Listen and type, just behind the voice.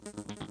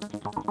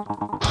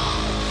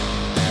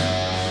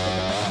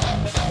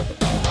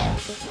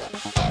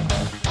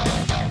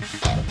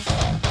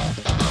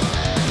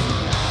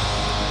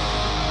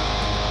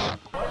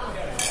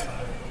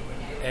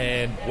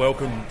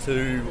welcome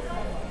to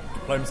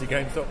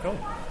diplomacygames.com.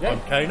 Yeah.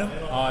 I'm Kana.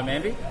 I'm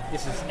Andy.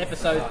 This is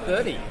episode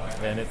 30.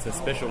 And it's a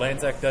special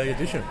Anzac Day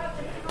edition.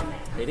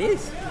 It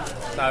is.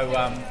 So,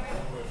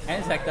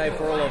 Anzac Day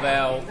for all of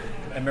our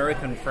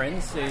American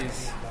friends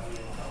is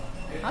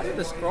hard to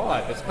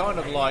describe. It's kind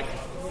of like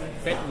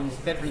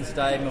Veterans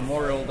Day,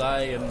 Memorial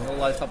Day, and all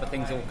those type of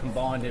things all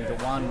combined into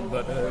one.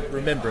 But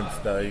Remembrance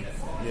Day,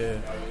 yeah.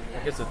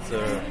 I guess it's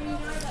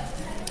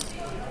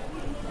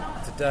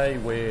a day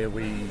where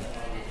we,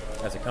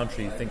 as a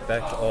country, think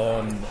back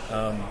on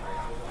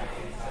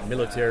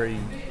military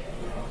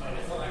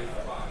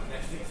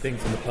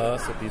things in the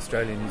past that the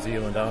Australian New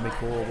Zealand Army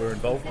Corps were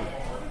involved with.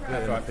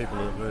 That's right. People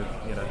who were,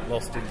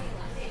 lost in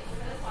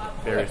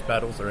various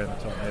battles around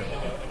the time.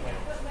 Yeah.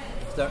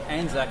 So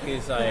ANZAC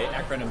is an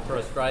acronym for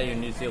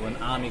Australian New Zealand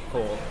Army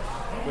Corps,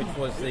 which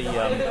was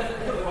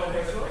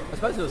I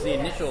suppose it was the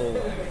initial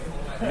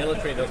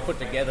military that was put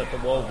together for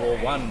World War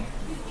I,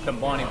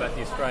 combining both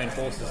the Australian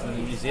forces and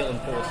the New Zealand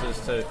forces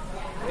to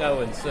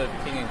go and serve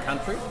king and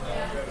country.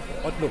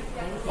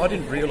 I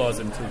didn't realise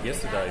it until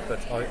yesterday, but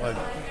I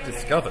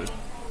discovered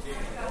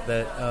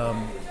that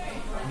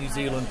New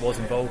Zealand was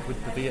involved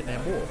with the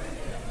Vietnam War.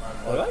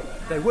 Were they?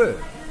 They were,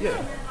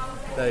 yeah.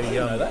 I didn't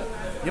know that.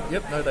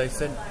 Yep. No, they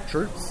sent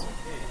troops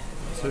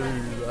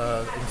in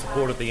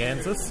support of the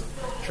ANZUS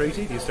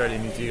Treaty, the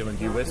Australia-New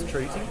Zealand-US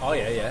Treaty. Oh,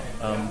 yeah.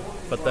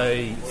 But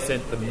they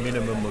sent the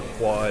minimum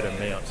required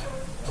amount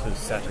to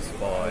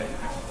satisfy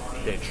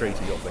their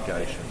treaty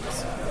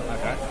obligations.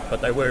 Okay.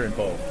 But they were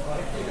involved.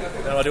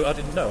 No, I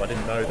didn't know. I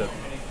didn't know that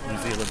New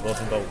Zealand was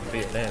involved with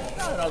Vietnam.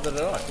 No, neither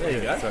did I. There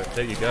you go. So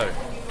there you go.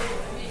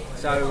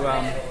 So,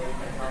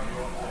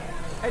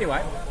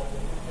 anyway,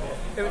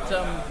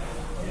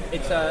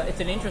 it's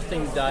an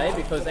interesting day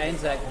because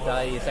Anzac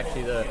Day is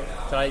actually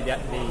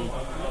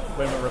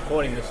when we're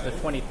recording this, the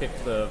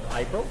 25th of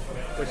April,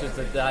 which is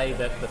the day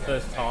that the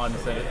first time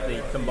that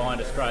the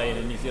combined Australian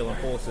and New Zealand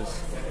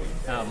forces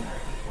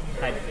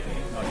had,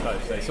 I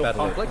suppose, they saw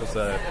conflict. It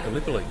was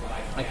Gallipoli.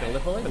 Like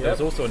Gallipoli. But there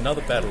was also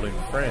another battle in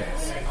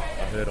France,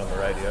 I heard on the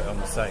radio, on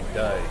the same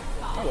day.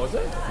 Oh, was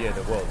it? Yeah,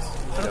 there was.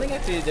 I think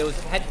actually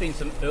had been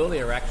some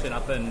earlier action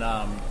up in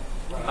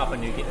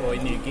New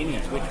Guinea,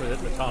 which was at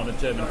the time a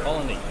German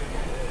colony,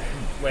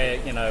 where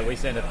we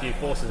sent a few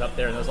forces up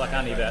there, and there was like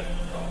only about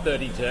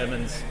 30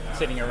 Germans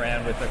sitting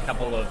around with a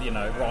couple of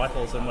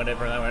rifles and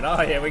whatever, and they went,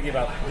 "Oh yeah, we give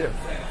up." Yeah,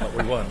 but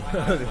we won.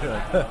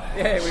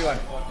 Yeah, we won.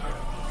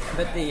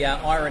 But the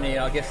irony,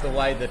 I guess, the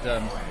way that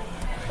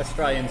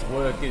Australians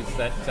work is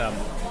that the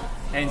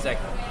Anzac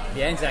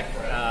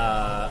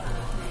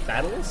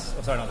battles,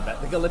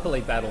 the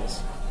Gallipoli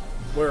battles,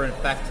 were in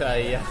fact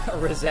a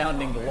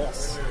resounding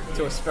loss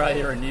to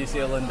Australia and New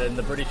Zealand and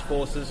the British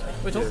forces,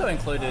 which also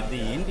included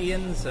the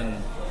Indians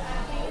and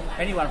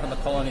anyone from the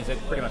colonies that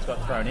pretty much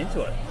got thrown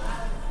into it.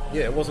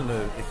 Yeah, it wasn't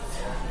a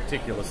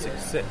particular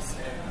success.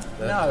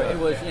 It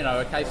was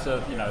a case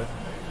of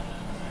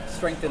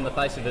strength in the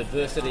face of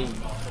adversity,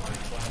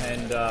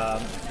 and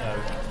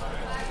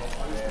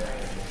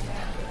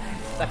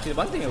actually the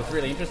one thing that was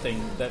really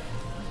interesting that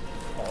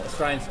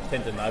Australians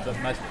tend to know, but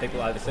most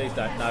people overseas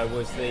don't know,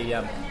 was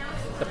the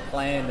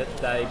plan that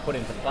they put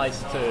into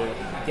place to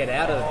get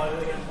out of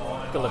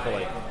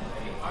Gallipoli.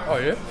 Oh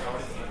yeah.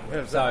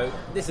 So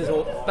this is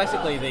all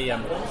basically the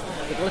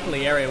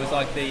Gallipoli area was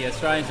like the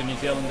Australians and New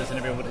Zealanders and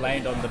everyone would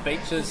land on the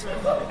beaches,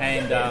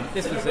 and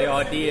this was the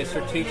idea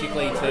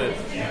strategically to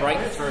break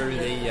through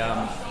the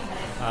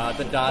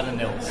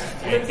Dardanelles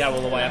and go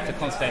all the way up to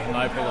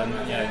Constantinople and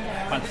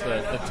punch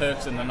the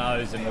Turks in the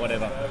nose and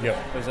whatever. Yep.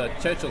 It was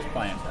Churchill's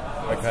plan.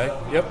 Okay.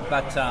 Yep.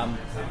 But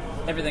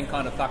everything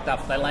kind of fucked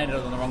up. They landed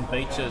on the wrong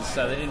beaches,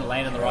 so they didn't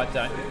land in the right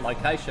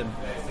location.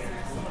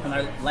 And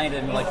they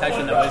landed in a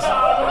location that was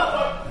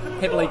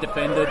heavily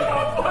defended.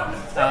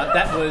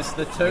 That was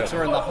the Turks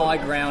were in the high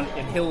ground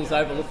in hills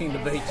overlooking the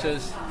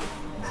beaches.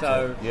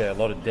 So yeah, a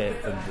lot of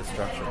death and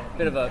destruction.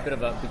 Bit of a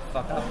big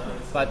fuck up.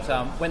 But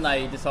when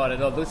they decided,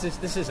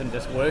 this isn't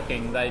just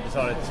working, they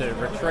decided to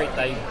retreat.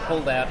 They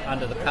pulled out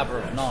under the cover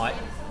of night,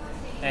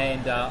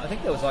 and I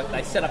think there was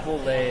they set up all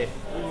their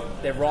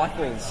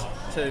rifles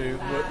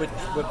which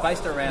were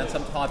based around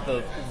some type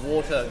of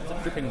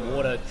dripping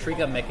water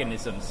trigger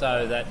mechanism,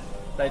 so that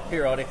they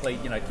periodically,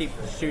 keep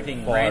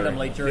shooting Firing.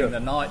 randomly during the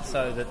night,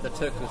 so that the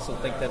Turks would still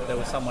think that there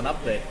was someone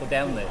up there or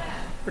down there.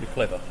 Pretty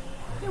clever.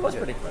 It was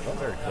pretty clever.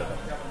 Very clever.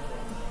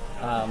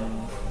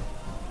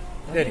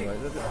 Anyway,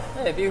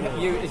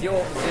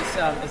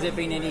 has there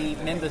been any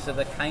members of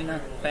the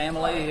Kana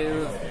family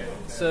who have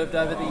served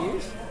over the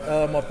years?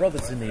 My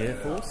brother's in the Air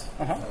Force,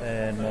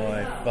 and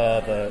my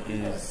father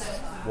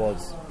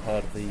was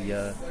part of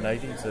the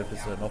Navy, served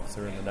as an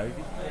officer in the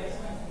Navy.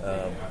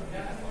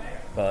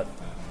 But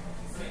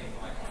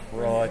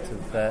prior to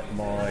that,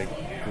 my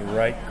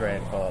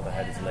great-grandfather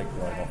had his leg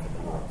blown off in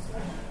the war.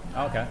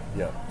 Okay.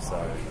 Yeah,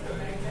 so...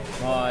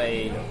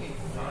 My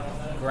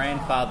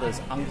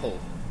grandfather's uncle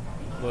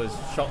was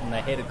shot in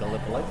the head at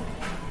Gallipoli.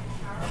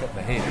 Shot in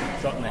the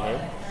head? Shot in the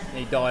head.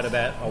 He died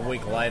about a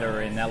week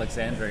later in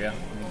Alexandria.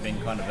 had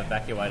been kind of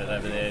evacuated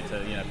over there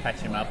to patch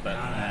him up, but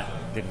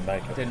Didn't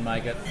make it. didn't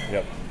make it.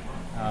 Yep.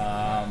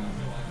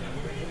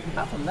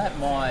 Apart from that,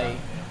 my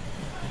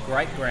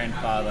great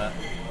grandfather,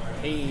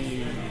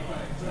 he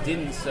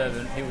didn't serve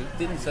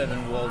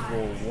in World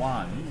War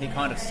One. He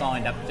kind of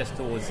signed up just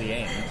towards the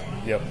end,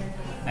 Yep.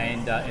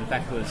 and in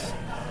fact it's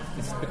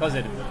because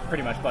it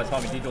pretty much by the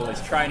time he did all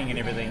his training and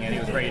everything, and he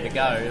was ready to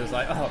go, it was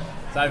like, oh,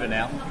 it's over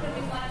now.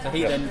 So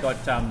he then got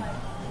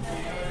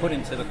put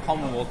into the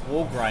Commonwealth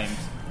War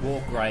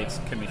Graves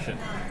Commission.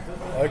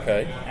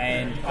 Okay.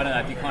 And I don't know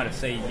if you kind of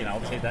see,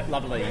 obviously that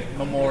lovely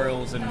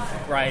memorials and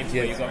graves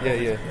where Yes, you've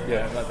got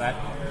yeah. like that.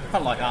 Kind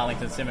of like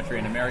Arlington Cemetery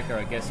in America,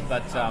 I guess.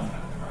 But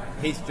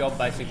his job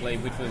basically,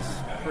 which was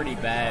pretty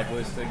bad,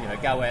 was to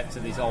go out to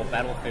these old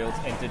battlefields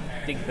and to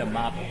dig them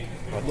up,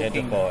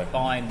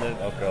 find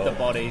the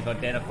bodies,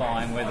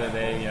 identifying whether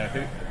they're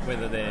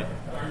whether they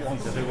belong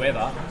to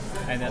whoever,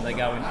 and then they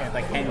go and if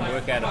they can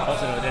work out a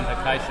positive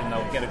identification,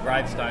 they'll get a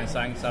gravestone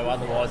saying so.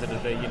 Otherwise, it'll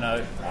be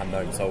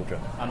Unknown soldier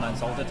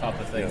type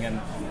of thing. Yeah.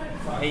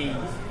 And he,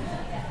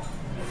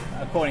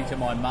 according to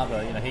my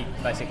mother, he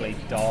basically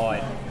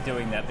died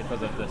doing that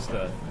because of this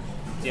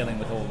dealing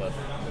with all the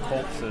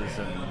corpses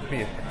and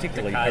be a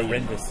particularly decay.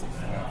 horrendous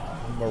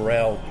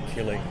morale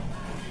killing.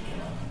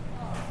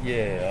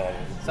 Yeah.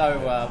 So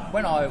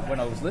when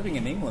I was living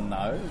in England,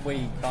 though,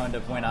 we kind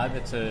of went over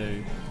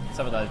to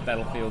some of those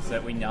battlefields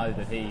that we know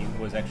that he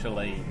was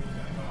actually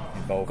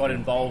got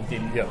involved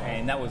in, Yep.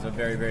 and that was a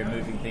very, very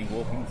moving thing.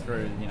 Walking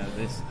through,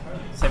 this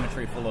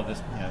cemetery full of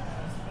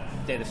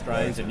dead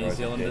Australians and New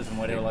Zealanders and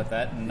whatever like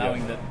that, and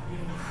knowing that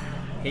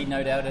he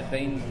no doubt had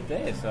been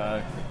there.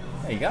 So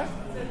there you go.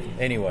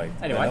 Anyway,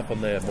 Anyway. enough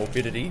on the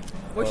morbidity.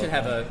 We should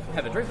have a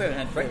drink. We haven't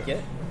had a drink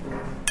yet.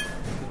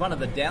 One of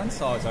the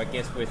downsides, I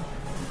guess, with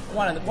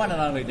one and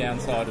only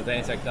downside of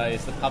Anzac Day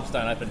is the pubs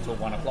don't open until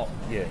 1 o'clock.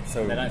 Yeah,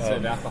 so They don't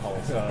serve alcohol,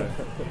 so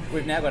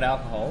we've now got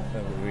alcohol.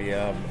 we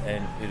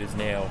and it is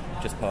now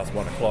just past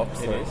 1 o'clock.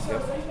 So, It is.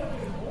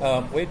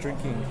 Yep. We're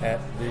drinking at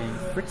the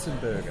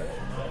Fritzenberger.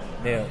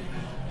 Now,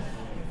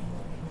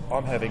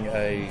 I'm having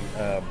a.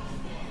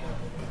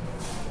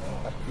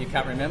 You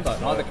can't remember,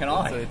 neither can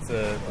I. It's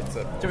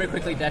a Do we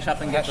quickly dash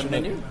up and get the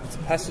menu? It's a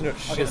passionate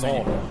I'll get the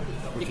saison, menu.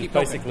 which Keep is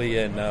talking. basically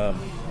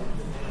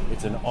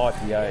it's an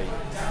IPA.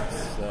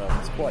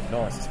 It's quite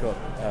nice. It's got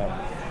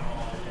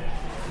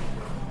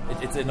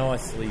it's a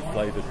nicely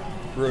flavoured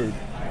brew,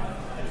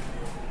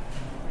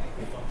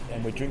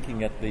 and we're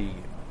drinking at the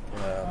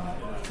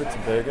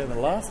Fritzenberger. And the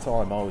last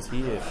time I was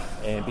here,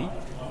 Ambi,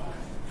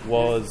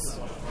 was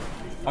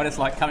I just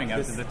like coming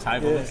over to the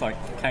table. Yeah. It's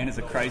like Kane is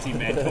a crazy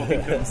man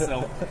talking to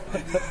himself.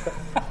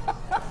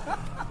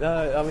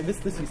 no, I mean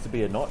this used to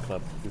be a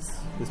nightclub. This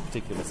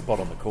particular spot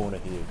on the corner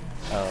here.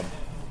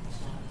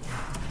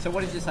 So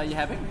what did you say you're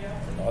having?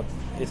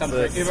 It's Some a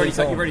drink. You've already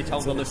saison.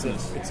 told the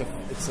listeners. It's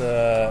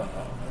a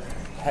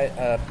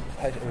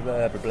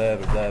blah blah blah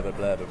blah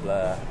blah blah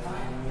blah.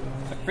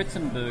 A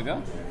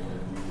Fritzenberger,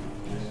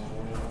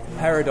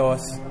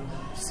 Paradise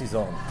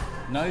Saison.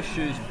 No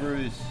Shoes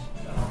Brews.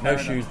 No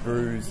Shoes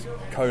Brews,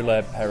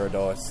 Collab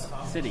Paradise,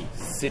 City.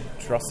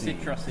 Citrusy.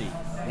 Citrusy.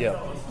 Yeah.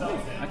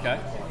 Okay.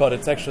 But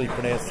it's actually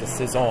pronounced a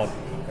Saison,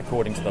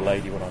 according to the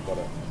lady when I got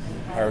it.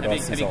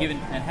 Paradise Have you Saison. given?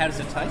 And how does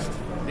it taste?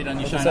 A bit on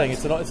your I'm show just saying,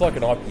 notes. it's like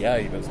an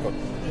IPA, but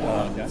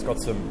Okay. it's got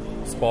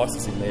some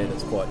spices in there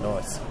that's quite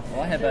nice.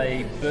 I have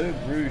a Berg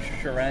Rouge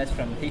Shiraz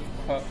from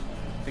Heathcote,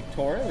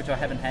 Victoria, which I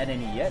haven't had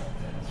any yet.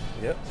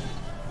 Yep.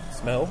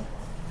 Smell.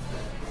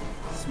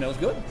 Smells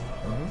good.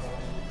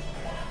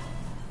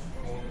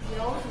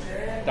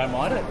 Don't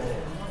mind it.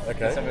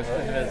 Okay. Let's have a bit of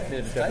a Step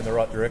in taste. the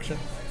right direction.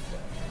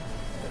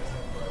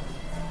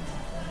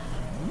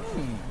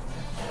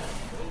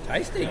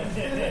 Tasty.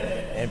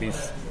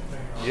 Ambi's.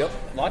 Yep.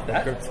 Like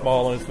that. Good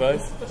smile on his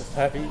face. Just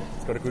happy.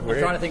 He's got a good I'm trying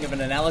to rear. think of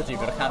an analogy,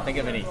 but I can't think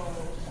of any.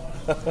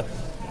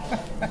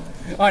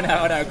 I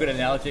know a good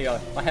analogy. I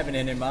haven't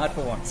NMR'd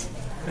for once.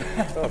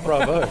 Oh,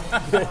 bravo.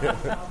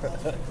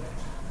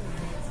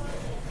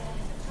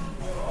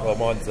 Well,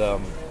 mine's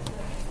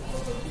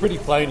pretty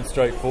plain and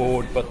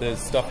straightforward, but there's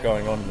stuff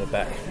going on in the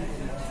back,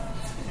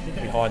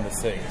 behind the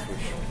scenes,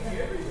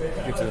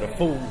 which gives it a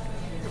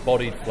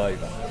full-bodied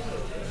flavour.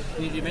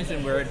 You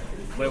mentioned where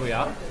we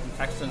are,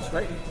 Paxton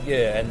Street.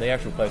 Yeah, and the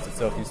actual place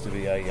itself used to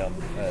be a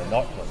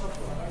nightclub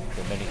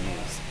for many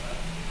years.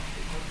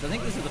 So I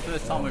think this is the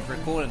first time we've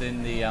recorded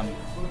in the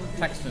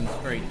Paxton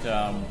Street,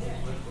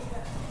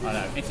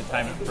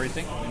 entertainment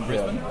precinct in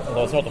Brisbane. Yeah.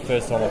 Although it's not the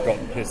first time I've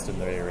gotten pissed in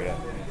the area.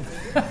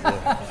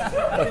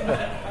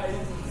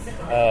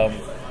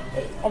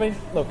 I mean,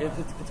 look,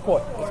 it's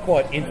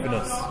quite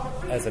infamous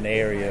as an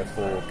area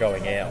for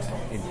going out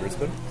in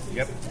Brisbane.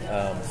 Yep.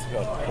 It's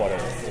got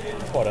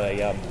quite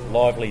a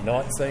lively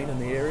night scene in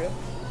the area.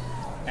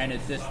 And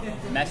it's just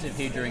massive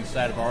here during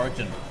State of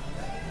Origin.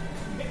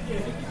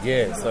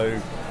 Yeah, so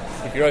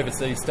if you're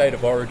overseas, State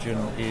of Origin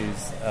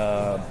is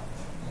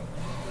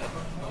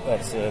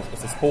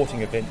it's a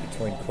sporting event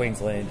between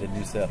Queensland and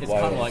New South It's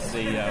Wales. kind of like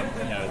the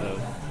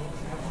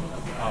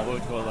what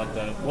would you call it, like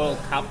the World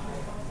Cup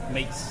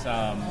meets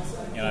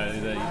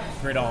the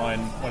gridiron.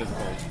 What is it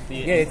called?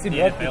 It's in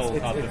the rugby. NFL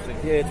type of thing.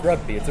 Yeah, it's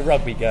rugby. It's a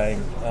rugby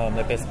game.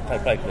 They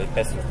play the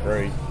best of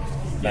 3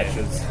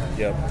 matches.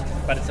 Yeah.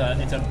 But it's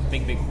a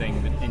big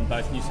thing in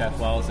both New South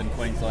Wales and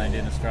Queensland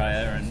in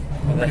Australia,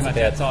 and pretty much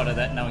outside of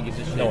that, no one gives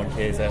a shit. No one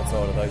cares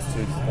outside of those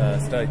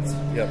 2 states.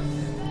 Yep.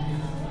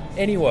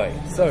 Anyway,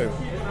 so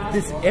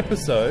this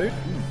episode,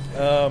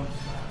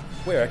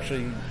 we're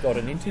actually got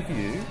an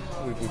interview.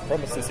 We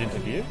promised this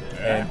interview,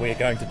 and we're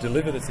going to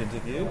deliver this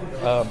interview.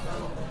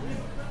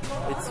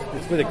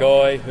 It's with a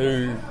guy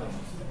who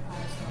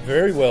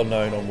very well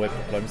known on web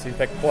diplomacy. In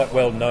fact, quite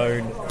well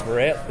known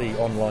throughout the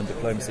online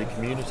diplomacy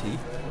community.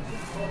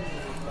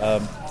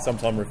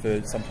 Sometimes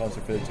referred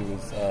to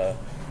as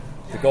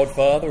the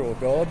Godfather or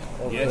God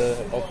of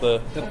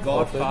the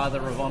Godfather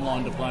of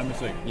online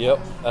diplomacy. Yep.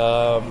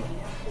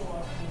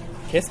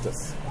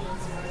 Kestis.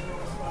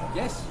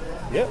 Yes.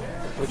 Yep.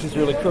 Which is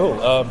really cool.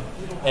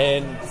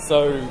 And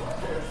so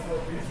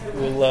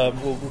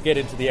we'll get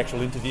into the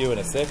actual interview in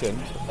a second.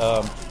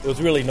 It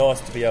was really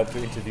nice to be able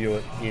to interview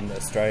it in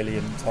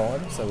Australian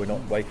time, so we're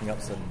not waking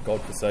up some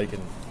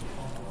godforsaken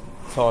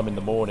time in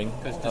the morning.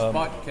 Because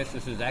despite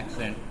Kestis'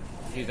 accent,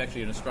 he's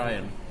actually an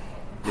Australian.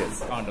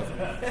 Yes. Kind of.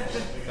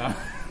 So,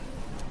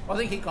 I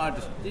think he kind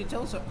of just... Did he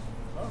tell us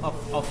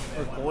off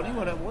recording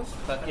what it was?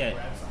 But yeah.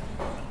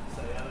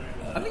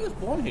 I think he was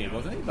born here,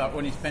 wasn't he? But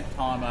when he spent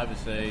time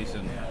overseas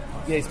and...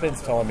 Yeah, he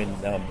spends time in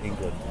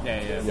England.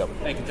 Yeah. Yep.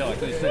 You can tell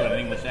because he's still got an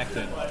English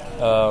accent.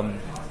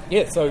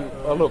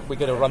 So look, we're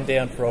going to run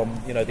down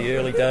from the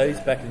early days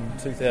back in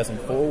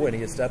 2004 when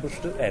he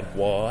established it and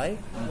why.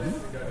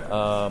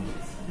 Mm-hmm.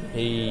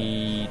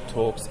 He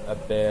talks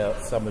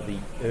about some of the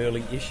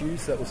early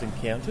issues that was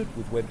encountered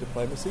with web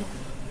diplomacy,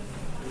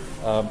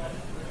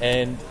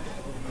 and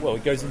he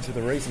goes into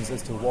the reasons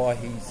as to why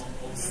he's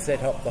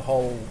set up the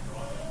whole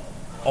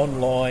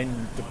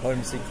online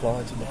diplomacy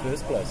client in the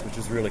first place, which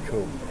is really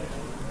cool.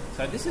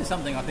 So this is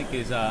something I think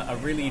is a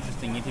really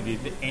interesting interview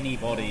for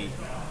anybody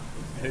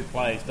who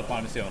plays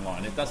diplomacy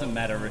online. It doesn't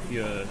matter if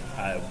you're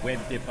a web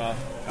dipper,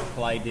 a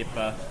play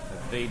dipper,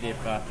 a V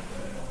dipper,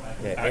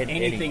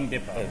 anything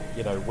dipper.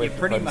 Web you're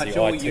pretty much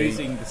all IT.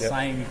 using the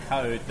same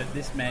code that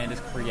this man has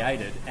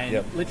created,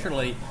 and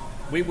literally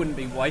we wouldn't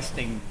be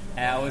wasting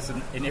hours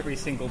in every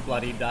single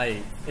bloody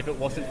day if it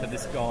wasn't for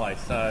this guy.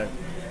 So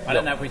I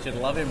don't know if we should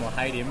love him or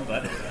hate him,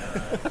 but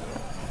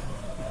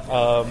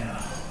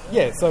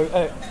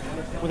so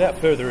without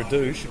further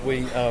ado, should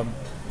we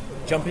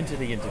jump into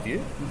the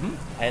interview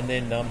and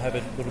then have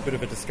a little bit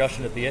of a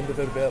discussion at the end of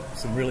it about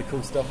some really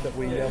cool stuff that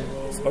we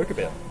spoke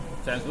about?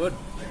 Sounds good.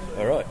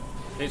 All right.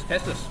 Here's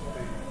Kestis.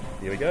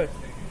 Here we go.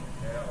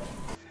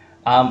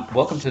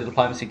 Welcome to the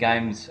Diplomacy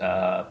Games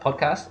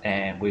podcast,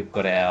 and we've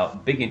got our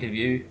big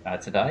interview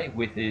today,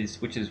 which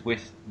is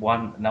with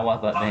no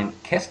other than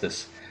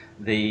Kestis,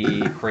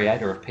 the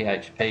creator of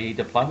PHP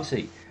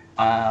Diplomacy,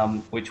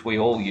 which we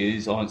all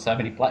use on so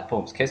many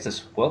platforms.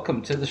 Kestis,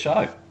 welcome to the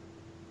show.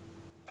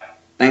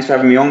 Thanks for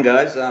having me on,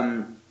 guys.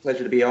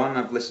 Pleasure to be on.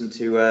 I've listened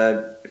to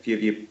a few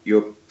of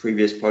your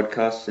previous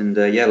podcasts, and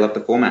love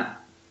the format.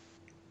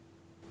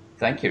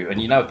 Thank you. And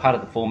part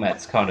of the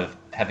format's kind of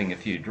having a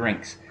few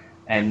drinks.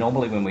 And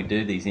normally when we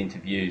do these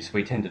interviews,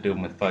 we tend to do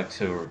them with folks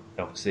who are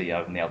obviously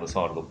over on the other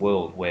side of the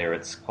world, where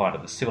it's kind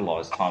of a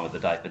civilised time of the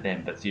day for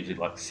them, but it's usually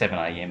like 7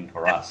 a.m.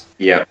 for us.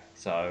 Yeah.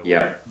 So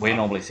we're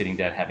normally sitting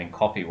down having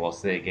coffee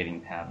whilst they're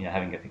getting,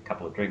 having a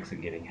couple of drinks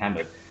and getting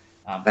hammered.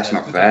 That's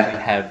not fair. We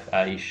have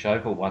a show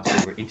for once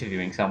where we're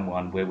interviewing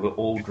someone where we're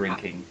all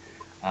drinking,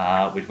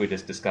 which we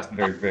just discussed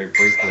very, very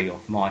briefly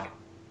off mic.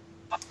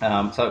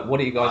 So what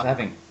are you guys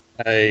having?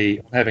 I'm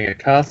having a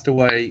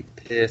Castaway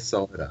pear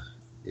cider.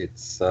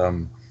 It's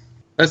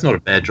that's not a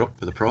bad drop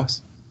for the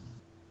price.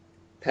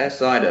 Pear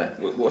cider.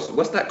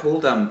 What's that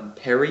called?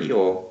 Perry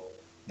or?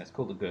 That's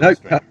called the Girl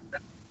Street.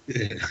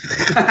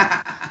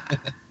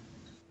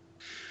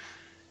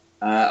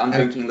 I'm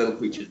drinking Little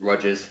Creatures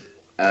Rogers.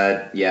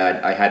 I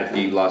had a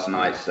few last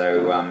night.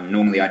 So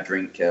normally I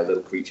drink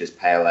Little Creatures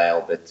Pale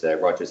Ale, but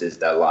Rogers is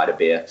the lighter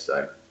beer.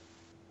 So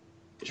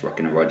just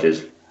rocking a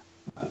Rogers.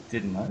 I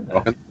didn't know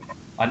that.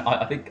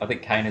 I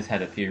think Kane has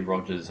had a few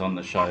Rogers on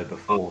the show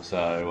before,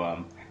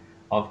 so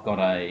I've got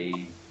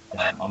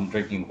I'm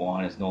drinking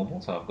wine as normal,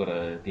 so I've got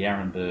the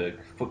Arenberg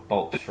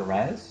Footbolt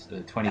Shiraz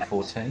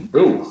 2014.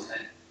 Ooh.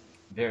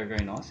 Very,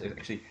 very nice.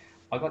 Actually,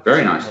 I got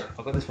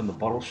this from the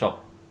bottle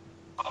shop,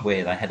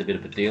 where they had a bit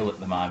of a deal at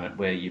the moment,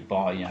 where you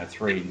buy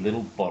 3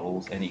 little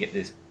bottles and you get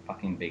this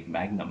fucking big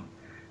Magnum.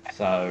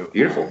 So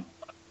beautiful.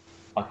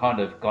 I kind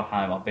of got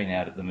home. I've been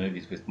out at the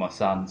movies with my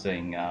son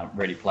seeing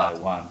Ready Player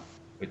One,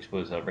 which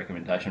was a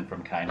recommendation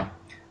from Kana,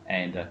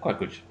 and quite a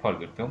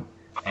good film.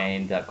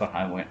 And got home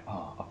and went,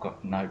 I've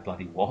got no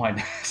bloody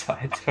wine, so I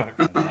had to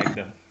open the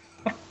Magnum.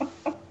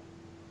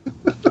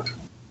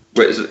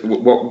 Wait,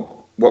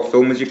 what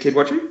film was your kid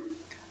watching?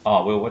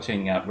 Oh, we were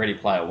watching Ready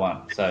Player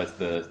One. So it's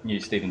the new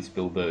Steven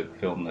Spielberg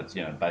film that's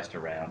based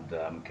around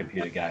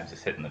computer games.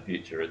 It's set in the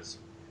future. It's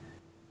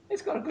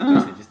got a good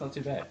message. It's not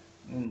too bad,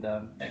 and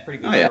a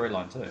pretty good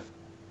storyline too.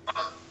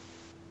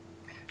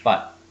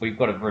 But we've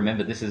got to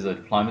remember this is a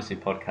diplomacy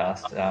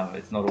podcast.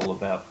 It's not all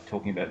about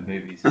talking about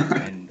movies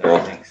and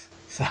things.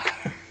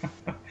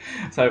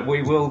 So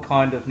we will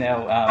kind of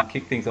now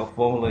kick things off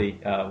formally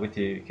with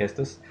you,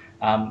 Kestis.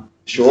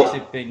 Sure.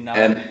 You've been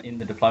known in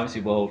the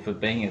diplomacy world for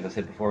being, as I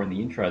said before in the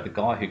intro, the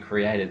guy who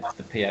created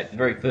the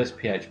very first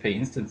PHP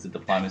instance of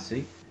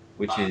diplomacy,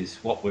 which is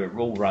what we're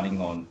all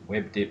running on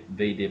WebDip,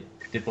 VDip,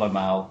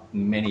 Diplomail,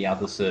 many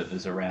other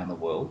servers around the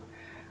world.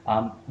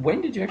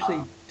 When did you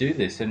actually do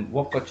this, and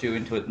what got you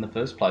into it in the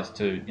first place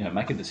to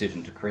make a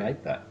decision to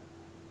create that?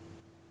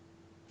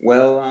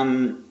 Well,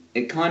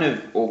 it kind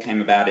of all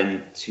came about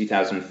in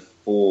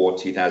 2004,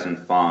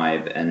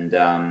 2005, and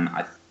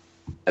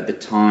at the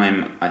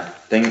time, I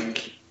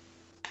think,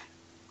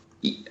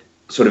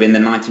 sort of in the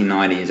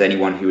 1990s,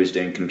 anyone who was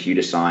doing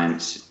computer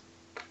science,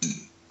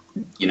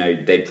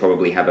 they'd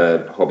probably have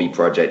a hobby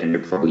project, and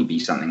it'd probably be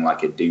something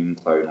like a Doom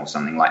clone or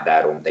something like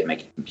that, or they'd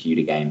make a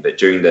computer game. But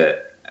during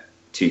the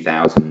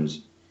 2000s,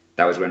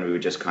 that was when we were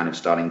just kind of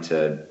starting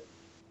to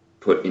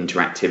put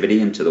interactivity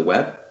into the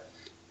web.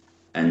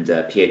 And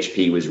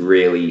PHP was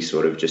really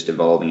sort of just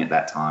evolving at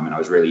that time, and I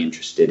was really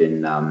interested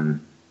in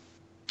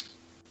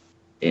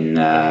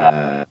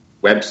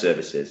web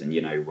services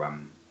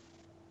and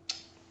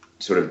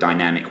sort of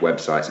dynamic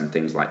websites and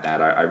things like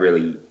that. I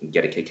really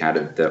get a kick out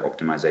of the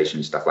optimization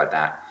and stuff like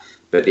that.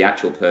 But the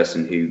actual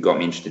person who got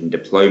me interested in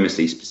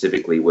diplomacy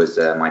specifically was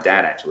my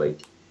dad, actually,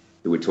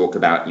 who would talk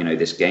about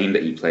this game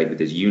that he played with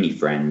his uni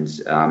friends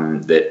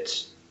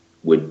that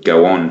would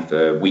go on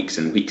for weeks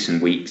and weeks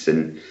and weeks,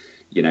 and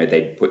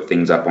they'd put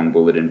things up on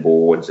bulletin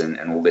boards and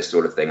all this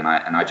sort of thing. And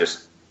I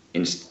just,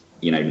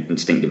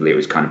 instinctively, it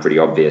was kind of pretty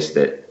obvious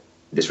that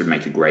this would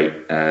make a great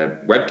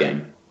web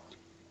game.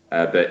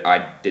 But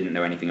I didn't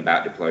know anything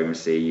about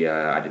diplomacy.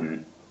 I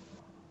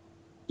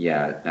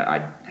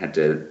had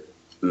to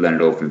learn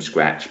it all from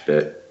scratch.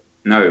 But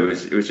no,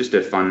 it was just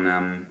a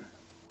fun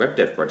web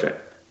dev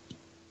project.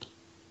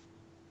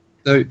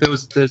 So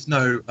there's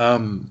no,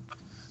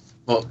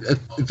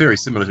 very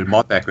similar to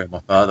my background. My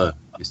father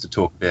used to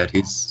talk about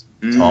his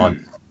time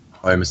in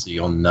diplomacy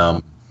on,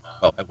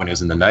 when he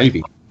was in the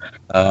Navy.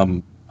 There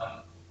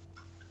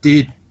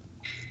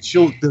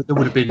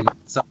would have been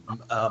some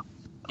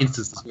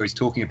instances where he's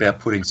talking about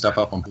putting stuff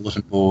up on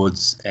bulletin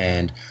boards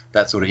and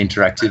that sort of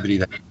interactivity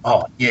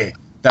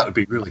that would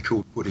be really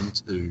cool to put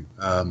into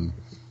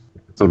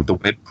sort of the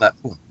web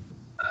platform.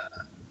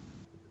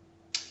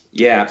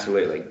 Yeah,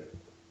 absolutely.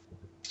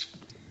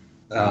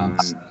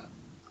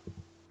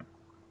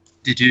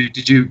 Did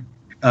you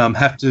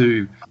have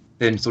to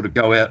then sort of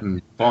go out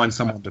and find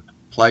someone to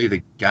play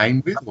the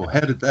game with, or how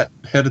did that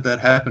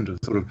happen to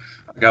sort of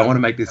go, I want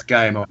to make this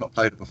game, I've not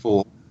played it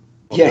before?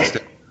 What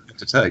step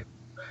to take?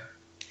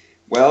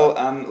 Well,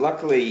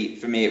 luckily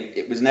for me,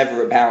 it was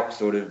never about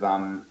sort of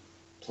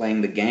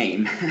playing the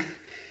game,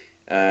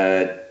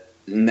 and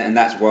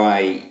that's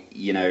why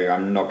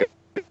I'm not going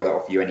to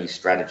offer you any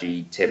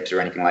strategy tips or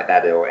anything like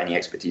that, or any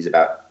expertise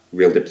about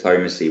real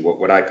diplomacy.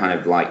 What I kind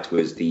of liked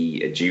was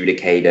the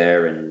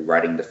adjudicator and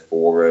writing the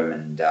forum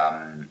and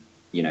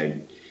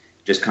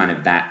just kind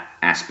of that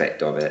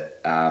aspect of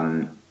it.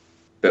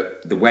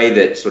 But the way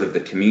that sort of the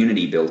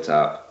community built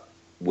up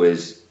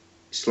was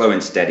slow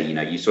and steady.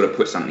 You sort of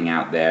put something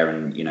out there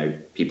and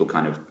people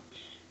kind of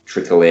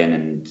trickle in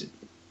and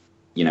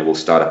we'll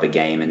start up a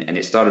game, and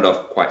it started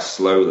off quite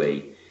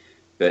slowly,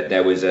 but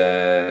there was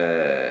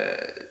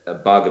a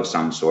bug of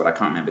some sort. I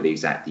can't remember the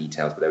exact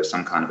details, but there was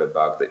some kind of a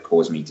bug that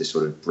caused me to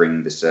sort of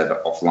bring the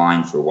server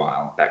offline for a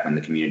while, back when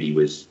the community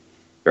was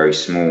very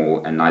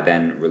small. And I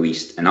then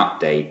released an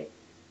update,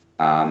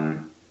 I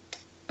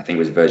think it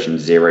was version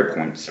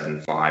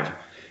 0.75,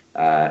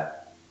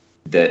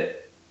 that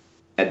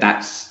at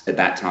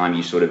that time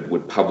you sort of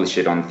would publish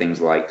it on things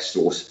like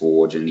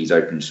SourceForge and these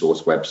open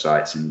source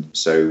websites, and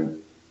so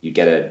you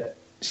get a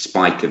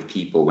spike of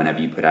people whenever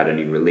you put out a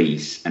new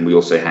release. And we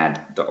also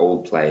had the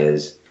old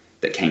players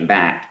that came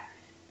back,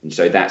 and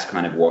so that's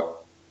kind of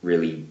what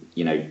really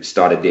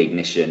started the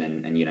ignition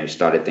and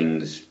started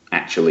things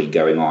actually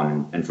going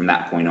on. And from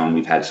that point on,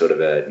 we've had sort of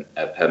a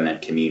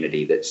permanent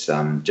community that's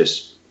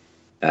just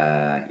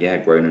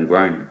grown and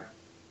grown.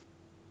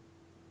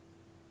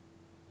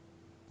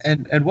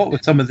 And what were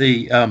some of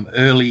the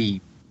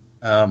early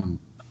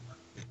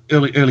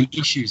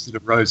issues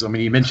that arose? I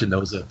mean, you mentioned there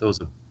was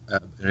an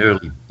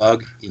early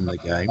bug in the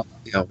game,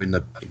 in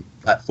the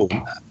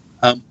platform.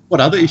 What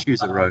other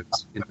issues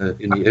arose in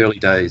the early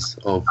days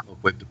of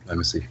web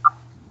diplomacy?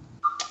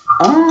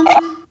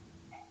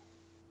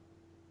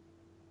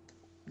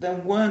 There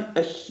weren't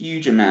a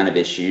huge amount of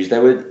issues.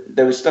 There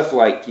was stuff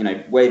like,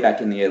 way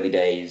back in the early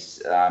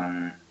days,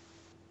 the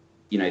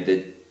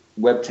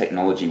web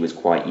technology was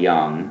quite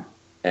young,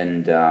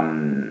 and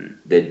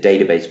the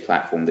database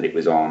platform that it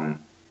was on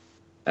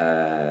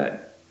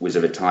was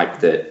of a type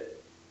that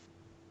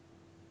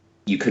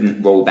you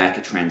couldn't roll back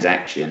a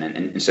transaction,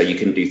 and so you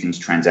couldn't do things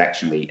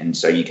transactionally. And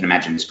so you can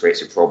imagine this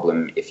creates a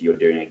problem if you're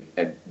doing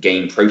a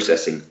game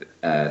processing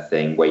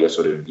thing where you're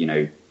sort of,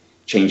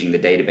 changing the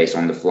database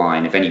on the fly.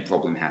 And if any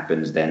problem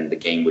happens, then the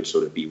game would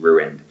sort of be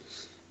ruined.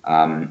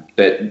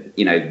 But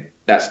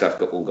that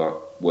stuff all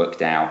got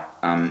worked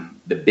out.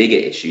 The bigger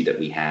issue that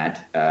we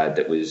had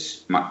that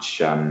was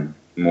much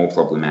more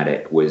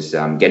problematic was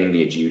getting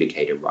the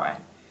adjudicator right.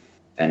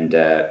 And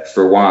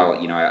for a while,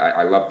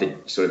 I loved the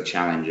sort of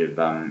challenge of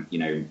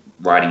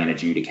writing an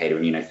adjudicator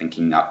and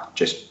thinking up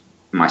just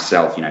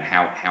myself.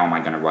 How am I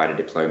going to write a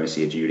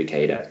diplomacy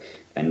adjudicator?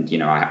 And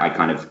I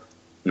kind of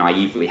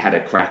naively had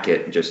a crack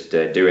at just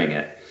doing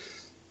it.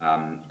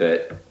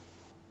 But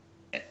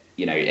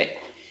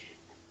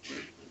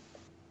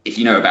if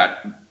you know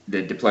about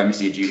the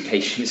diplomacy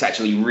adjudication, it's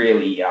actually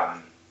really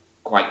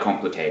quite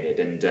complicated.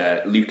 And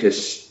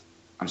Lucas,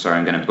 I'm sorry,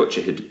 I'm going to butcher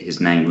his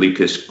name,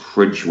 Lucas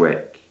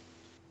Krujwick,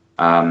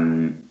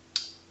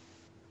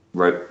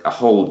 wrote a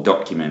whole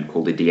document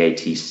called the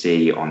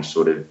DATC on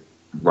sort of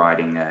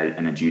writing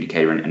an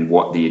adjudicator and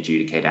what the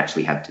adjudicator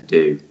actually had to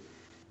do.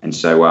 And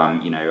so,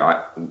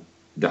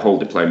 the whole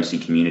diplomacy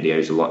community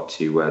owes a lot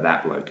to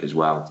that bloke as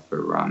well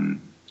for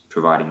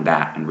providing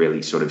that and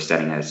really sort of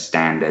setting a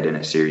standard and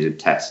a series of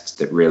tests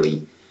that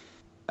really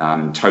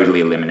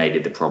totally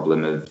eliminated the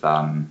problem of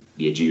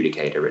the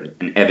adjudicator.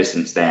 And ever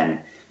since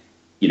then,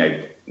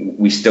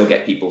 we still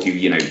get people who,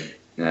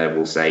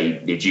 will say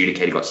the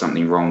adjudicator got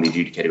something wrong,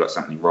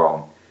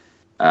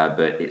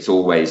 but it's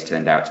always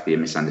turned out to be a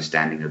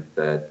misunderstanding of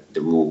the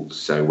rules.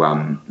 So,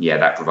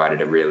 that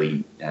provided a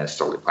really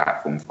solid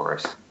platform for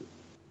us.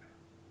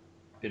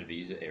 Bit of a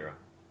user error.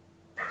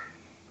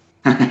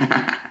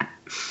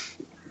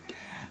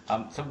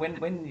 So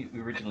when you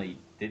originally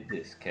did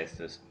this,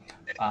 Kestis,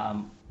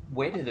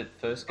 where did it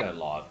first go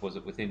live? Was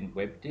it within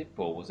WebDip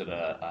or was it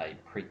a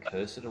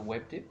precursor to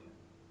WebDip?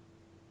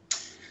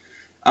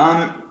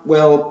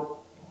 Well,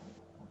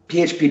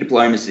 PHP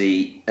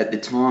diplomacy at the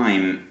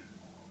time,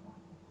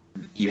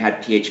 you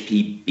had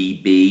PHP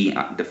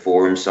BB, the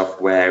forum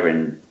software,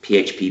 and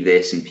PHP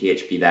this and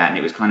PHP that, and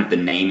it was kind of the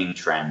naming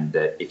trend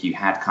that if you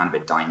had kind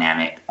of a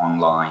dynamic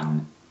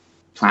online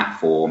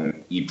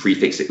platform, you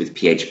prefix it with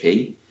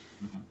PHP.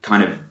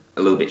 Kind of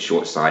a little bit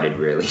short-sighted,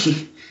 really.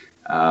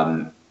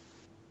 And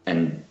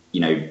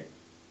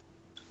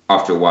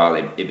after a while,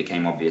 it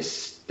became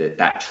obvious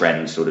that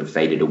trend sort of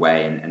faded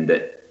away, and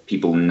that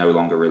people no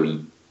longer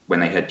really, when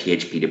they heard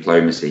PHP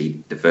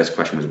diplomacy, the first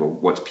question was, well,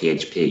 what's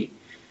PHP?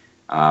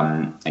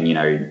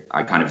 And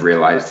I kind of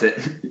realized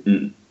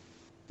that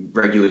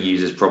regular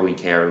users probably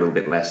care a little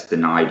bit less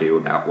than I do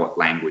about what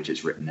language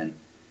it's written in.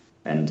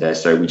 And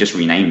so we just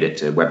renamed it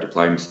to Web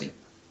Diplomacy.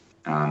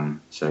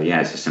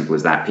 It's as simple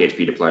as that.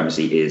 PHP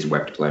diplomacy is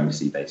web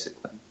diplomacy,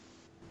 basically.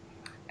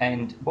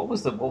 And what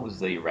was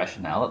the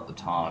rationale at the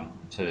time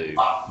to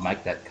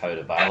make that code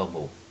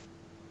available?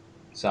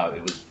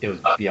 So it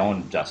was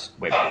beyond just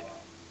web.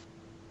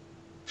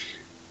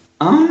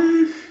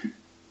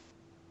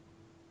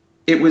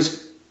 It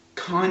was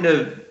kind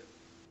of,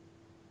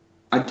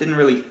 I didn't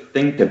really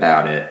think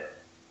about it.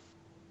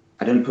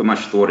 I didn't put much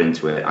thought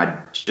into it.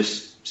 I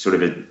just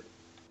sort of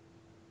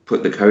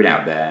put the code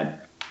out there.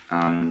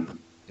 It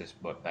just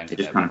felt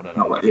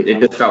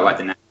like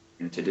the natural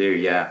thing to do.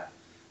 Yeah,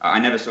 I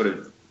never sort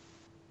of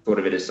thought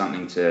of it as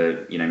something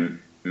to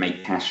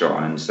make cash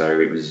on, and so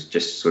it was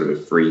just sort of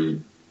a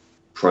free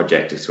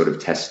project to sort of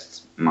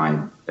test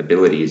my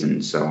abilities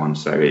and so on.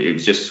 So it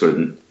was just sort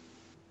of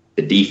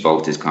the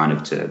default is kind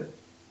of to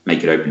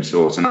make it open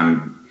source, and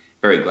I'm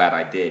very glad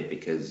I did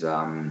because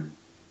that's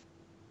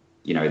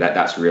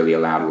really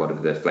allowed a lot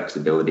of the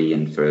flexibility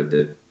and for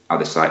the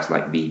other sites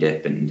like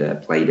VDip and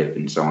PlayDip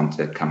and so on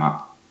to come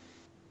up,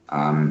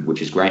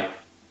 which is great.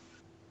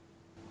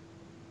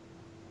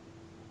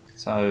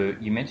 So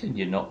you mentioned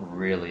you're not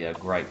really a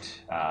great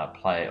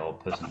player or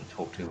person to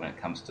talk to when it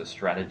comes to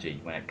strategy,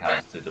 when it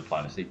comes to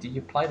diplomacy. Do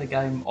you play the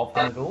game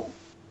often at all?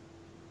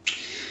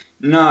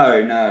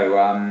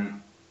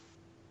 No.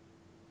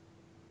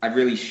 I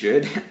really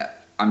should.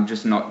 I'm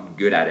just not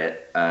good at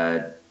it.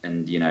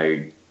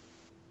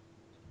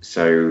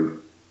 So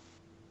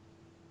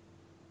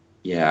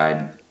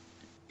yeah.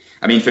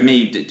 I mean, for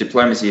me,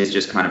 diplomacy is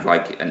just kind of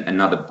like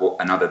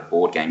another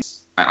board game.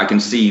 I can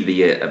see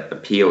the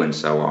appeal and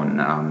so on,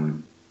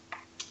 and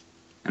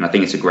I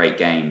think it's a great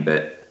game.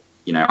 But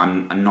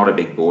I'm not a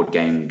big board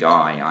game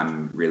guy.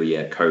 I'm really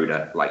a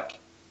coder. Like,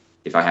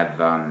 if I have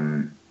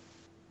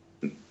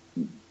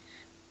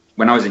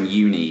when I was in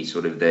uni,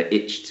 sort of the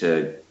itch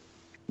to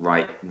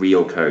write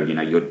real code.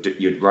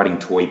 You're writing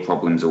toy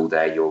problems all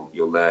day.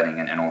 You're learning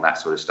and all that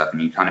sort of stuff,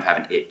 and you kind of have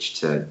an itch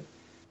to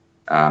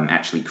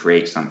actually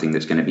create something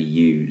that's going to be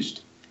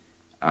used.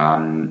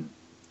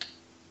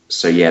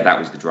 So yeah, that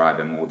was the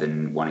driver more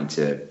than wanting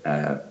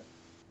to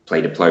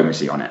play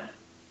diplomacy on it.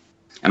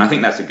 And I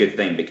think that's a good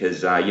thing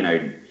because,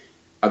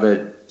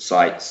 other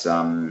sites,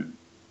 I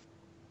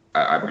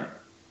won't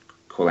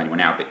call anyone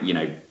out, but,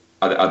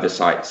 other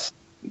sites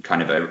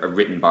kind of are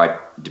written by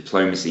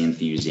diplomacy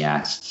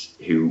enthusiasts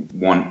who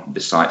want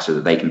the site so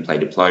that they can play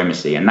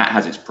diplomacy. And that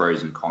has its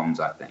pros and cons,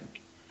 I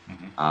think.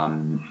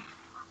 Mm-hmm.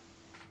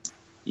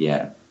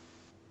 Yeah.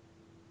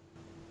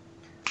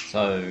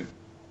 So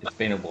it's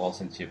been a while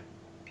since you've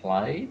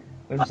played.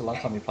 When was the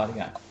last time you played a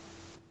game?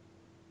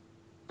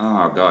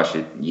 Oh gosh,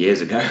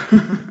 years ago.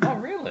 Oh,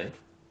 really?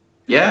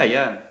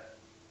 Yeah.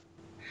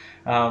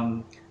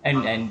 And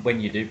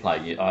when you do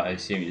play, I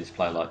assume you just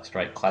play like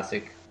straight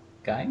classic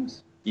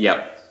games?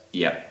 Yep.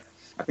 I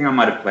think I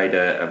might have played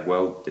a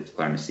World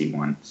Diplomacy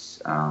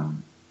once. I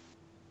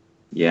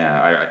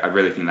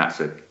really think that's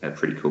a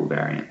pretty cool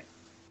variant.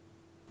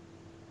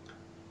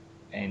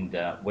 And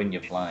when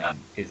you're playing,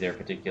 is there a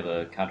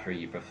particular country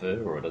you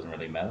prefer, or it doesn't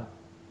really matter?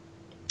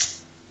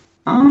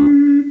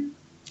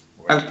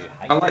 Or do you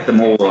hate I like them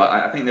all.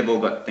 I think they've all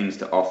got things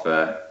to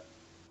offer.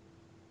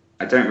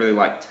 I don't really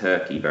like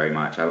Turkey very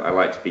much. I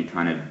like to be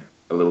kind of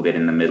a little bit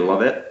in the middle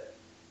of it.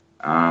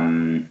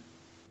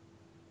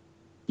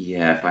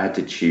 If I had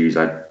to choose,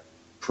 I'd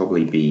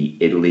probably be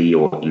Italy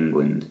or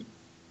England.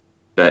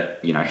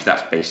 But,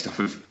 that's based off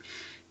of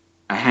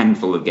a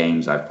handful of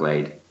games I've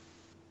played.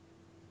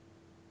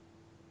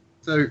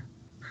 So,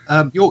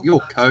 your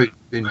code's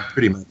been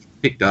pretty much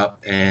picked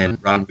up and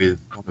run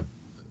with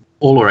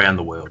all around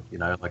the world.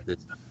 Like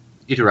there's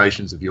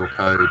iterations of your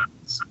code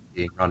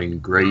being run in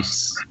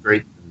Greece,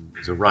 and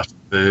there's a Russian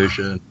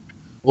version,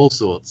 all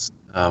sorts.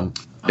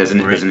 There's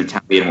an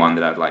Italian one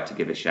that I'd like to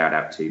give a shout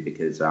out to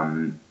because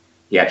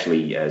he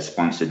actually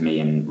sponsored me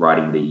in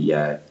writing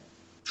the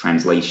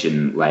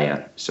translation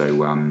layer, so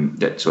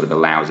that sort of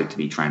allows it to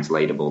be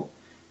translatable.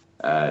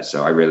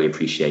 So I really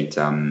appreciate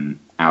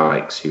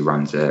Alex, who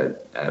runs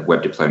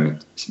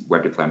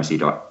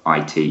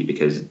webdiplomacy.it,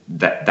 because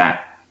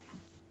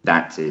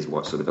that is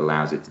what sort of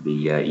allows it to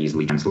be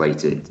easily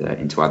translated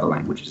into other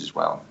languages as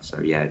well.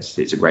 So yeah, it's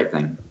a great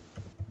thing.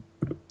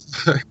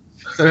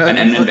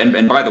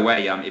 And by the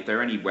way, if there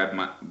are any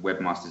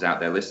webmasters out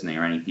there listening,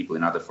 or any people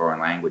in other foreign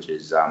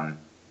languages,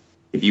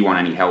 if you want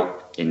any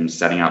help in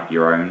setting up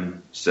your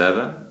own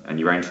server and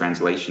your own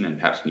translation, and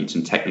perhaps need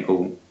some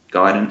technical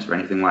guidance or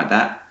anything like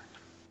that,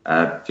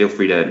 feel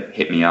free to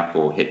hit me up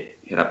or hit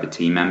up the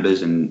team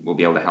members, and we'll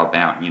be able to help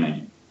out.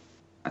 I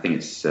think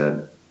it's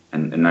a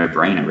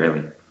no-brainer,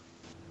 really.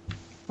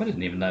 I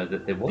didn't even know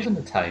that there was an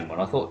Italian one.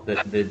 I thought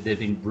that there'd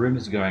been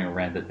rumours going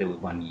around that there was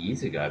one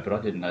years ago, but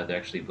I didn't know there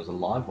actually was a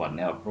live one.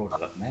 Now I've brought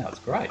it up now. It's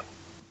great.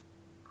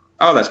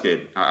 Oh, that's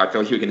good. I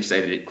thought you were going to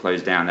say that it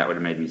closed down. That would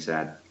have made me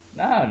sad.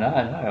 No.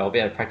 I'll be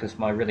able to practice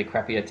my really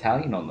crappy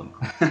Italian on them.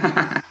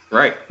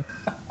 Right.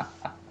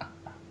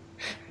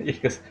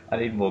 Because I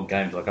need more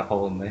games like a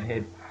hole in the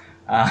head.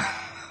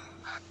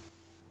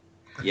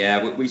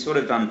 Yeah, we sort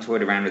of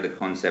toyed around with the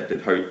concept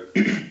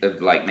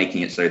of like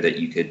making it so that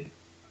you could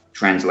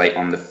translate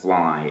on the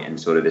fly,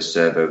 and sort of the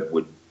server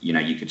would,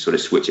 you could sort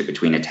of switch it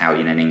between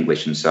Italian and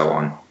English and so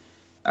on.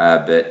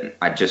 But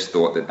I just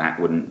thought that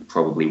wouldn't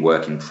probably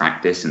work in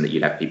practice, and that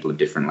you'd have people of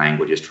different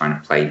languages trying to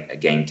play a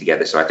game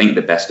together. So I think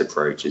the best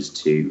approach is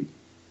to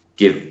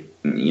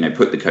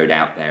put the code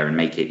out there and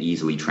make it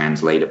easily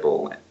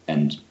translatable,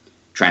 and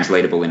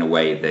translatable in a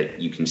way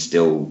that you can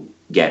still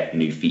get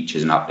new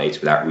features and updates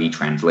without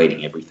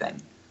retranslating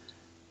everything.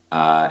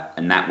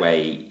 And that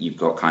way you've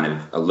got kind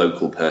of a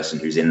local person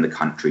who's in the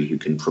country who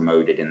can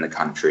promote it in the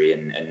country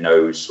and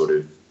knows sort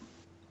of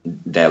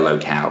their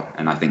locale.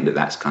 And I think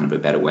that's kind of a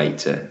better way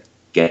to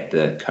get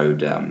the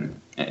code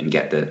and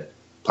get the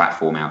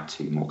platform out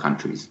to more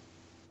countries.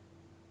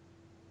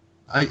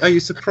 Are you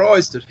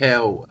surprised at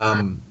how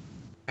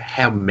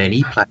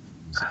many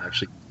platforms have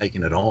actually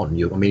taken it on?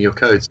 Your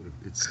code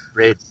it's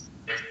spread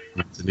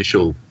from its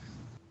initial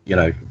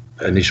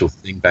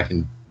thing back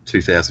in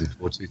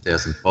 2004,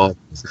 2005.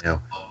 It's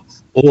now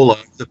all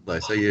over the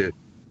place. So you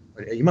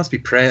must be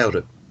proud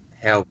at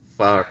how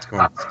far it's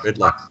going to spread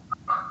like.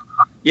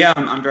 Yeah,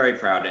 I'm very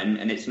proud,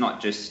 and it's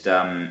not just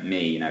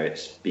me.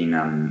 It's been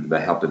the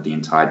help of the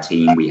entire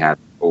team. We have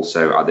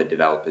also other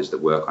developers that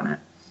work on it.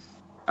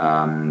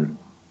 But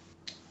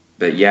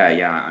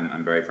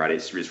I'm very proud.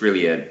 It's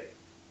really a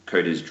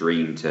coder's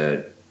dream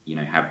to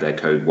have their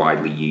code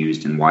widely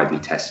used and widely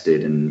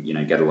tested, and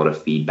get a lot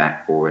of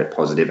feedback for it,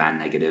 positive and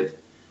negative.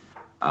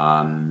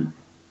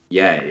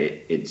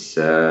 It's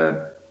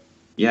a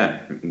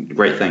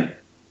great thing.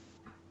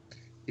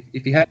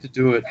 If you had to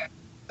do it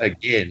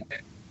again,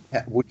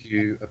 would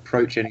you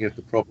approach any of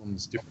the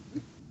problems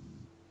differently?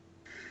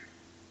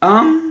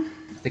 I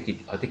think you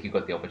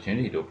got the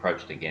opportunity to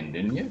approach it again,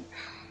 didn't you?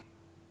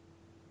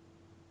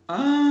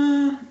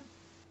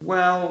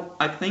 Well,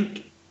 I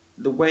think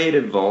the way it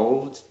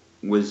evolved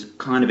was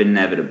kind of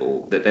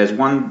inevitable. That there's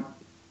one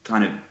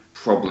kind of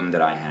problem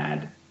that I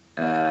had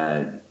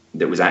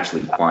that was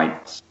actually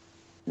quite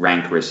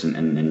rancorous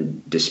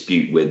and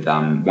dispute with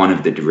one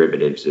of the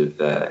derivatives of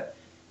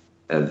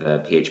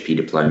PHP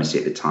diplomacy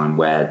at the time,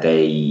 where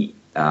they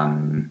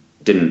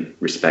didn't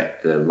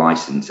respect the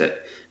license.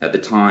 At the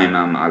time,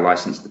 I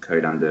licensed the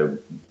code under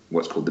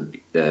what's called the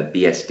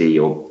BSD,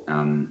 or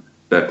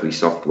Berkeley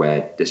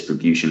Software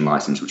Distribution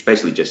License, which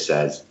basically just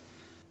says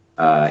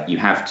you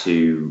have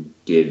to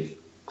give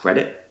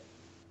credit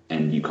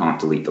and you can't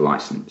delete the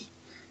license.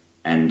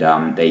 And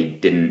they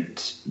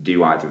didn't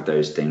do either of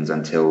those things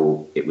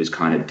until it was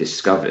kind of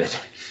discovered.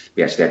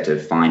 We actually had to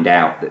find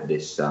out that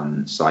this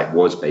site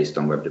was based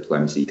on web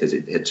diplomacy, because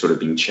it had sort of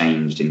been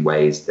changed in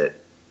ways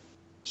that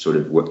sort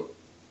of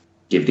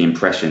give the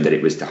impression that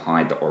it was to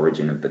hide the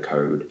origin of the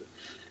code.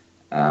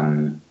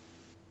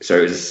 So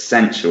it was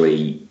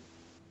essentially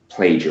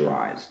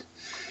plagiarized.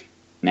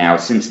 Now,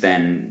 since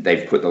then,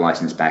 they've put the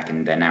license back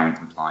and they're now in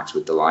compliance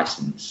with the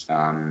license.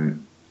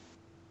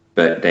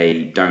 But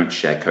they don't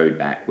share code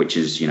back, which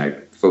is,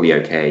 fully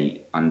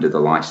okay under the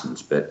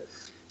license. But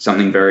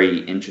something very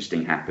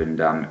interesting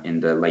happened in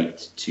the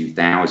late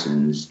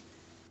 2000s.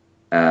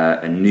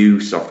 A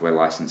new software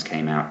license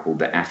came out called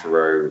the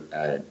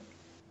Athero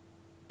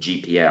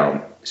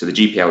GPL. So the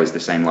GPL is the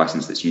same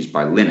license that's used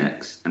by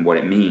Linux. And what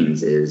it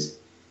means is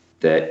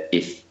that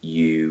if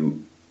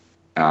you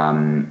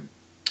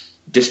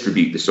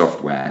distribute the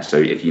software, so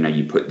if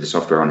you put the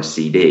software on a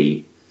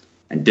CD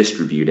and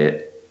distribute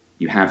it,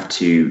 you have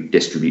to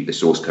distribute the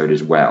source code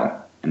as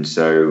well. And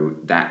so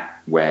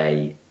that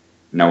way,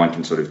 no one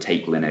can sort of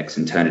take Linux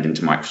and turn it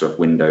into Microsoft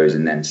Windows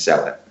and then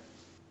sell it.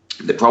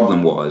 The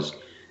problem was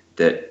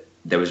that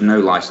there was no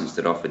license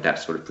that offered that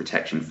sort of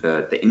protection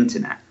for the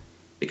internet,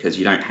 because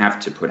you don't have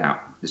to put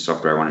out the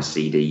software on a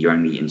CD, you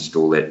only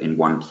install it in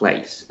one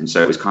place. And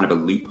so it was kind of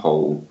a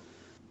loophole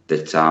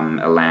that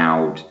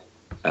allowed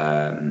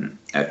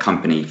a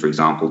company, for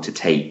example, to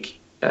take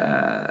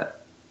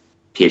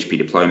PHP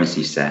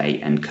Diplomacy, say,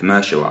 and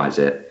commercialize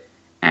it,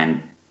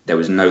 and there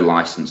was no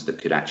license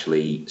that could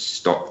actually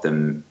stop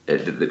them,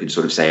 that could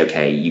sort of say,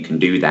 okay, you can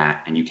do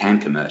that and you can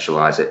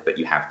commercialize it, but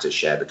you have to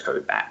share the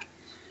code back.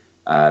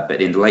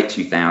 But in the late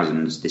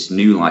 2000s, this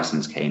new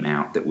license came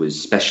out that was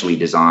specially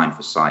designed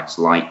for sites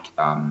like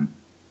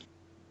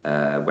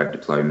Web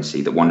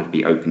Diplomacy that wanted to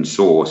be open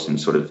source and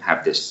sort of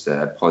have this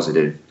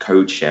positive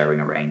code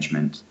sharing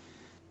arrangement,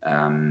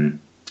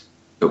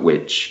 but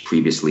which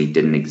previously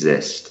didn't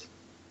exist.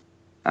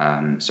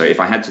 So if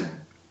I had to,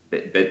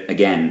 but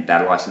again,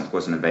 that license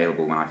wasn't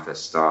available when I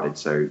first started.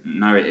 So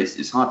no,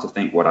 it's hard to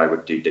think what I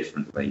would do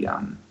differently.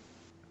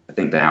 I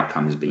think the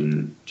outcome has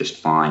been just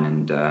fine,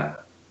 and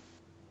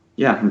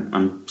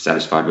I'm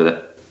satisfied with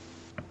it.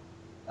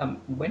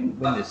 When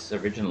this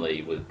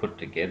originally was put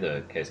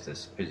together,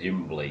 Kestis,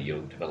 presumably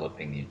you're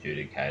developing the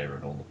adjudicator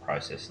and all the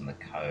process and the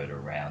code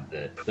around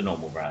the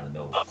normal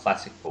run-of-the-mill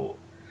classic board.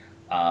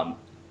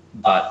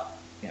 But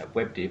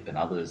WebDip and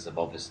others have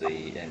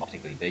obviously, and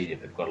particularly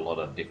VDip, have got a lot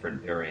of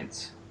different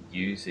variants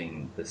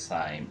using the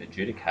same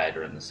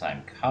adjudicator and the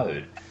same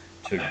code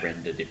to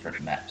render different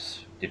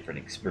maps, different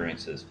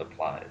experiences for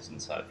players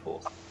and so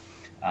forth.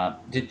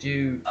 Did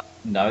you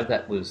know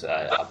that was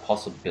a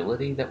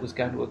possibility that was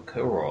going to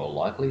occur, or a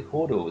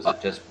likelihood, or was it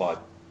just by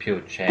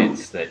pure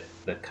chance that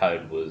the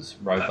code was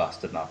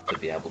robust enough to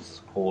be able to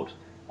support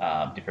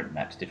different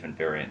maps, different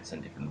variants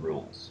and different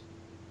rules?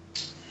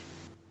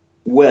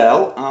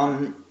 Well,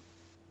 I'm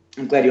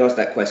glad you asked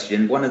that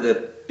question. One of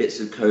the bits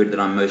of code that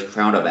I'm most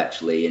proud of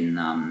actually in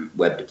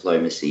Web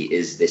Diplomacy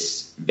is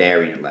this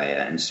variant layer.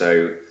 And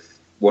so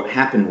what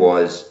happened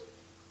was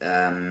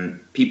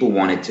people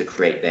wanted to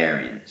create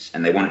variants,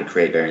 and they wanted to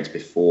create variants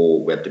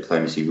before Web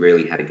Diplomacy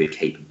really had a good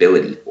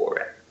capability for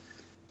it.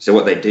 So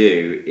what they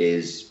do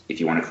is, if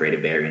you want to create a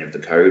variant of the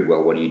code,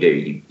 well, what do?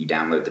 You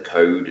download the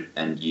code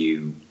and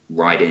you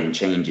write in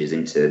changes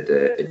into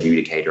the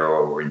adjudicator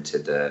or into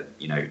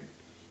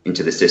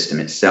the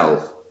system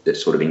itself that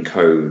sort of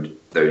encode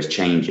those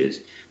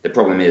changes. The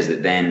problem is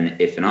that then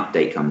if an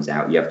update comes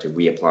out, you have to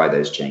reapply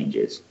those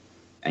changes,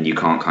 and you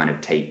can't kind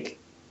of take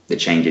the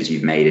changes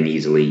you've made and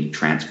easily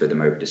transfer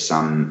them over to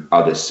some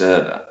other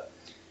server.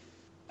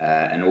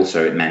 And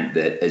also it meant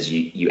that as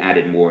you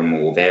added more and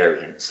more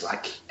variants,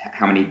 like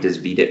how many does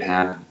VDIP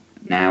have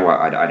now?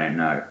 I don't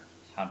know.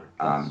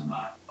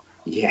 100+.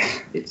 Yeah,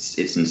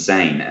 it's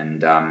insane.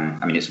 And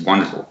it's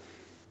wonderful.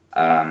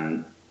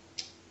 And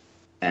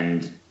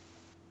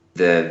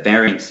the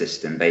variant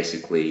system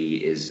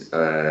basically is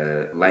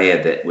a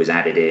layer that was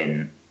added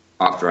in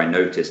after I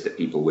noticed that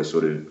people were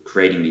sort of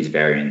creating these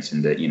variants,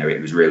 and that,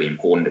 it was really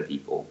important to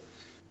people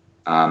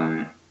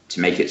to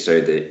make it so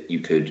that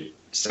you could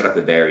set up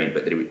a variant,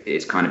 but that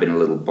it's kind of in a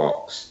little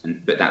box,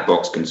 but that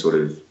box can sort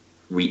of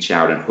reach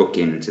out and hook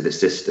into the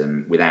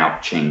system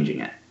without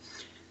changing it.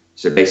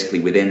 So basically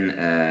within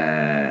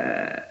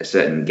a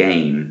certain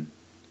game,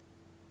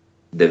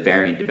 the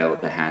variant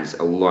developer has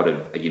a lot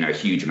of, a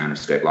huge amount of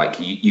scope. Like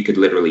you could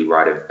literally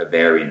write a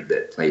variant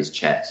that plays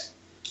chess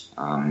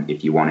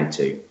if you wanted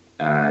to.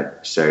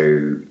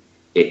 So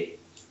it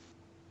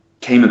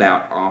came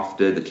about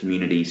after the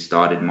community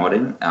started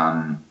modding,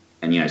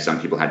 and some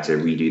people had to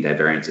redo their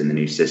variants in the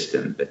new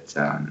system. But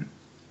so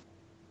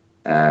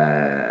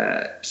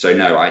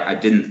no, I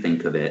didn't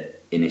think of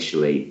it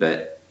initially,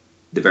 but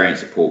the variant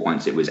support,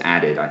 once it was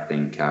added, I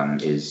think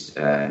is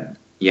a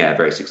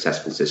very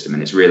successful system,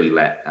 and it's really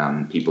let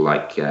people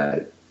like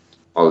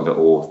Oliver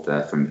Orth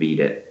from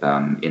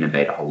VDIP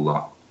innovate a whole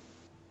lot.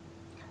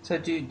 So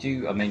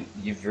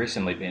you've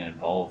recently been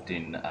involved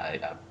in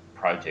a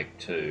project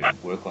to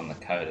work on the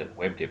code at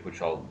WebDip,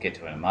 which I'll get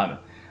to in a moment.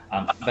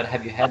 But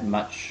have you had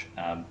much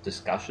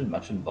discussion,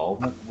 much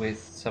involvement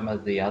with some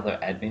of the other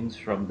admins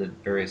from the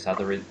various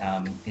other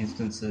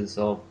instances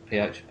of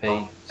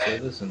PHP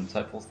servers and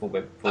so forth for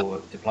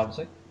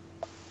Diplomacy?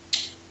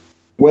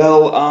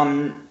 Well,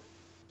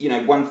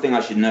 one thing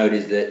I should note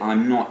is that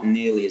I'm not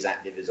nearly as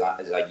active as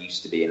I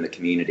used to be in the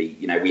community.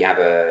 We have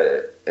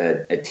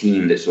a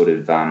team that sort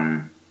of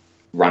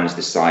runs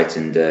the site,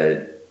 and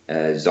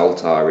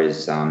Zoltar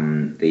is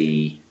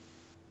the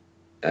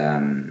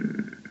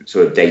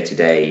sort of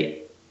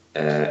day-to-day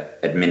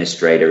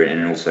administrator,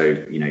 and also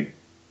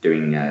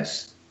doing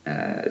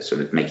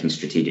sort of making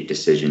strategic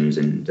decisions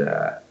and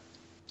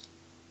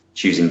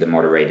choosing the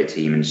moderator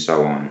team and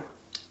so on.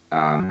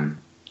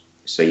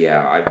 So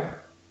yeah, I've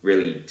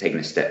really taken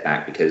a step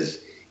back, because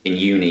in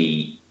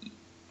uni,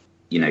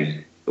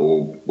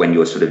 or when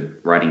you're sort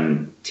of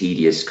writing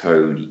tedious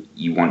code,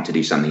 you want to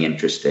do something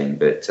interesting.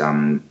 But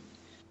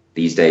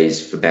these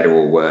days, for better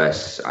or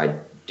worse, I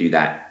do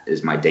that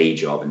as my day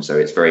job, and so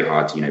it's very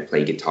hard to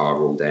play guitar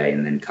all day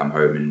and then come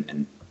home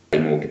and play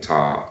more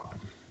guitar.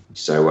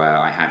 So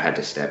I have had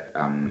to step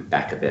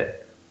back a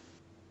bit.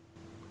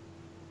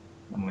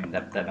 I mean,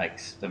 that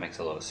makes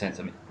a lot of sense.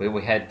 I mean,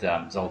 we had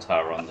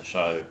Zoltar on the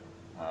show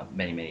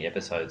many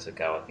episodes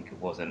ago, I think it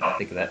was, and I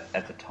think that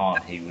at the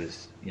time he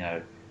was,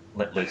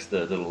 let loose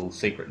the little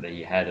secret that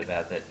he had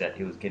about that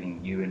he was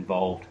getting you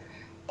involved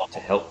to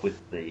help with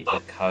the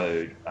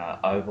code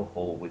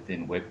overhaul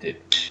within WebDip.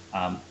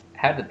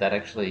 How did that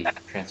actually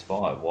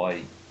transpire?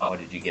 Why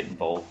did you get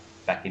involved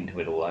back into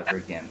it all over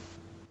again?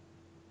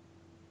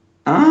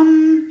 I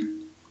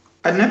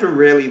never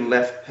really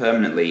left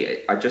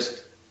permanently. I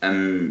just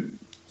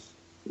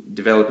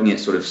developing it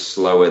sort of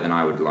slower than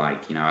I would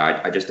like.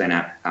 I just don't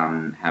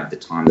have the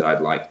time that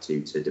I'd like to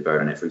devote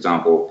on it. For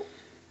example,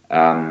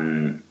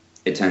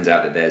 it turns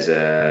out that there's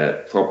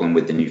a problem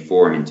with the new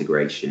forum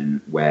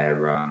integration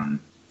where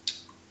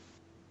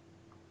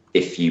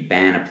if you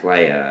ban a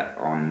player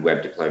on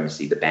Web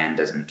Diplomacy, the ban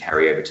doesn't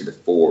carry over to the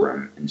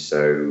forum. And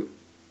so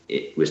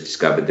it was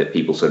discovered that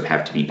people sort of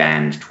have to be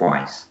banned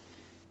twice.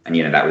 And,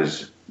 that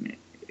was,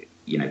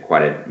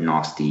 quite a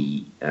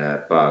nasty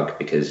bug,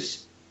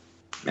 because,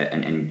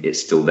 and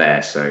it's still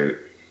there. So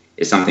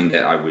it's something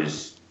that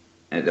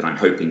I'm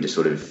hoping to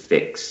sort of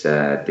fix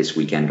this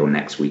weekend or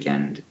next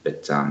weekend.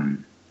 But,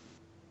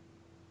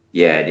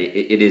 yeah,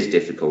 it is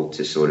difficult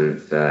to sort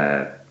of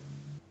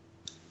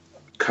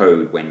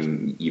code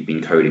when you've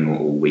been coding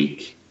all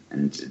week,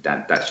 and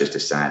that's just a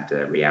sad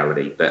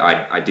reality. But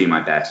I do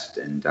my best,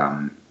 and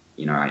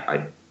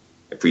I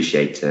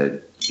appreciate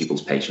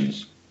people's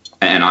patience,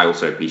 and I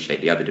also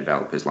appreciate the other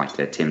developers like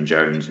Tim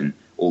Jones and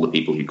all the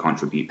people who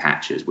contribute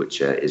patches, which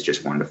is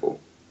just wonderful.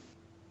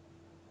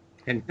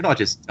 And can I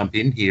just jump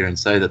in here and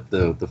say that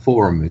the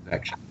forum is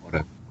actually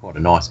quite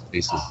a nice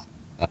piece of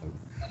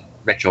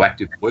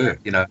retroactive work.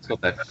 It's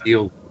got that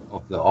feel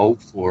of the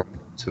old forum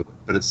to it,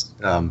 but it's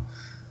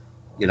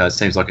it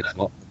seems like it's a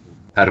lot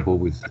compatible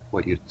with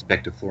what you'd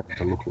expect a forum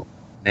to look like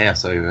now.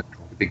 So a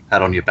big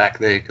pat on your back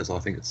there, because I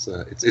think it's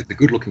a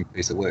good-looking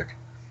piece of work.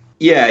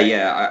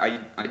 Yeah.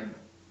 I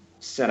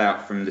set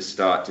out from the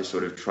start to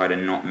sort of try to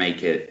not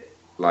make it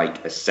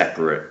like a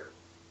separate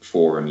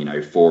forum,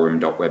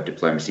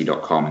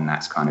 forum.webdiplomacy.com, and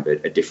that's kind of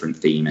a different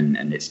theme,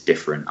 and it's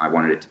different. I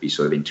wanted it to be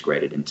sort of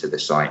integrated into the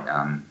site.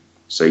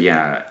 So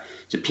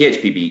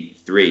PHP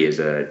 3 is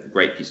a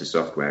great piece of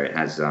software. It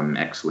has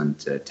excellent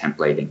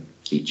templating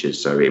features.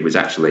 So it was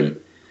actually,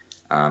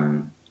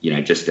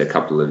 just a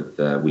couple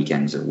of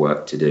weekends of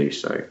work to do.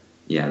 So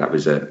yeah, that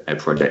was a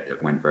project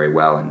that went very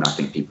well, and I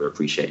think people are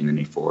appreciating the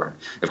new forum.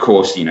 Of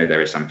course,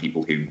 there are some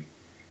people who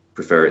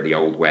prefer it the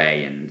old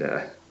way, and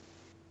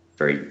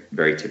very,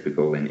 very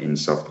typical in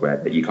software.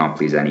 But you can't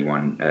please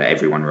everyone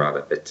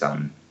rather. But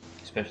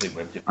especially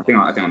WebDip. I think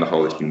on the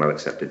whole, it's been well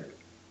accepted.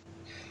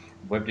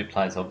 WebDip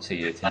players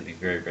obviously tend to be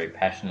very, very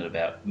passionate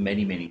about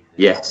many things.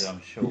 Yes.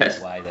 I'm sure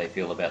the way they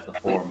feel about the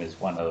forum is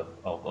one of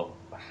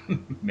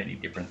many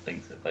different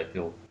things that they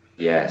feel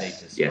need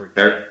to speak.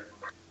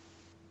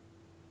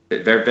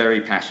 They're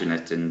very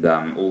passionate, and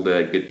all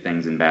the good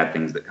things and bad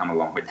things that come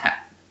along with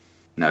that.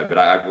 No, but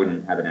I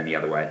wouldn't have it any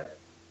other way.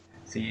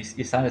 So you're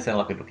starting to sound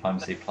like a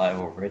diplomacy player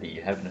already.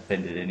 You haven't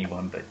offended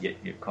anyone, but yet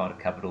you've kind of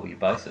covered all your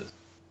bases.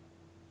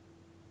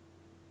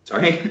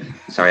 Sorry,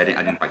 I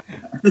didn't like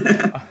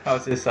that. I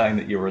was just saying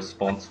that your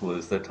response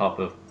was the type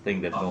of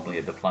thing that normally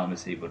a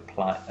diplomacy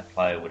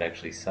player would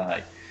actually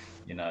say.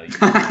 You've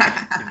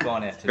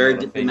gone out to very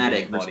not offend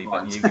anybody,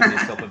 but you give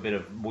yourself a bit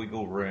of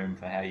wiggle room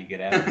for how you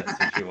get out of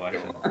that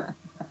situation.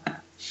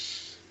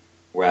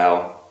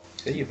 Well,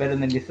 so you're better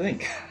than you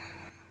think.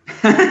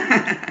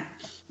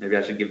 Maybe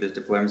I should give this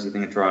diplomacy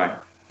thing a try.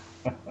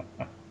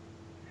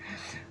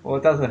 Well,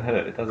 it doesn't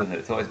hurt.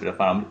 It's always a bit of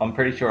fun. I'm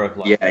pretty sure if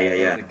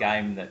there's a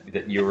game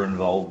that you were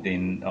involved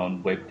in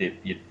on WebDip,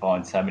 you'd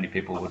find so many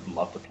people would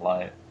love to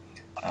play it.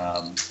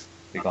 I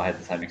think I had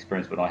the same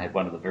experience when I had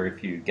one of the very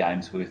few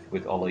games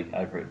with Ollie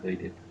over at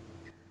VDip.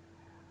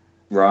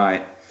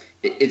 Right.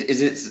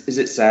 Is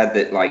it sad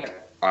that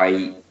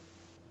I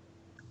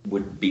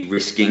would be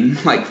risking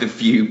the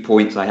few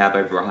points I have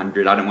over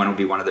 100? I don't want to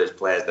be one of those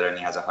players that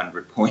only has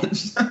 100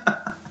 points.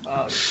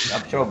 I'm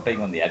sure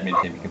being on the admin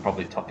team, you can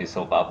probably top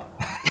yourself up.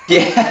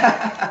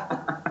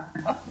 Yeah.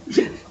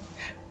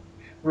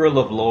 Rule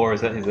of law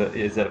is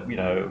a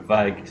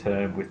vague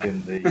term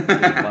within the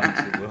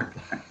diplomacy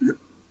world.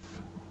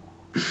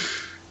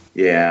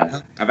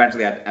 Yeah, I've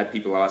actually had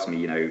people ask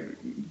me,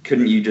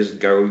 couldn't you just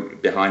go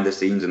behind the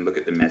scenes and look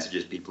at the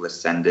messages people are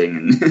sending?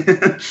 And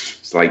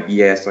it's like,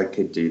 yes, I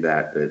could do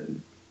that, but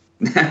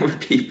that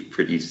would be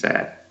pretty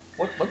sad.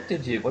 What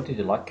did you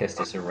like,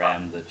 Kestis,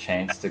 around the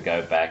chance to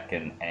go back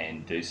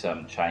and do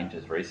some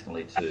changes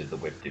recently to the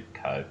WebDip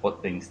code?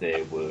 What things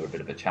there were a bit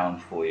of a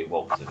challenge for you?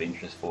 What was of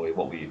interest for you?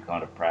 What were you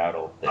kind of proud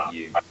of that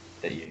you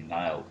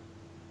nailed?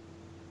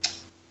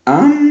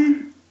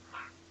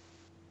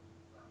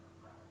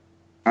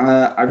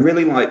 I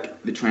really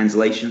like the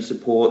translation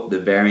support, the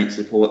variant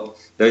support.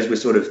 Those were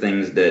sort of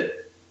things that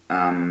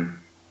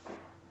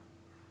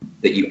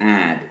that you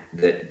add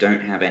that don't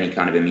have any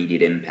kind of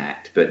immediate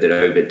impact, but that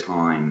over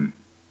time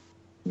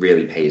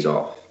really pays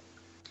off.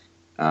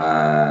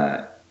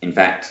 In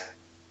fact,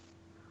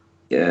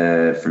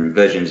 from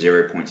version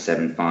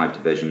 0.75 to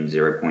version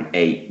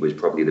 0.8 was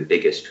probably the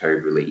biggest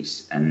code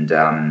release. And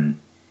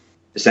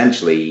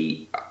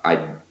essentially,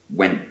 I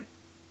went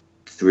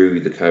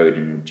through the code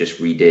and just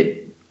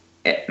redid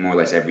more or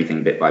less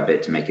everything bit by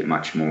bit to make it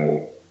much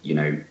more,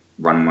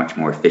 run much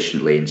more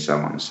efficiently and so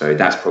on. So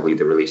that's probably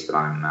the release that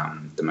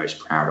I'm the most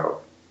proud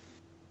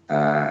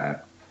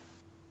of.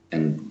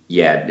 And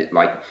yeah,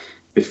 like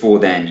before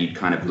then, you'd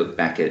kind of look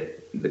back at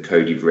the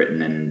code you've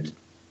written and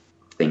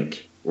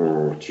think,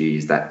 oh,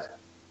 geez, that,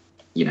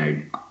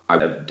 I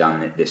would have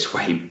done it this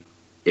way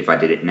if I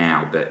did it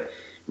now. But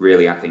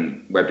really, I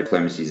think Web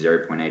Diplomacy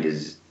 0.8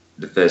 is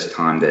the first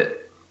time that,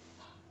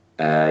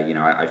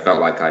 I felt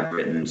like I'd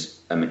written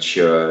a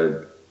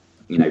mature,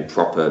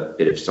 proper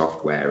bit of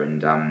software.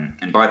 And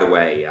by the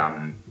way,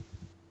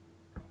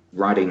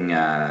 writing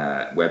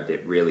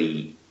WebDip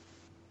really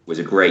was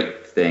a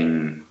great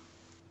thing,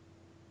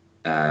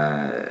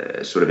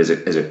 sort of as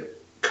a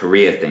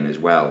career thing as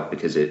well,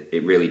 because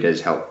it really does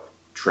help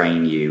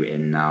train you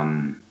in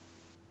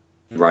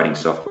writing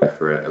software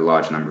for a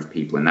large number of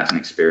people. And that's an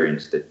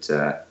experience that's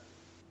a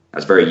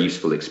very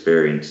useful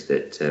experience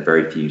that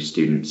very few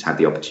students have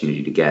the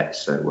opportunity to get.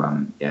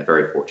 So,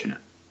 very fortunate.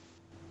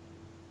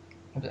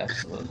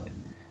 Absolutely.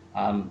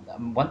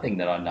 One thing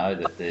that I know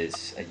that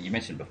there's, you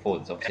mentioned before,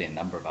 there's obviously a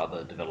number of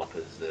other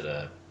developers that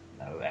are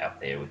out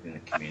there within the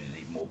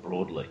community more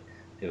broadly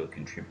who are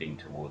contributing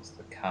towards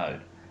the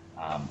code.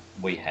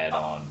 We had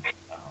on,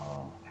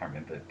 I can't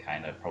remember,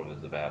 Kano, probably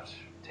was about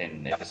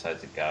 10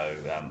 episodes ago,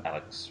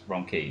 Alex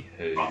Ronke,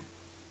 who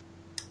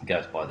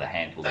goes by the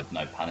handle of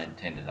no pun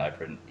intended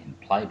over in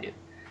Playdip.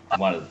 And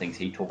one of the things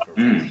he talked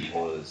about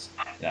was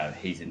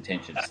his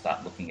intention to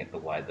start looking at the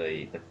way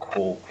the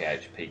core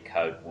PHP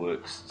code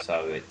works,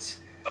 so it's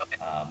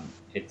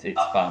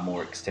far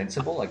more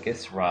extensible, I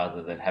guess,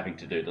 rather than having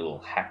to do little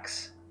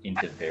hacks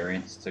into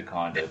variants to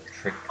kind of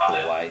trick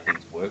the way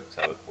things work,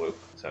 so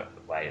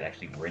the way it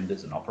actually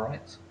renders and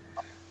operates.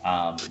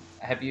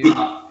 Have you?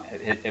 Are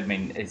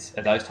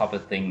those type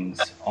of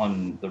things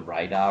on the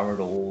radar at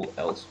all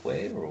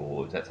elsewhere,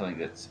 or is that something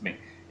that's?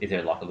 Is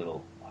there like a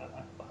little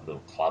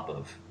club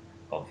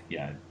of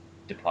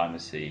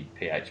diplomacy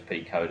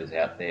PHP coders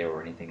out there,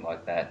 or anything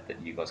like that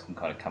you guys can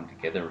kind of come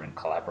together and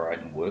collaborate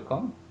and work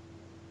on?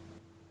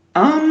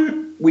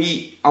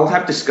 I'll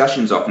have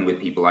discussions often with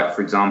people. Like,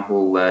 for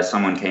example,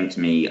 someone came to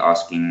me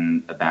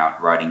asking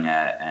about writing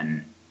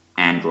an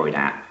Android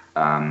app.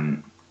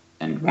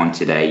 And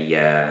wanted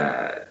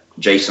a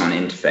JSON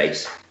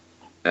interface,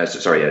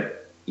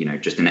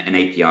 just an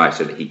API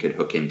so that he could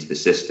hook into the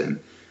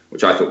system,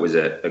 which I thought was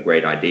a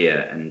great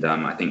idea. And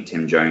I think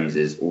Tim Jones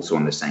is also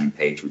on the same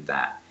page with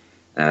that.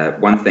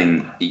 One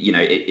thing,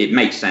 it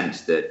makes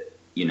sense that,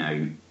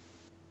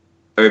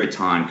 over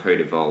time code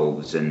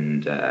evolves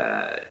and,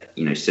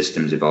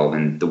 systems evolve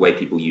and the way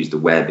people use the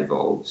web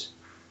evolves.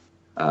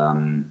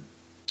 And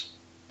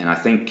I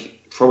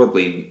think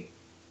probably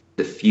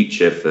the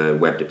future for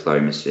web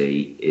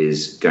diplomacy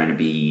is going to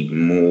be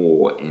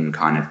more in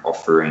kind of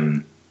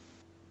offering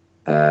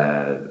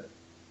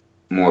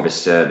more of a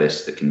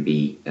service that can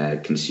be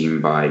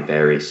consumed by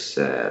various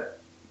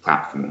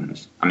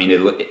platforms. I mean,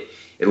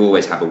 it'll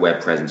always have a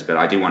web presence, but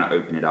I do want to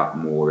open it up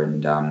more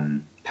and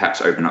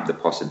perhaps open up the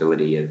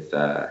possibility of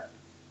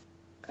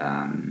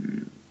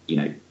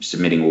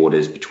submitting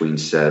orders between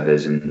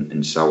servers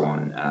and so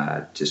on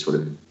to sort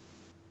of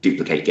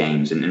duplicate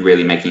games and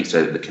really making it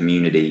so that the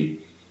community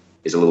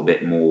is a little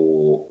bit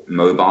more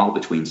mobile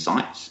between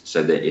sites,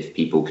 so that if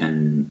people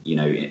can,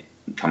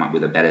 come up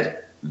with a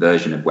better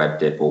version of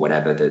WebDip or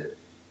whatever, that,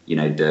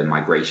 the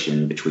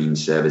migration between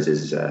servers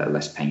is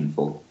less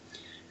painful.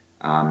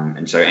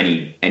 And so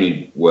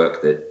any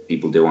work that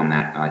people do on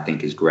that, I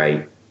think, is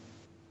great.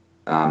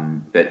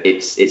 But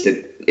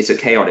it's a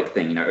chaotic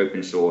thing,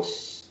 open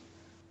source.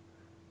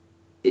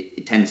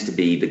 It tends to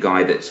be the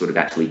guy that sort of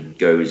actually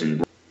goes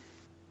and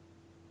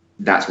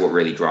that's what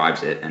really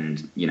drives it.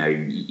 And,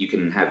 you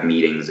can have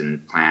meetings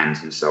and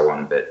plans and so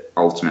on, but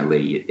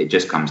ultimately it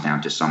just comes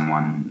down to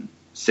someone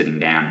sitting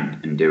down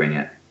and doing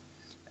it.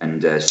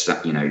 And,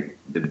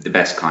 the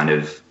best kind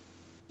of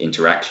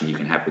interaction you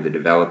can have with the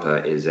developer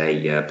is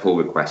a pull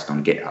request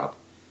on GitHub.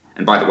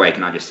 And by the way,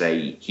 can I just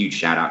say huge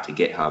shout out to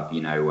GitHub,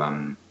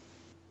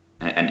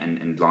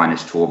 and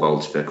Linus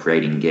Torvalds for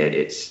creating Git.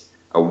 It's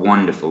a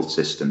wonderful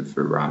system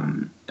for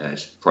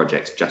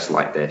projects just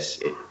like this.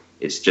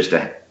 It's just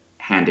a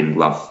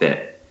hand-in-glove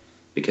fit,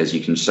 because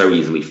you can so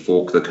easily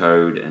fork the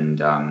code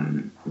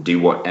and do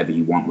whatever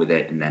you want with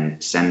it, and then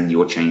send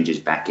your changes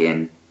back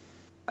in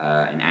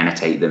and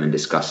annotate them and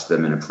discuss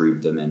them and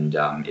approve them, and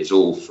it's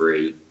all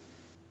free.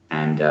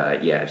 And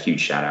a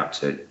huge shout out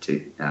to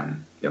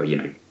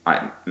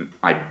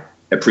I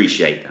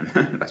appreciate them.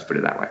 Let's put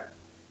it that way.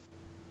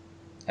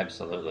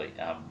 Absolutely.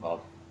 I'm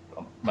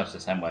much the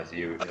same way as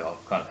you.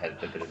 I've kind of had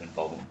a bit of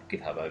involvement with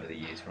GitHub over the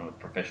years from a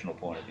professional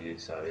point of view,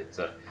 so it's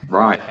a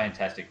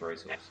fantastic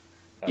resource.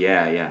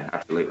 Yeah,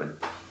 absolutely.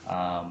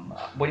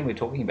 When we're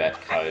talking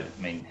about code,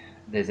 I mean,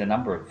 there's a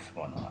number of,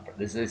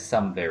 there's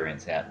some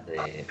variants out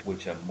there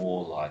which are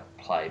more like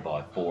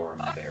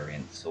play-by-forum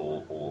variants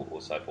or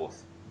so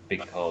forth,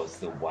 because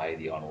the way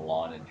the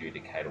online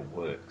adjudicator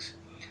works,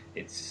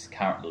 it's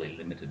currently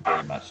limited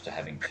very much to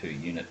having two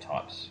unit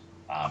types,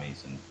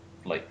 armies and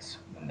fleets,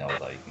 and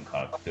although you can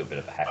kind of do a bit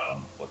of a hack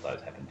on what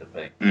those happen to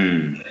be.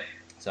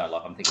 So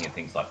like I'm thinking of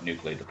things like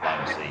nuclear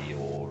diplomacy,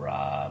 or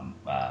I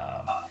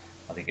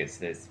think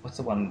there's what's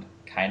the one,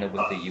 Kana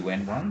with the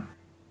UN one?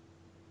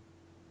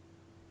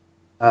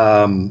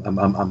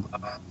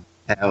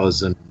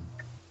 Powers and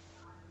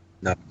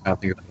no, I can't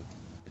think of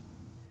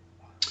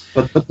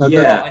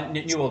it.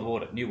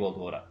 New World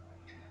Order.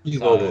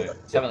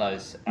 Some of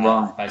those,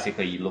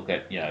 basically, you look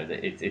at,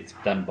 it's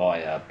done by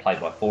a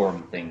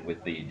play-by-forum thing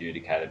with the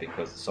adjudicator,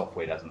 because the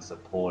software doesn't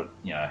support,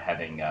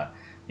 having an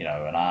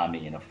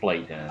army and a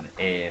fleet and an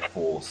air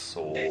force,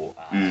 or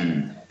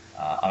I'm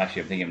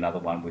thinking of another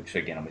one, which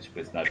again,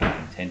 was no pun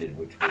intended,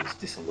 which was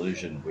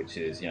Disillusion, which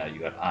is, you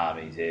got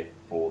armies, air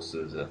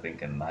forces, I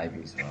think, and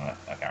navies. I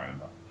can't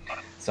remember.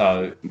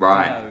 So,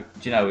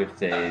 do you know if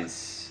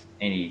there's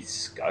any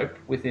scope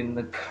within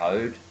the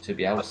code to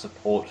be able to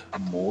support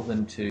more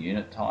than two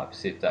unit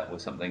types, if that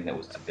was something that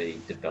was to be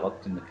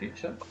developed in the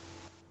future?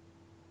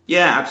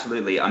 Yeah,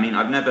 absolutely. I mean,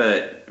 I've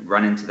never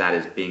run into that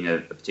as being a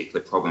particular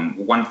problem.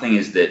 One thing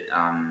is that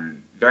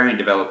variant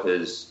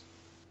developers,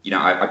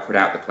 I put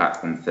out the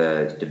platform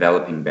for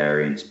developing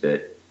variants,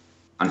 but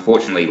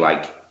unfortunately,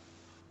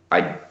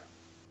 I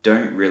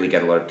don't really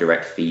get a lot of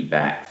direct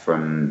feedback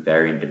from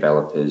variant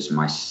developers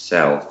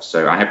myself.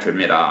 So I have to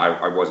admit,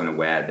 I wasn't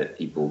aware that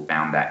people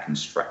found that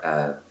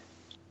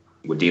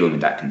were dealing with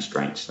that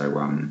constraint. So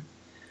I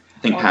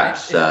think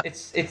perhaps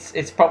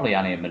it's probably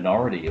only a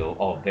minority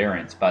of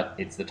variants, but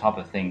it's the type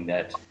of thing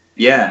that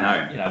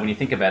when you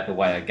think about the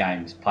way a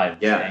game's played,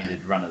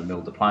 standard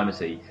run-of-the-mill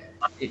diplomacy,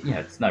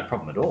 it's no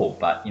problem at all.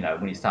 But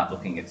when you start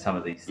looking at some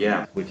of these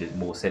things, which is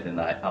more set in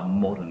a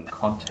modern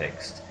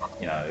context,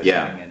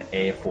 having an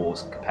air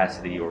force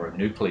capacity or a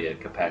nuclear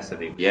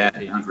capacity,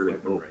 sounds really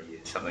cool.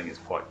 Something is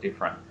quite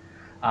different.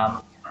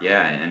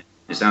 And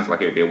it sounds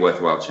like it would be a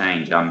worthwhile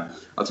change.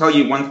 I'll tell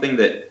you one thing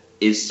that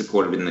is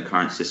supported within the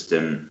current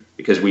system,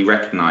 because we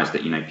recognise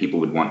that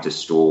people would want to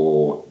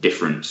store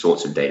different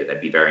sorts of data.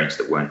 There'd be variants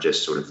that weren't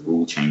just sort of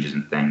rule changes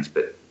and things,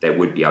 but there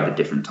would be other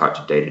different types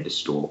of data to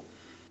store.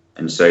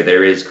 And so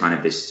there is kind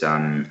of this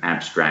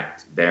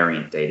abstract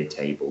variant data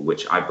table,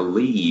 which I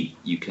believe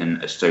you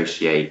can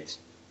associate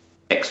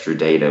extra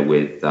data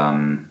with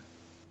down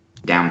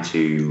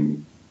to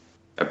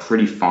a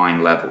pretty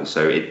fine level.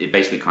 So it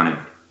basically kind of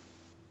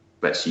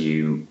lets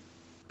you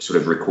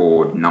sort of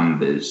record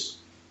numbers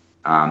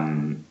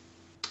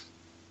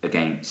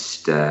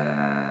against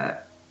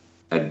a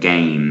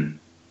game.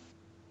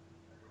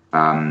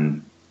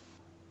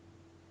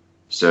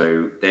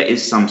 So there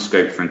is some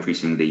scope for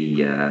increasing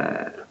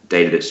the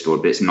data that's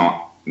stored, but it's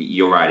not,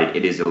 you're right,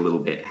 it is a little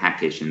bit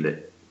hackish in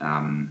that,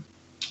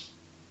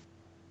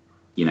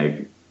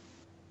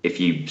 if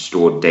you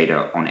stored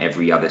data on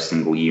every other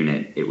single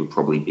unit, it would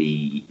probably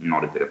be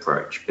not a good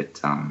approach. But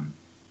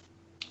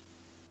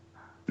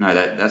no,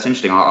 that's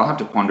interesting. I'll have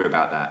to ponder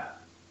about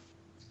that.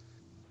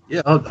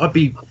 Yeah, I'd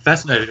be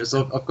fascinated, because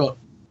I've got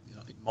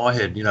in my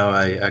head,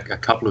 a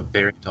couple of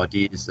variant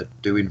ideas that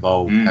do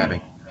involve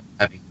having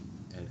an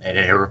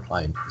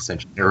aeroplane,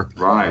 essentially.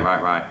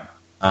 Right.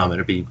 And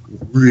it'd be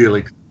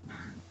really cool.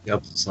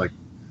 It's like,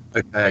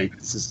 okay,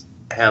 this is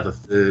how the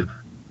third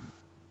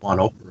one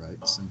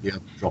operates, and be able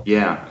to drop.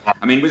 Yeah,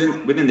 I mean,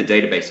 within the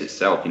database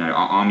itself,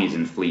 armies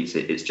and fleets,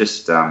 it's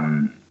just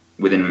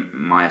within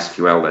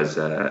MySQL there's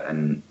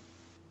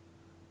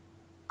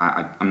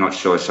I'm not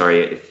sure.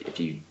 Sorry if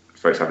you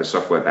folks have a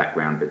software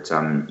background, but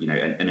an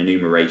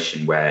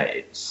enumeration where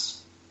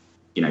it's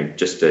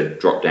just a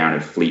drop down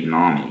of fleet and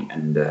army,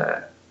 and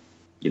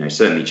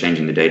certainly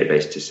changing the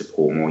database to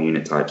support more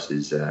unit types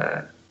is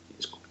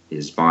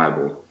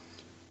viable.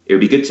 It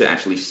would be good to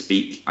actually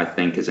speak, I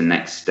think, as a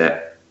next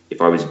step,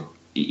 if I was,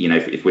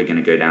 if we're going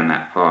to go down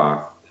that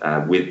path,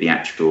 with the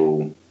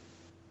actual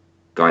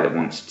guy that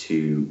wants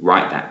to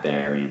write that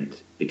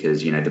variant,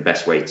 because, the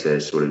best way to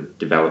sort of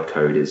develop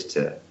code is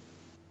to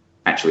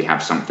actually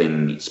have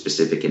something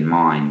specific in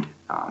mind.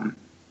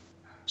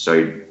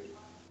 So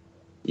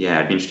yeah,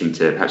 it'd be interesting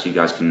to perhaps you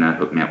guys can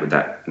hook me up with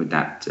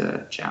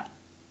that chap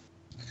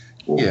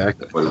or, Yeah.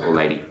 or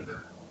lady.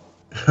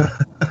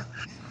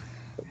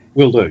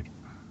 Will do.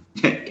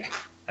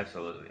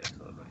 Absolutely.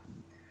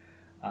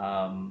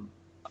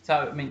 So,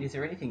 I mean, is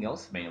there anything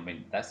else? I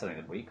mean, that's something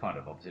that we kind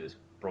of obviously just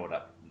brought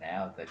up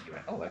now that you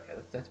went, oh, okay,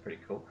 that's pretty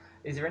cool.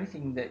 Is there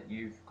anything that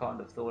you've kind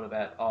of thought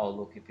about, oh,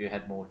 look, if you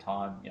had more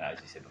time, as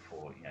you said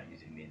before,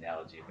 using the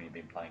analogy of when you've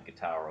been playing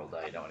guitar all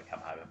day, you don't want to come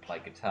home and play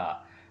guitar.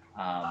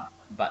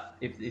 But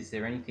is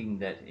there anything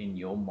that in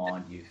your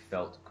mind you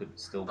felt could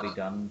still be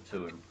done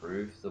to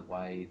improve the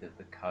way that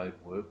the code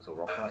works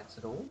or operates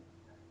at all?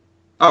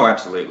 Oh,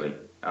 absolutely.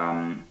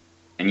 And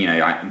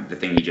the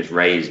thing you just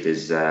raised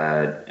is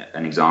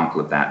an example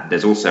of that.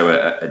 There's also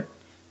a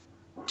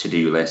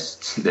to-do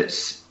list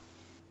that's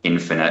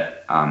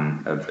infinite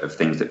of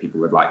things that people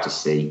would like to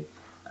see.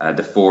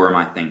 The forum,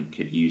 I think,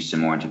 could use some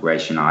more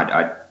integration.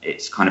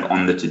 It's kind of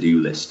on the to-do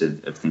list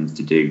of things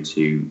to do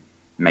to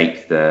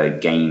make the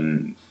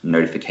game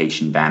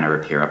notification banner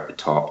appear up the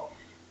top.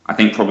 I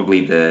think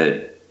probably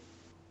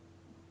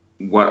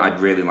what I'd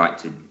really like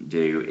to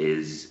do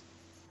is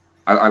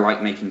I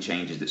like making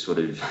changes that sort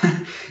of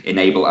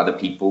enable other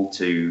people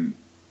to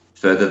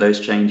further those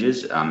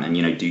changes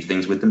and do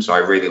things with them. So I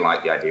really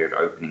like the idea of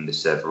opening the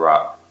server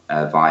up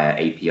via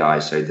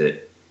API so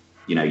that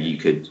you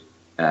could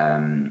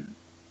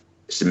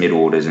submit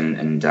orders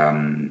and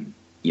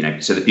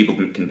so that people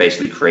can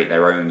basically create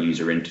their own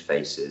user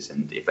interfaces,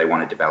 and if they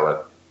want to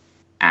develop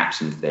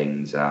apps and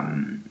things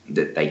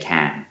that they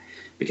can.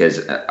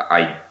 Because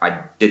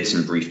I did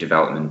some brief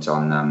development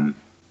on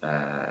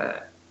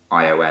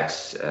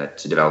iOS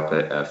to develop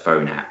a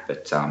phone app,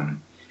 but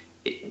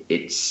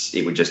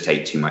it would just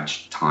take too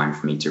much time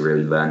for me to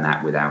really learn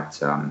that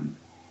without an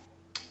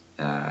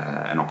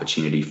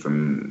opportunity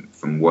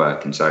from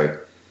work. And so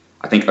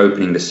I think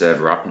opening the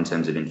server up in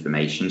terms of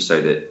information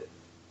so that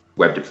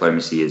web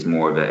diplomacy is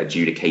more of an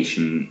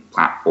adjudication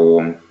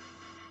platform,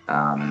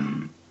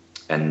 and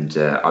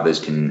others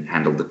can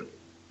handle the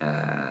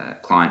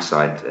client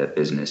side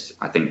business,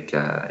 I think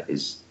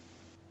is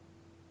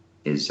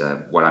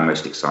what I'm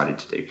most excited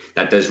to do.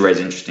 That does raise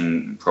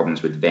interesting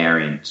problems with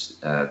variants,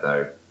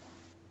 though,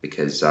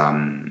 because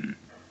some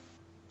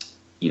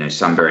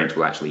variants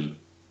will actually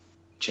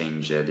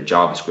change the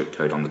JavaScript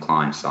code on the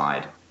client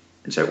side,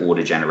 and so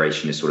order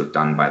generation is sort of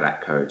done by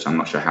that code. So I'm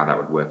not sure how that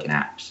would work in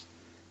apps.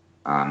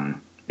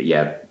 But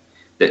yeah,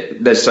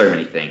 there's so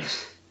many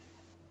things.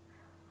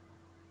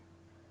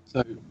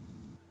 So,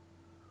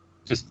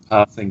 just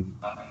passing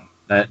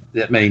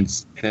that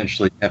means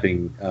essentially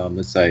having,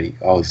 let's say,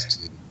 I was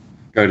to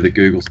go to the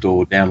Google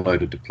store,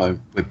 download a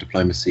web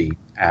diplomacy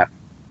app,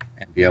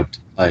 and be able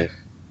to play it on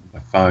my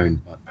phone,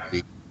 but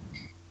the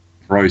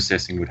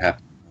processing would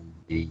happen on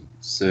the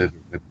server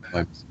of web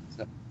diplomacy. Is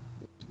that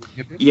what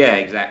you're talking about? Yeah,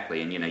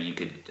 exactly. And you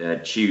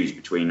could choose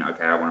between,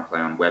 okay, I want to play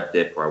on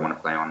WebDip or I want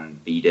to play on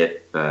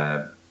VDip.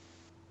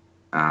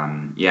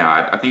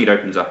 I think it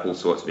opens up all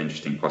sorts of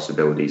interesting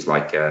possibilities,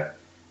 like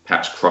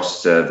perhaps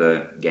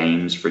cross-server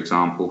games, for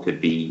example,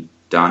 could be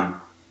done.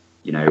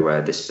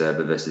 This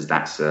server versus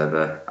that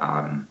server.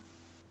 I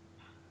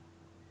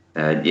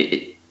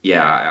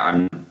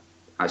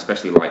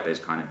especially like those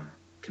kind of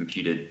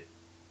computer,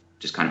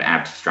 just kind of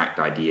abstract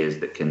ideas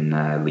that can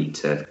lead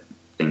to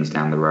things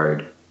down the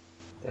road.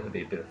 That'll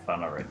be a bit of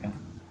fun, I reckon.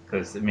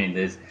 Because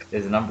there's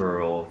a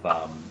number of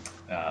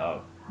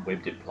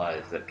WebDip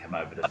players that come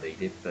over to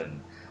VDip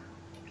and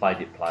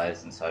PlayDip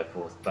players and so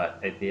forth, but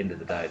at the end of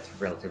the day, it's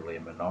relatively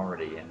a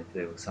minority. And if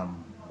there was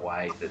some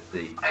way that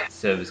the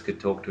servers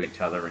could talk to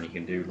each other, and you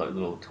can do like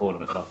little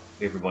tournaments, like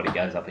everybody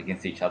goes up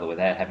against each other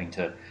without having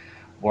to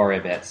worry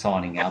about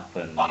signing up,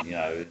 and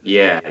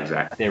yeah,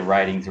 exactly. Their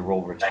ratings are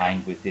all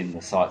retained within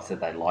the sites that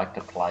they like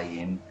to play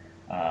in.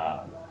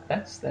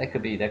 That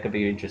could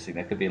be interesting.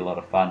 That could be a lot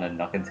of fun,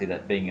 and I can see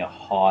that being a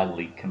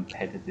highly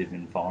competitive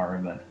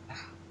environment.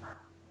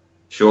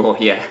 Sure,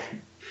 yeah.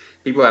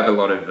 People have a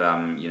lot of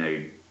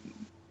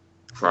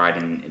pride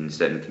in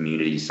certain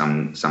communities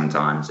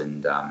sometimes,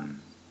 and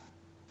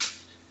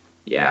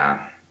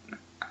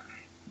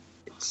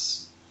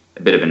it's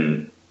a bit of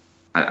an.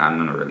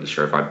 I'm not really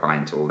sure if I buy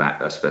into all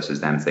that us versus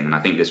them thing, and I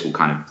think this will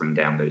kind of bring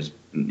down those.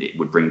 It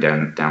would bring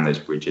down those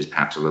bridges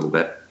perhaps a little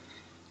bit.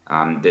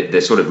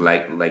 The sort of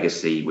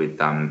legacy with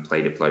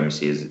play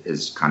diplomacy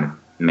has kind of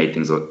made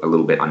things a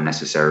little bit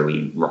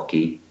unnecessarily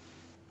rocky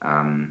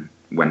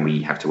when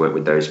we have to work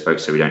with those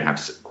folks, so we don't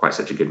have quite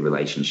such a good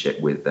relationship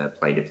with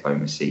play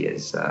diplomacy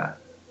as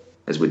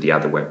with the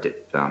other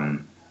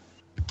WebDip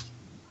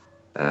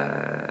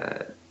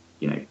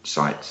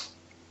sites.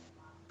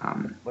 I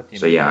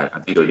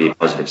think it would be a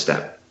positive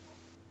step.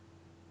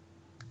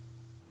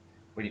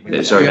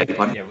 Sorry, I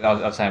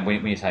was saying,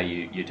 when you say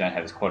you don't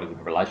have quite a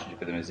good relationship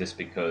with them, is this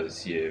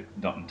because you're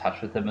not in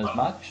touch with them as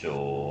much,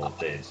 or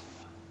there's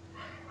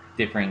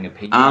differing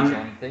opinions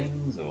on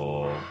things,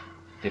 or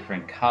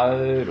different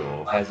code,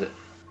 or has it?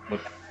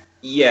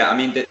 Yeah, I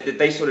mean,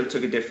 they sort of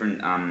took a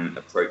different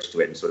approach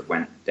to it and sort of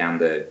went down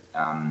the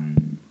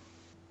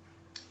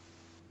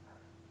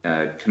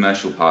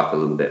commercial path a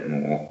little bit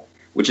more,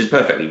 which is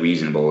perfectly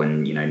reasonable,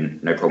 and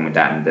no problem with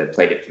that. And the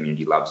Playdip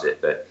community loves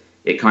it, but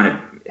it kind of,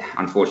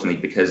 unfortunately,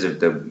 because of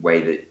the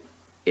way that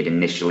it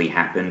initially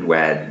happened,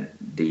 where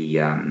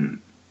the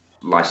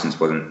license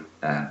wasn't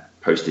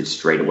posted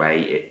straight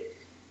away, it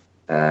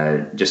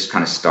just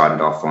kind of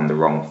started off on the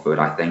wrong foot,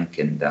 I think,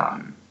 and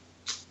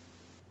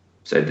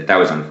so that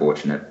was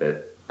unfortunate.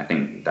 But I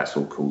think that's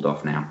all cooled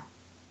off now.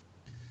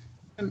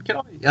 And can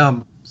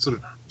I sort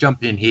of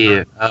jump in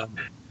here,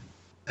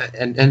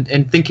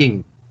 and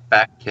thinking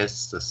back,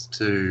 Kestis,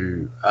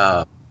 to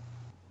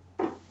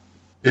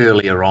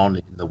earlier on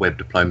in the web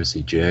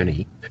diplomacy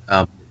journey,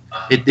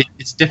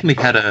 it's definitely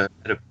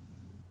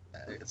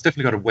it's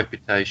definitely got a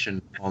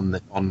reputation on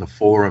the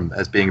forum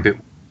as being a bit.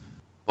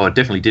 Well, it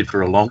definitely did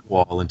for a long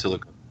while until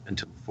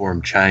the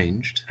forum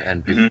changed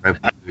and people were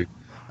able to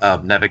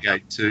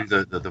navigate to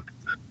the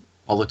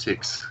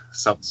politics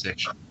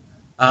subsection.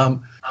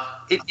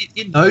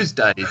 In those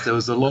days, there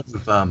was a lot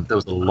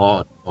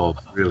of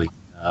really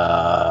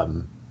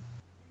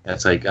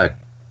let's say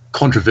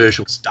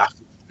controversial stuff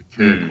that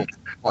occurred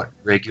quite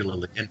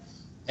regularly,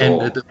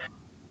 and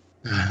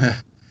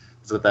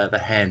so the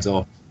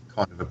hands-off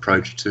kind of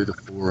approach to the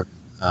forum,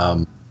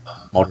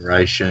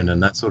 moderation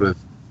and that sort of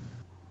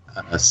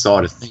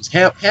side of things.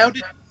 How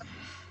did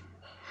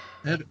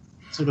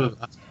sort of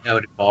how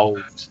it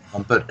evolved,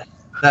 but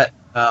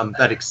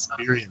that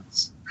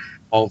experience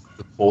of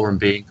the forum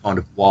being kind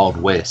of Wild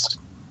West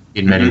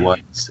in many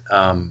ways.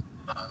 How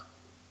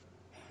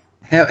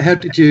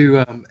did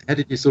you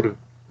sort of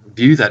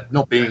view that,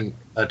 not being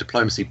a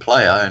diplomacy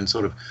player and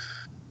sort of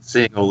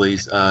seeing all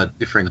these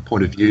differing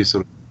point of views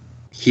sort of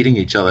hitting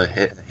each other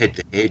head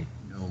to head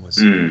almost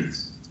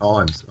times?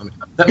 I mean,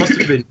 that must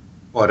have been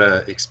quite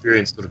an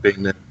experience, sort of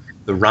being the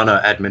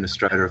runner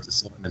administrator of the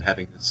site and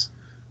having this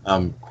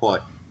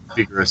quite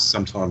vigorous,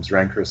 sometimes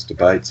rancorous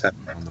debates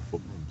happening on the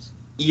forums.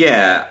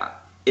 Yeah,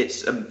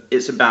 it's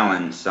a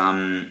balance.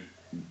 I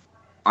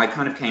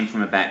kind of came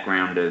from a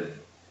background of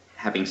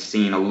having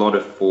seen a lot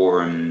of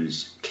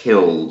forums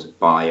killed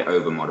by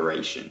over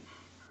moderation,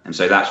 and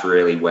so that's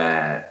really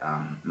where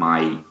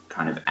my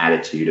kind of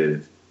attitude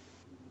of,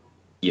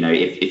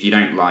 if you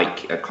don't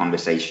like a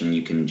conversation,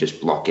 you can just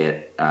block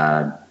it,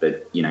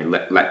 but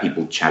let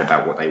people chat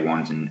about what they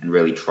want and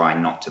really try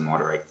not to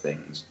moderate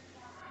things,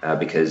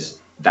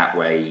 because that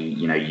way,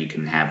 you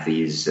can have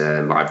these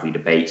lively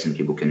debates and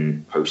people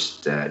can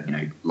post,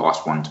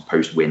 last one to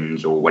post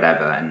wins or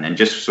whatever, and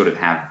just sort of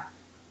have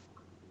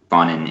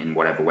fun in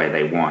whatever way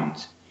they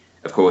want.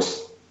 Of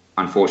course,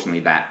 unfortunately,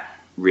 that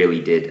really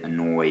did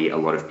annoy a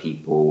lot of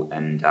people,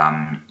 and,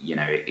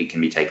 it can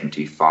be taken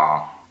too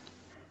far.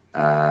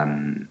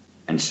 And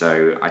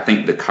so I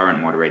think the current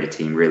moderator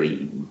team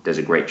really does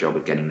a great job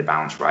of getting the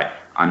balance right.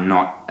 I'm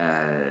not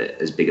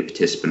as big a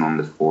participant on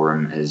the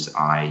forum as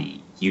I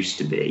used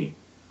to be.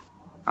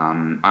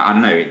 I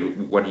don't know.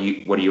 What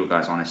are your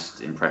guys' honest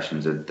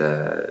impressions of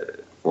the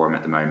forum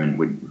at the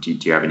moment? Do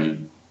you have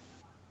any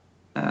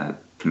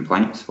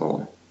complaints,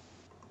 or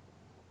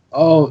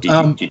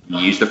did you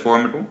use the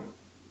forum at all?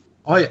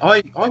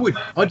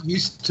 I'd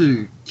used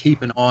to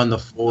keep an eye on the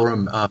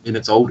forum in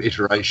its old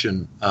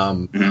iteration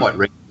quite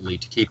regularly,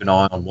 to keep an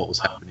eye on what was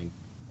happening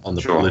on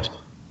the political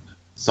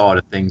side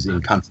of things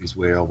in countries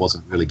where I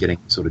wasn't really getting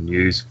sort of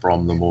news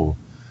from them, or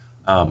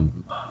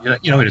in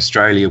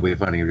Australia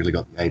we've only really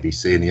got the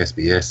ABC and the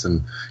SBS,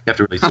 and you have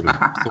to really sort of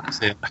sort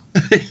this out.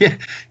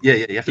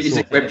 You have to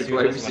sort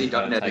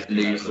webdiplomacy.net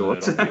news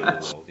sorts.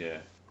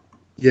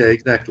 Yeah,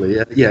 exactly.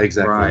 Yeah,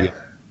 exactly. Right.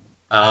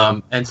 Yeah.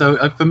 And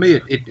so for me,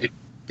 it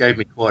gave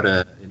me quite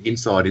an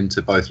insight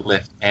into both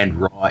left and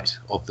right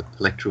of the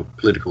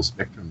political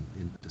spectrum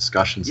in the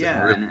discussions.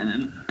 Yeah,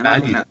 and I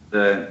think that's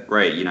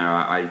great.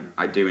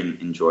 I do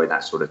enjoy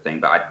that sort of thing,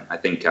 but I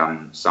think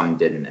some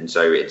didn't, and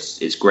so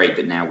it's great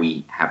that now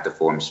we have the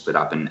forum split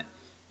up, and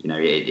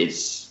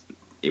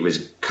it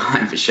was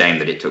kind of a shame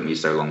that it took me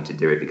so long to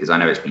do it, because I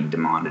know it's been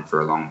demanded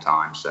for a long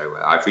time. So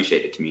I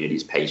appreciate the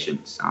community's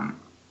patience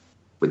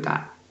with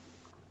that.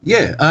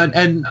 Yeah,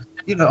 and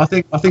I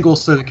think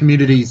also the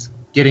community's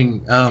getting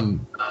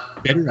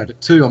better at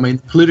it too. I mean,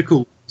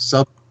 political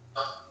sub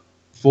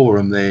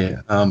forum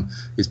there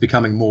is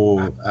becoming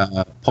more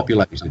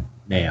populated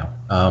now.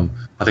 I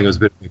think it was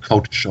a bit of a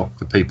culture shock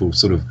for people,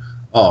 sort of,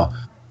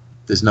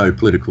 there's no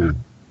political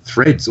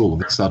threads all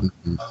of a sudden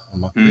on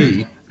my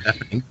feed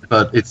happening,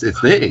 but it's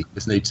there. You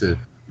just need to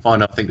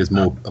find out. I think there's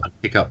more of a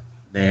pickup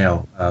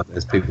now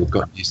as people have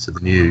got used to the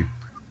new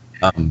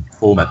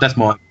format. That's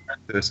my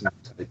personal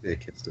take there,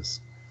 Kestis.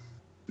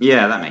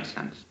 Yeah, that makes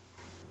sense.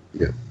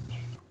 Yeah.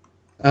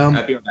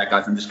 I'll be right back,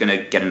 guys. I'm just going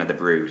to get another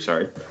brew.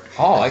 Sorry.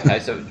 Oh, okay.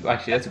 So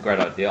actually, that's a great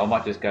idea. I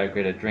might just go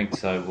get a drink.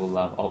 So we'll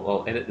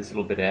I'll edit this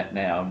little bit out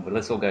now, but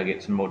let's all go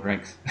get some more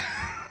drinks.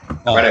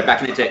 Right,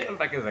 back in a tick.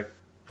 Back in a sec.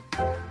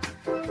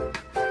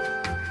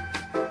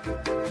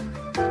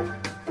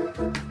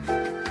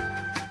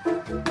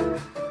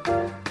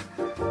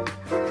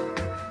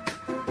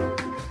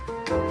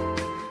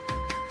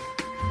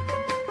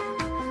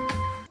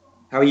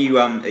 How are you?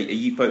 Are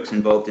you folks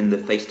involved in the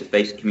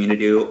face-to-face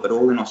community at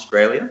all in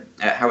Australia?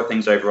 How are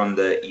things over on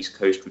the East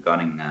Coast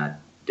regarding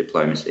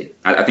diplomacy?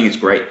 I think it's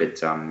great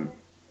that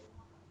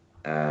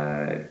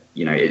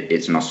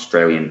it's an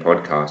Australian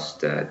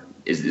podcast.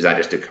 Is that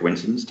just a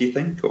coincidence? Do you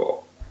think,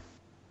 or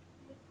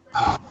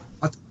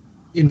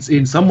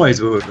in some ways,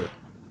 that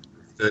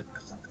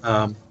because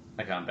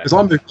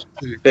I moved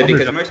to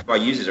because most of our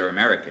users are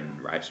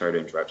American, right? Sorry to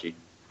interrupt you.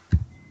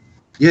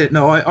 Yeah,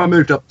 no, I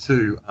moved up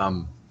to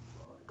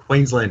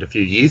Queensland a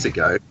few years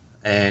ago,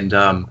 and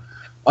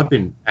I've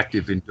been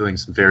active in doing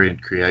some variant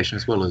creation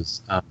as well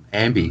as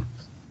Ambi,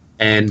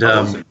 and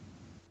Awesome.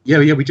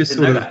 we just Didn't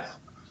sort know of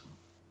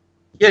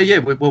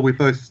that. we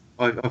both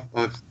I've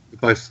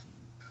both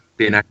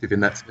been active in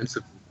that sense.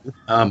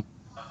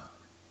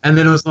 And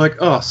then it was like,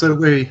 oh, so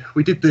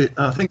we did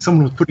I think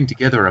someone was putting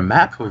together a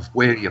map of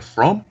where you're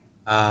from,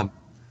 and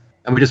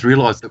we just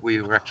realised that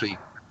we were actually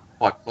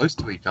quite close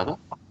to each other,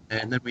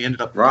 and then we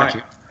ended up Right.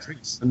 catching up for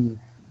drinks and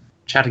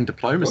chatting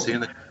diplomacy,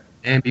 and then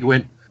Ambi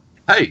went,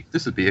 hey,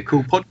 this would be a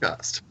cool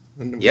podcast.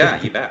 And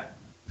Yeah, you bet.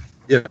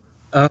 yeah.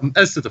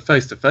 As to the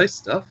face-to-face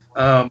stuff,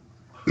 I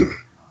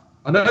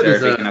know Is there a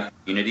there's big enough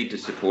community to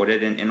support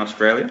it in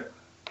Australia?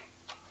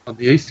 on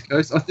the East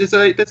Coast, there's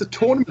a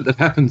tournament that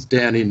happens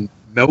down in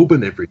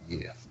Melbourne every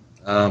year.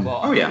 Well,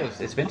 I Oh, think yeah.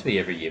 it's meant to be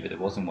every year, but there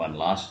wasn't one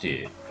last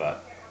year.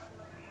 But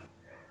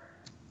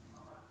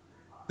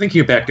Thinking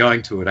about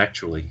going to it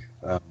actually,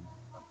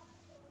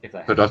 if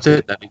they but I've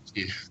said that each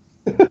year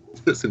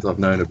since I've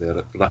known about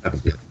it, but I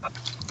haven't yet.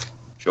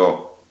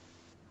 Sure.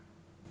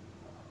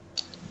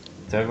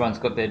 so everyone's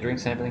got their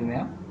drinks and everything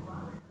now.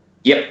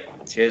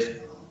 Yep. Cheers.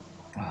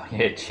 Oh,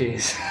 yeah,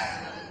 cheers.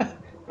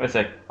 Wait a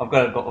sec. I've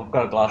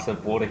got a glass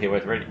of water here.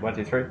 Wait, ready? 1,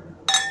 2, 3.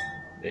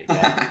 There you go.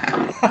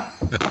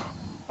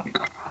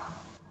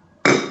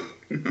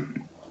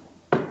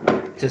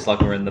 Just like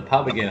we're in the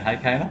pub again, hey,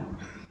 Kana?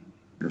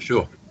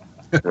 Sure.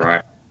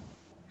 Right.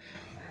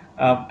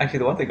 Actually,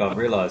 the one thing I've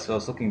realised, I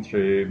was looking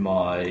through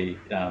my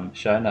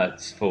show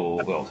notes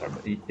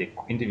the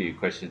interview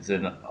questions,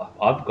 and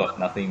I've got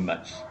nothing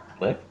much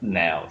left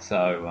now.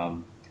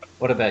 So,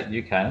 what about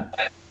you, Kana?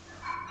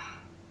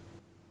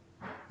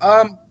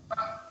 Oh,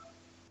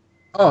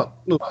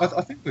 look,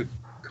 I think we've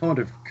kind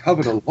of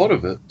covered a lot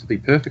of it, to be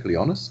perfectly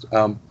honest.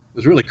 It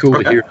was really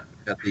cool to hear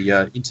about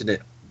the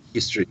internet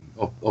history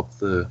of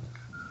the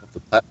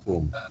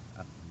platform.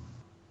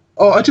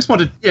 I just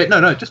wanted,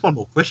 just one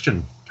more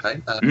question,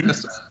 Kane. At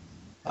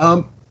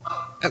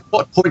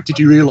what point did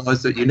you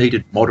realise that you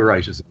needed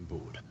moderators on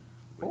board?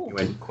 Oh, You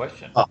went, good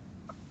question. Oh.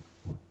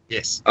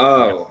 Yes.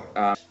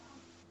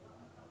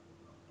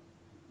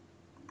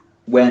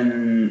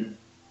 When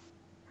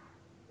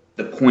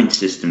the point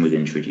system was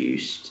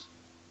introduced,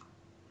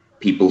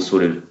 people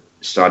sort of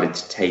started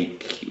to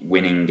take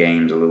winning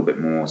games a little bit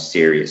more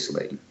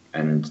seriously,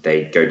 and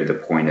they'd go to the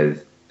point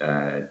of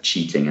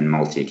cheating and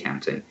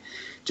multi-accounting.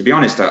 To be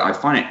honest, I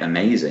find it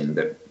amazing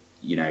that,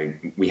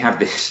 we have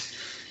this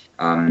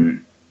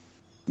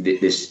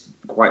this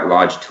quite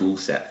large tool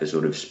set for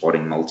sort of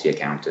spotting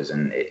multi-accounters,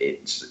 and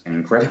it's an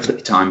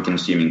incredibly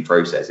time-consuming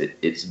process.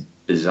 It's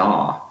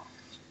bizarre,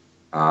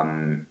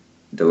 the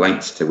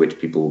lengths to which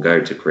people go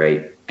to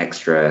create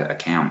extra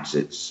accounts.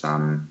 It's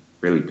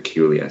really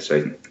peculiar.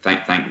 So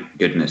thank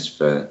goodness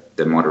for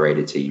the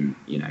moderator team.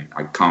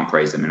 I can't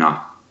praise them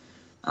enough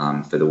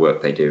for the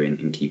work they do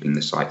in keeping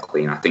the site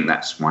clean. I think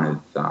that's one of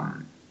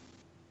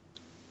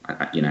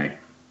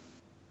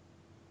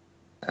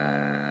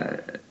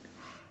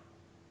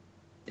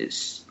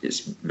it's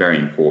very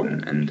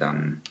important, and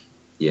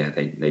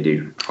they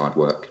do hard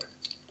work.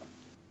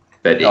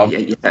 But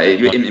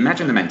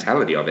imagine the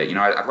mentality of it.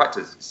 I'd like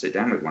to sit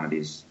down with one of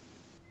these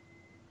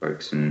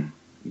folks and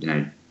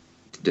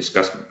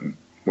discuss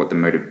what the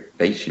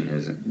motivation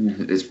is.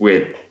 It's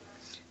weird.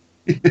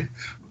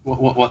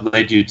 What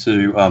led you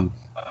to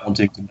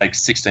wanting to make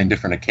 16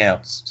 different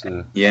accounts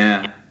to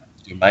Yeah.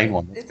 your main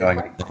one? That's It's a going.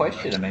 great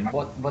question. I mean,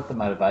 what the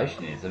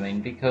motivation is. I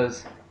mean,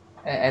 because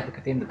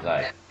at the end of the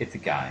day, it's a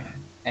game.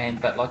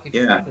 But if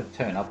you want to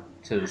turn up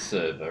to the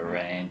server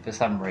and for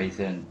some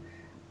reason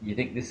you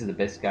think this is the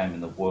best game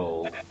in the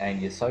world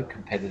and you're so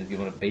competitive, you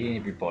want to beat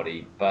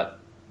everybody, but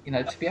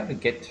to be able to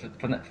get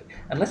from that,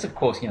 unless of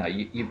course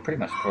you pretty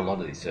much for a lot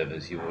of these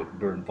servers you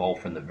were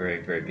involved from the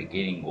very very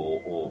beginning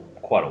or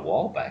quite a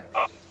while back,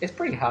 it's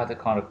pretty hard to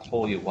kind of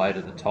claw your way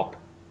to the top,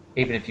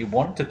 even if you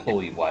wanted to claw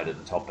your way to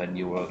the top and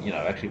you were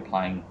actually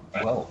playing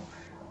well.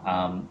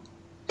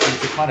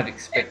 To kind of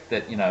expect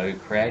that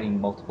creating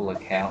multiple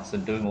accounts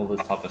and doing all this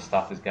type of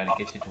stuff is going to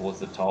get you towards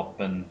the top,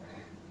 and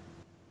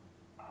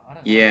I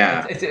don't know.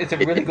 Yeah. It's a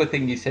really good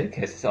thing you said,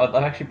 Kes. I'd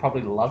actually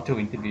probably love to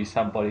interview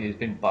somebody who's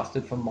been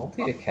busted for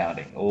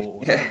multi-accounting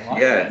or something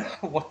like that.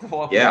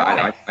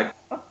 Why?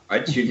 I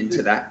tune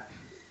into that.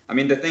 I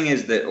mean, the thing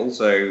is that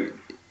also,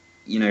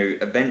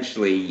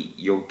 eventually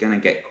you're going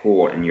to get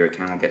caught and your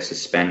account will get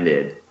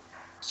suspended.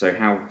 So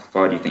how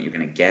far do you think you're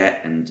going to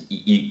get? And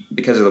you,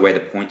 because of the way the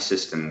point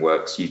system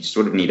works, you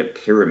sort of need a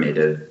pyramid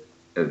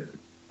of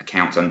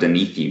accounts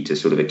underneath you to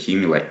sort of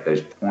accumulate those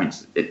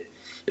points.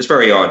 it's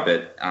very odd,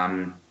 but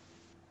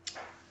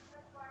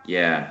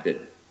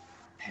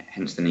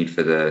hence the need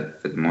for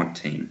the mod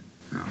team.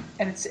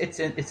 And it's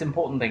an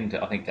important thing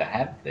to, I think, to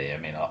have there. I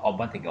mean,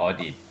 one thing I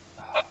did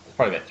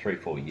probably about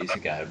 3-4 years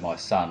ago. My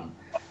son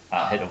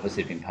had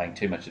obviously been paying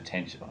too much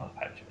attention. Well, not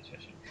paying too much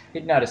attention.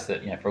 He'd noticed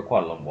that for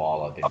quite a long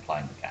while I've been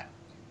playing the game,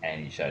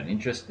 and he showed an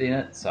interest in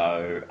it.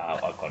 So I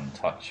got in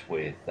touch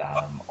with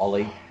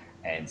Ollie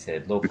and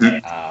said, "Look,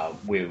 I'm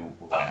going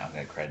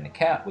to create an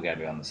account. We're going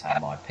to be on the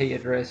same IP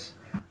address."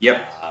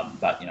 Yep.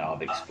 But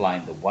I've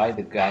explained the way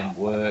the game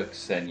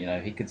works, and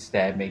he could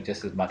stab me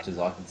just as much as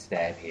I could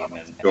stab him,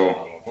 and blah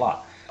blah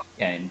blah.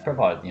 And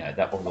provided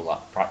that was all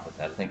up front with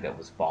that, I think that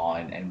was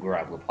fine, and we were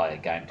able to play a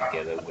game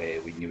together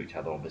where we knew each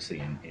other obviously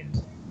in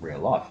real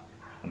life.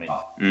 I mean,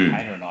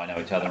 Kana and I know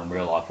each other in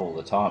real life all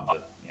the time,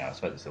 but I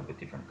suppose it's a little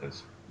bit different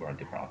because we're on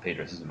different IP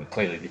addresses and we're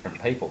clearly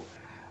different people.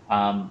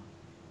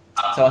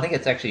 So I think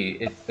it's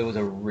actually it was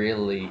a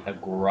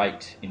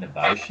great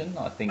innovation.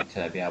 I think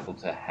to be able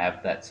to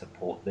have that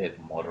support there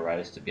for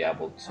moderators to be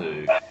able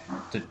to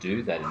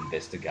do that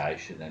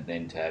investigation, and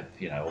then to have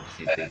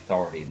obviously the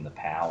authority and the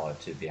power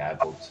to be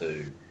able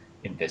to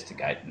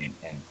investigate and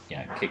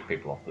kick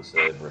people off the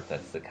server if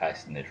that's the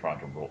case and they're trying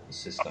to rot the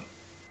system.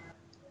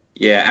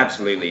 Yeah,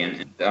 absolutely.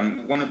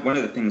 And one of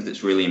the things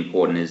that's really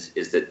important is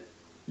that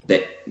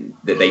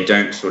they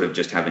don't sort of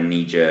just have a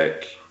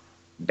knee-jerk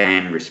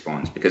ban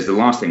response, because the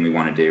last thing we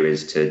want to do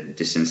is to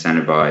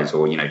disincentivize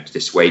or to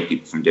dissuade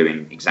people from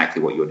doing exactly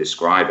what you're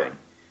describing.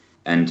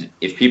 And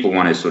if people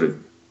want to sort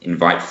of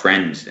invite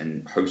friends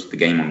and host the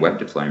game on Web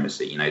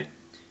Diplomacy,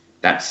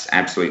 that's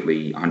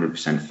absolutely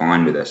 100%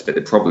 fine with us. But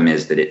the problem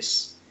is that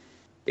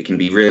it can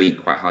be really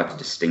quite hard to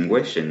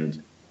distinguish,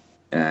 and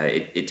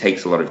it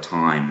takes a lot of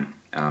time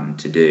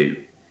to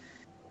do.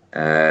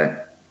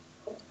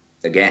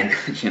 Again,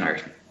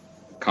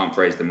 can't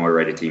praise the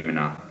moderator team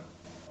enough.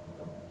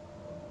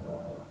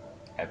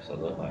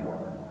 Absolutely.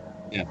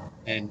 Yeah,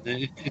 and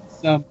it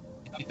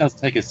does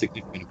take a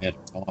significant amount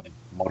of time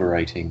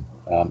moderating,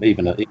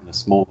 even a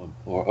small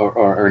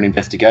or an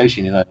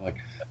investigation. Like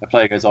a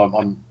player goes,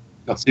 I'm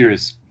got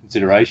serious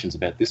considerations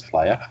about this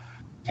player.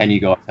 Can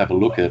you guys have a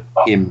look at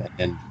him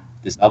and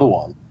this other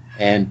one?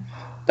 And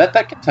that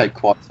can take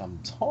quite some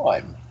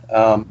time.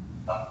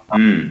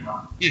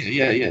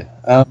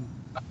 Yeah.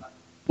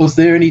 Was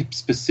there any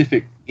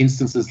specific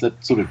instances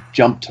that sort of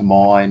jumped to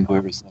mind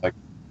where it's like,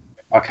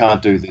 I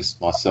can't do this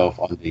myself,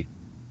 I need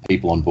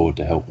people on board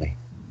to help me?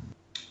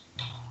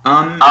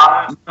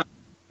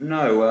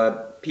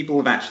 No, people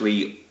have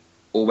actually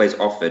always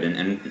offered,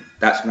 and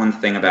that's one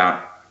thing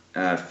about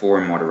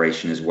forum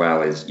moderation as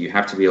well, is you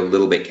have to be a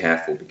little bit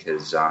careful,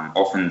 because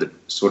often the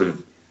sort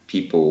of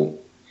people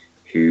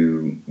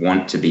who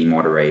want to be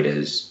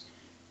moderators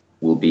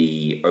will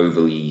be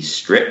overly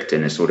strict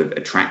and are sort of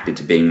attracted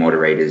to being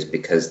moderators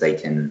because they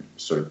can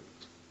sort of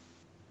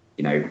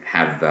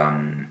have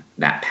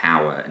that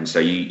power, and so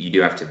you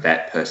do have to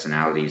vet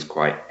personalities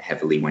quite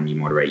heavily when you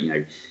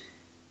moderate.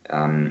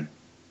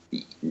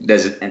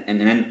 There's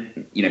and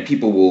then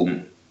people will,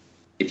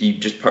 if you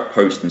just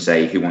post and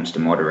say who wants to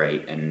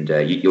moderate, and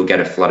you'll get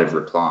a flood of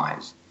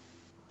replies,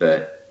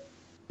 but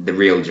the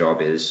real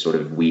job is sort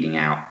of weeding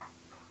out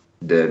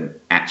the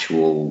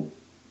actual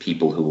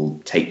people who will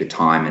take the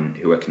time and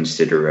who are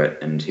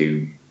considerate and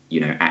who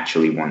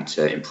actually want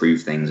to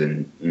improve things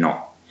and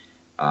not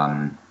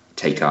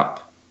take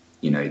up,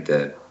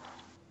 the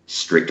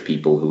strict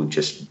people who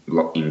just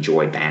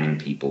enjoy banning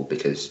people,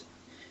 because,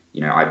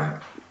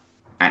 I've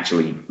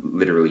actually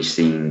literally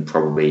seen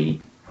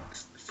probably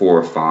 4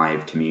 or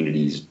 5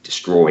 communities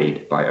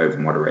destroyed by over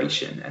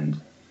moderation, and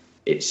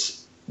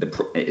it's the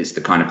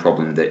kind of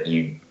problem that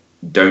you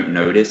don't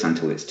notice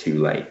until it's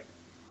too late.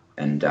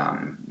 And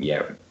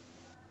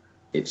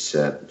it's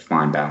a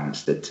fine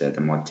balance that the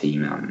mod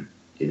team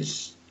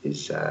is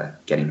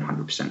getting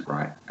 100%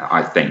 right,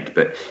 I think.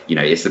 But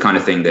it's the kind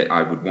of thing that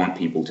I would want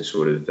people to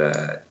sort of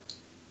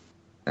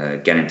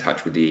get in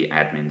touch with the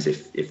admins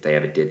if they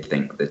ever did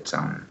think that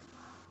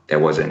there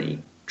was any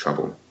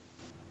trouble.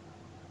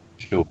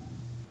 Sure.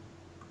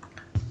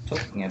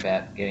 Talking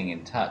about getting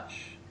in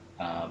touch,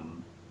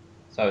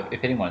 so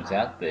if anyone's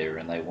out there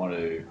and they want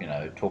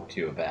to talk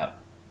to you about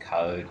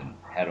code and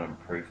how to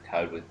improve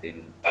code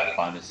within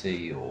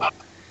diplomacy or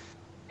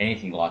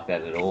anything like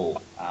that at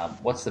all,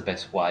 what's the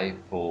best way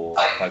for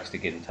folks to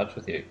get in touch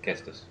with you,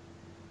 Kestis?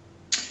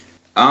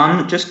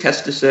 Just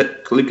Kestis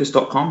at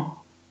kalukas.com.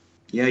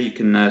 Yeah, you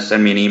can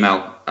send me an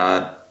email.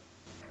 So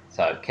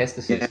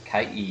Kestis is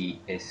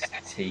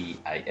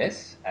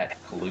Kestas at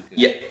Kalukas,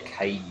 Yep.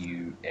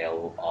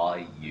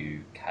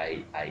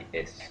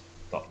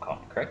 KULIUKAS.com,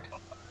 correct?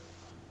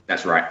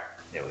 That's right.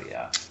 There we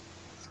are.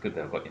 It's good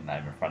that I've got your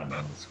name in front of me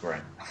on the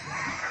screen.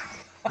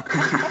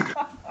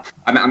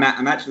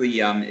 I'm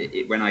actually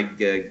when I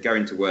go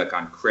into work,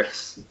 I'm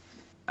Chris.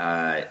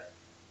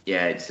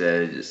 It's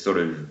a sort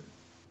of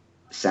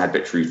sad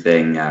but true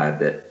thing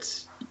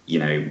that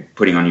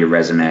putting on your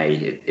resume,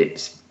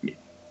 it's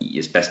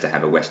best to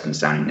have a Western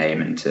sounding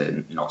name and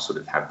to not sort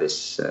of have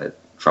this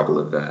trouble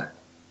of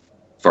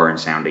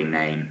foreign-sounding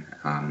name.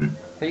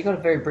 But you got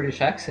a very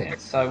British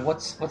accent. So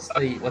what's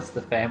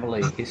the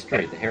family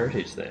history, the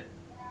heritage there?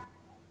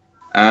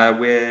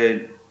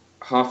 We're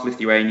half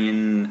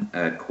Lithuanian,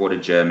 quarter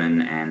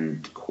German,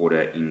 and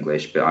quarter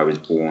English. But I was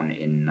born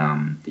in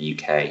the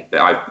UK. But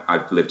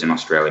I've lived in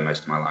Australia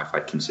most of my life.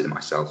 I'd consider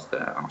myself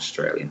an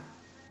Australian.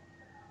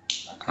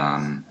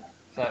 So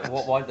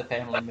why did the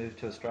family move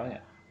to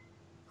Australia?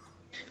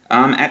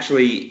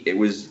 Actually, it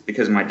was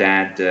because my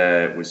dad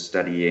was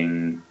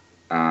studying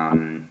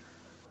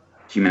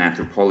human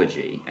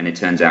anthropology, and it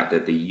turns out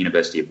that the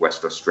University of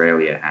West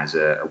Australia has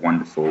a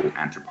wonderful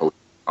anthropology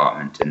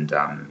department and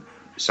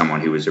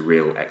someone who was a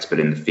real expert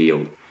in the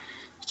field.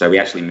 So we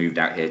actually moved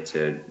out here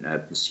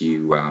to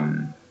pursue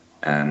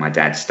my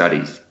dad's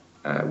studies,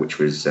 which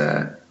was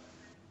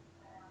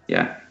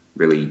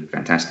really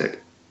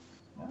fantastic.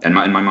 And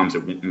my mum's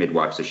a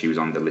midwife, so she was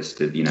on the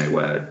list of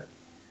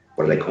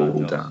what are they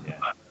called?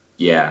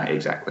 Yeah,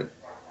 exactly.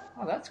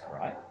 Oh, that's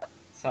great.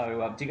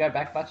 So, do you go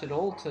back much at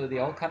all to the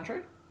old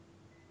country?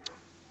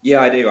 Yeah,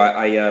 I do.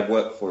 I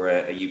work for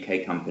a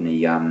UK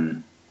company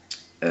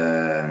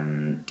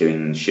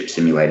doing ship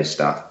simulator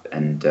stuff,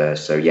 and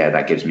so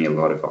that gives me a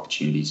lot of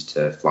opportunities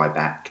to fly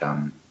back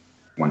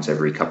once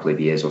every couple of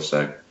years or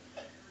so,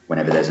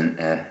 whenever there's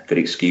a good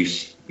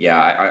excuse.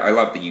 Yeah, I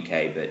love the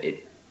UK, but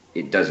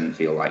it doesn't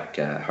feel like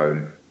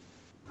home.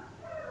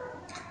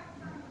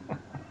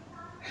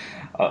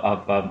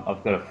 I've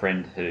got a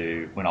friend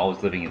who, when I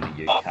was living in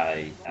the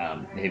UK,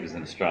 he was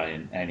an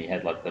Australian, and he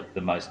had like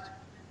the most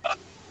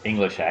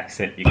English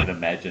accent you could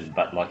imagine,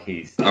 but like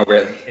he's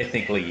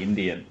ethnically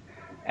Indian,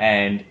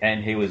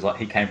 and he was like,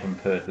 he came from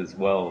Perth as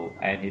well,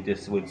 and he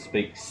just would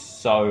speak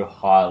so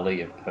highly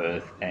of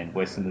Perth and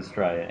Western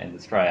Australia and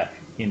Australia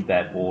in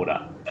that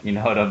order. You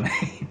know what I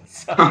mean?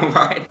 So,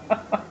 right.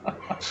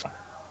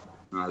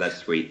 Oh, that's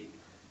sweet.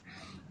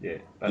 Yeah,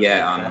 but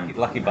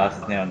lucky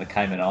bastards now in the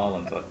Cayman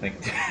Islands, I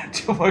think,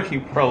 to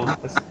working for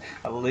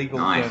a legal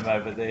firm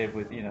over there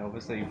with,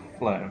 obviously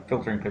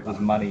filtering people's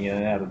money in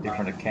and out of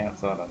different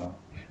accounts. I don't know.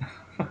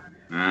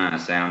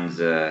 Sounds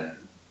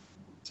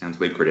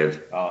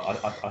lucrative.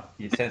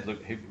 It sounds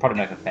like he'd probably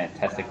make a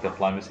fantastic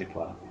diplomacy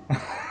player.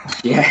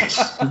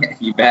 Yes,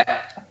 you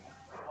bet.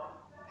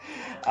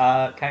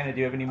 Kana, do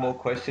you have any more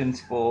questions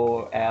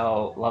for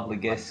our lovely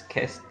guest,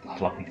 Kestis?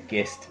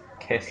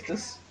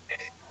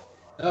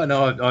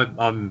 No,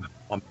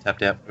 I'm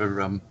tapped out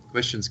for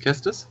questions,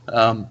 Kestis.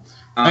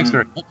 Thanks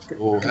very much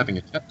for having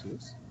a chat to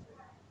us.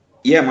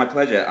 Yeah, my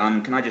pleasure.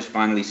 Can I just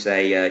finally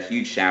say a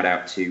huge shout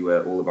out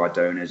to all of our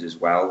donors as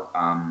well.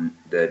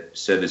 The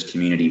server's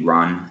community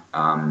run,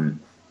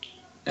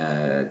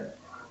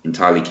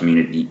 entirely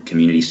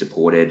community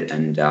supported,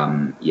 and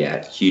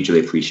hugely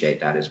appreciate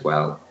that as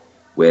well.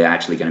 We're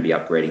actually going to be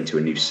upgrading to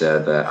a new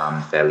server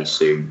fairly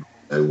soon.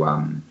 So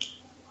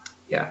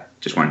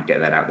just wanted to get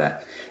that out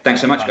there. Thanks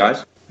so much,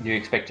 guys. Do you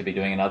expect to be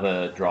doing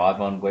another drive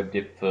on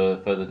WebDip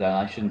for further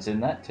donations in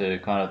that to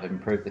kind of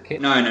improve the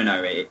kit? No.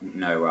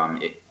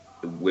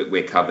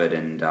 We're covered,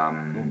 and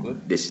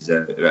this is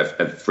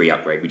a free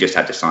upgrade. We just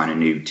had to sign a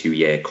new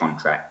 2-year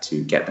contract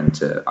to get them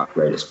to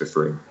upgrade us for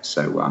free.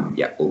 So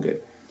all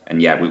good. And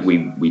we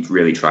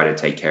really try to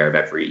take care of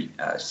every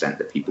cent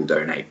that people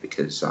donate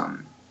because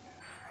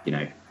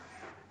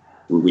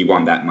we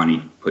want that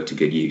money put to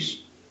good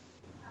use.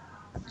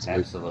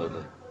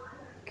 Absolutely.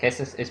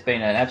 Kestis, it's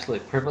been an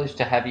absolute privilege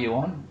to have you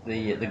on,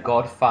 the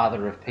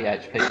godfather of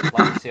PHP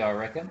diplomacy, I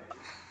reckon.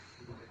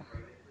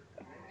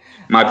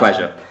 My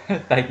pleasure.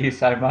 Thank you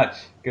so much.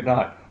 Good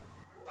night.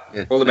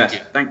 Yeah, all the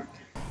best. Thanks.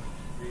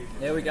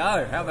 There we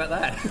go. How about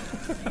that?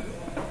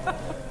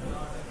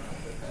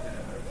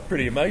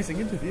 Pretty amazing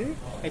interview.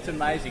 It's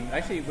amazing.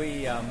 Actually,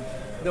 there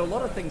were a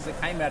lot of things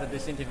that came out of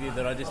this interview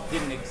that I just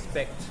didn't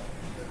expect.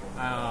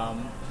 That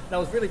I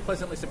was really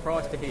pleasantly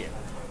surprised to hear.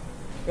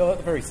 Well, at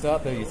the very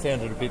start, though, you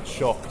sounded a bit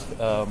shocked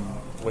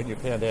when you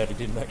found out he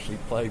didn't actually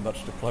play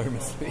much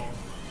diplomacy.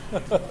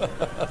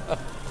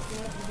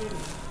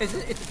 It's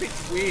a bit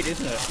weird,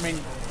 isn't it? I mean,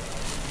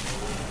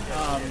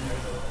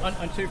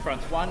 on two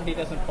fronts. One, he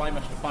doesn't play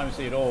much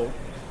diplomacy at all.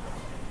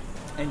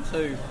 And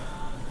two,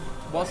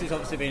 whilst he's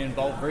obviously been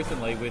involved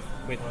recently with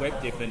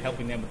WebDip and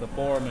helping them with the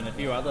forum and a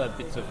few other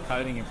bits of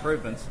coding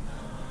improvements,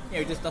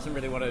 he just doesn't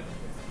really want to...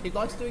 He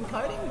likes doing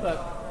coding,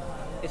 but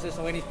it's just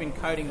when he's been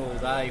coding all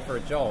day for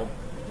a job,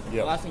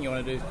 the last thing you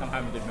want to do is come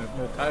home and do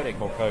more coding.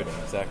 More coding,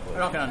 exactly.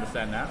 And I can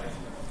understand that.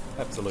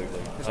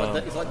 Absolutely.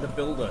 It's like the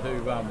builder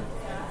who...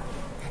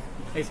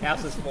 his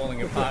house is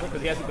falling apart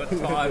because he hasn't got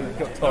time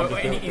or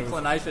any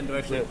inclination to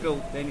actually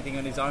build anything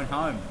in his own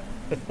home.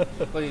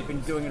 But he's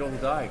been doing it all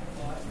day.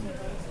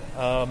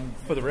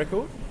 For the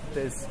record,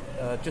 there's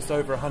just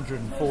over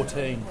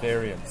 114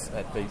 variants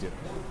at VDIP.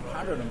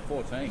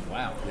 114,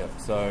 wow. Yep,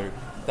 so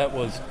that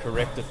was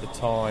correct at the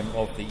time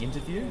of the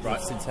interview. Right.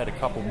 We've since had a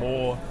couple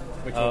more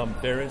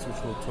variants, which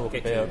we'll talk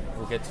about.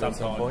 We'll get to at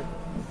some point.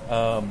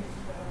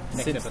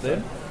 Since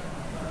then.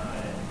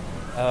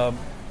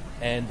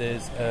 And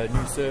there's a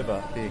new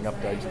server being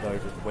updated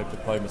over at the Web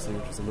Diplomacy,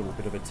 which is a little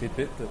bit of a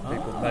tidbit that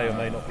people may or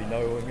may not be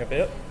knowing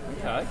about.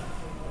 Okay.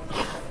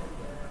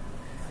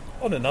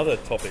 On another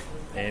topic,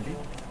 Andy,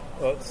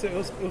 so it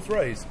was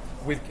raised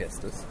with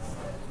Kestis.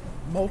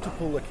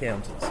 Multiple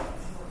accountants.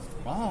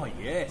 Oh,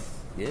 yes.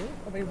 Yeah?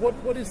 I mean,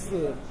 what is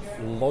the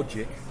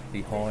logic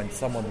behind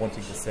someone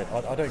wanting to set...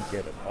 I don't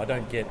get it. I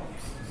don't get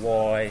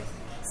why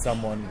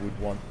someone would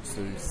want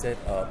to set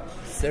up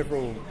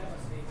several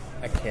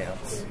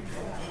accounts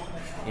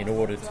in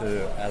order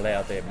to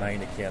allow their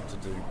main account to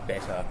do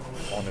better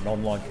on an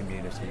online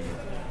community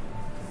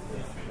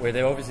where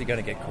they're obviously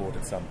going to get caught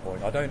at some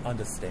point. I don't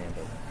understand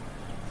it.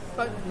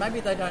 But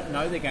maybe they don't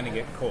know they're going to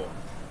get caught.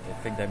 I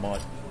think they're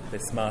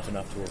smart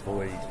enough to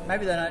avoid.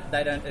 Maybe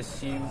they don't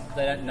assume,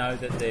 they don't know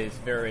that there's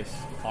various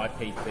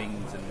IP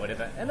things and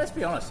whatever. And let's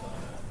be honest,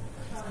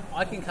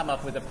 I can come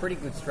up with a pretty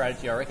good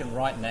strategy, I reckon,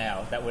 right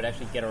now that would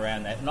actually get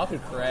around that. And I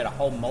could create a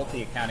whole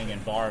multi-accounting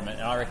environment,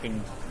 and I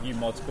reckon you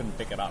mods couldn't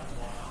pick it up.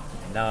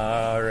 No,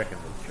 I reckon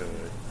we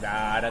could.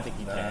 Nah, I don't think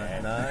you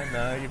can.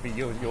 No.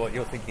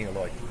 You're thinking of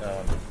like,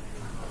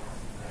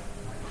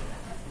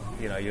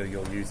 you're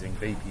using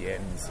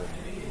VPNs.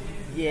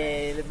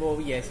 Yeah, well,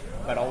 yes,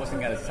 but I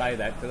wasn't going to say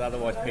that because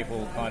otherwise people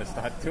will kind of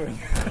start doing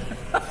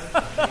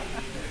it.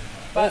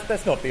 But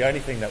that's not the only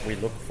thing that we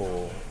look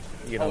for.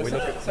 We look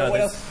at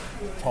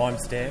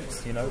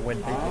timestamps, when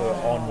people are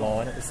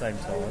online at the same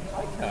time.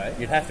 Okay.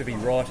 You'd have to be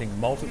writing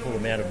multiple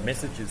amount of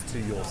messages to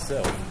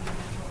yourself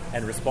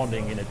and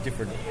responding in a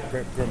different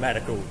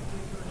grammatical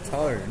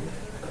tone.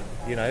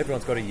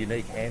 Everyone's got a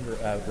unique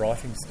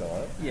writing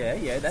style.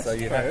 Yeah, that's true. So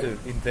you have to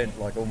invent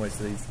like almost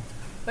these...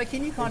 But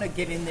can you kind of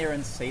get in there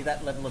and see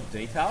that level of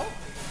detail?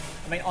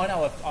 I mean, I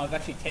know I've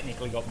actually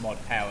technically got mod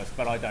powers,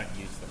 but I don't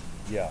use them.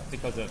 Yeah.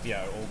 Because of,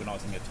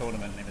 organising a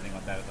tournament and everything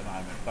like that at the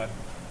moment. But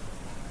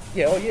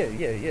yeah,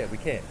 we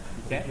can.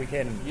 We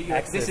can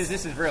access...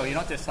 This is real. You're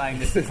not just saying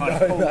this to kind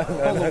of pull the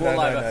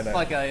wool over. It's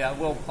like a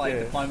well-played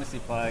diplomacy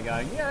player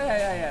going,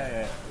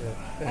 yeah.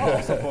 Oh,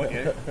 I'll support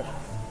you.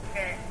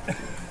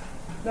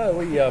 No,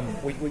 we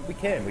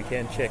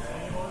can check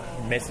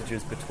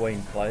messages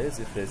between players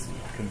if there's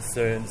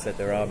concerns that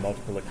there are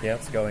multiple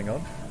accounts going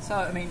on. So,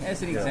 I mean,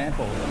 as an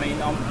example,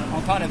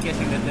 I'm kind of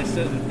guessing that there's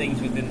certain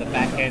things within the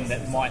back end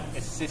that might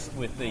assist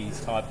with these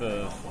type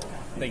of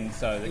things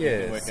so that you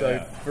can work it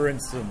out. So, for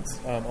instance,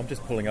 I'm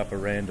just pulling up a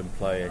random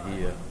player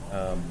here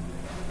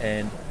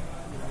and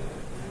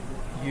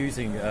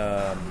using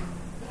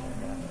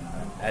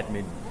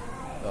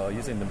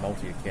using the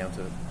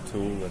multi-accounter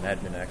tool and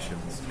admin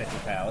actions.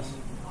 Method powers.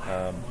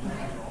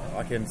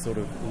 I can sort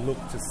of look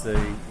to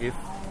see if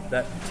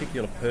that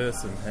particular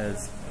person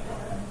has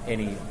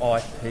any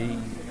IP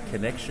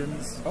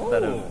connections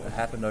that have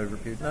happened over a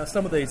period. Now,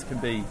 some of these can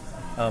be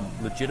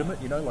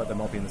legitimate, like they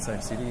might be in the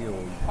same city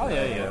or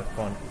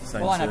find the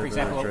same. Well, I know, for server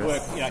example, at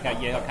address. work, I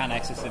can't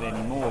access it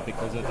anymore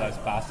because of those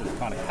bastards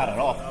kind of cut it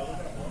off.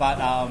 But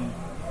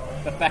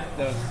the fact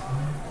that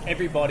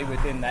everybody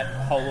within that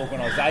whole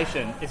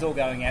organisation is all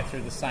going out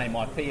through the same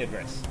IP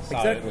address. So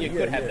exactly, you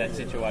could have that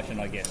situation,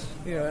 I guess.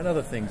 And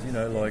other things,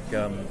 like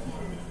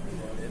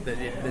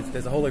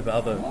there's a whole heap of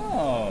other...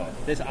 Oh,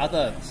 there's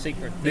other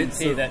secret things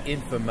here that...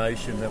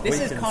 information that this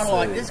we is can kind of see.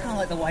 like This is kind of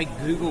like the way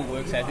Google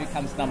works out who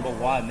comes number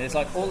one. There's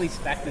like all these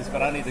factors,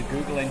 but only the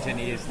Google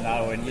engineers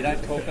know, and you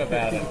don't talk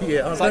about it.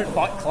 It's like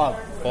Fight Club.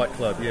 Fight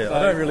Club, yeah. So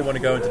I don't really want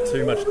to go into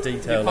too much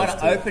detail. You're kind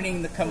of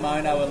opening the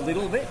kimono a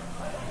little bit,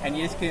 and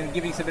you're just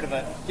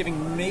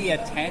giving me a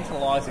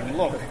tantalising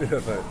look. Bit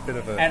of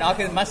a. And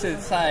I must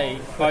say,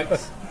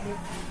 folks,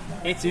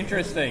 it's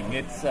interesting.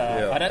 It's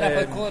I don't know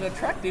if I'd call it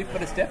attractive,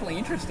 but it's definitely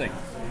interesting.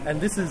 And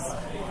this is...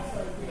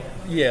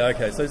 Yeah,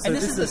 okay. So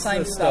this is the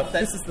same stuff.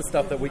 This is the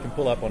stuff that we can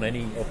pull up on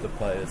any of the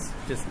players,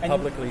 just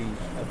publicly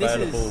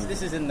available.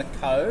 This is in the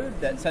code.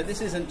 So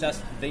this isn't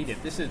just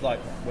VDIP. This is like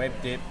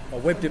WebDIP.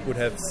 WebDIP would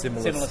have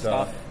similar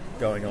stuff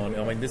going on.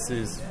 I mean, this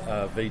is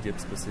VDIP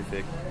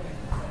specific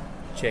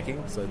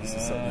checking. So this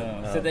is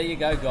something. So there you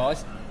go,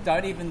 guys.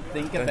 Don't even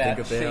think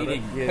about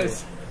cheating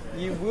because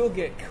you will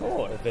get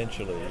caught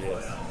eventually.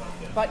 Yes.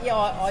 But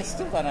I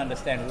still don't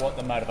understand what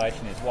the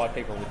motivation is. Why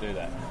people would do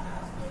that.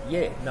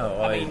 Yeah,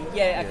 no, I mean,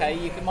 okay,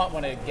 you might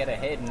want to get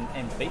ahead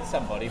and beat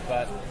somebody,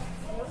 but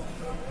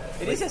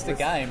it is just a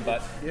game,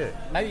 but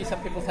maybe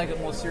some people take it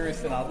more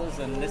serious than others,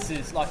 and this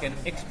is like an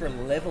extra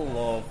level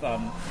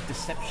of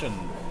deception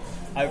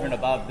over and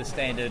above the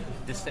standard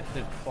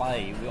deceptive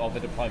play of a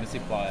diplomacy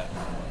player.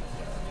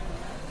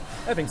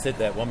 Having said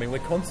that, I mean, we're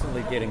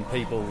constantly getting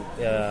people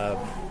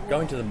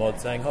going to the mod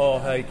saying, oh,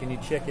 hey, can you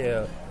check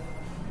out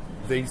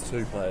these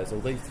two players or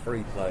these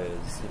three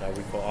players?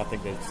 I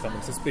think there's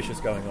something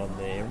suspicious going on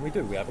there, and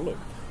we have a look.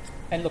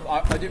 And look,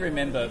 I do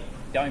remember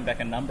going back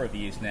a number of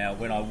years now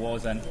when I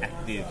was an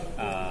active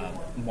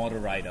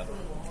moderator,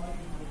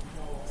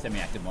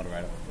 semi-active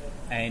moderator,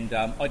 and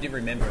I do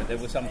remember there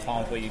were some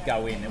times where you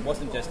go in, it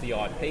wasn't just the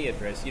IP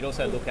address, you'd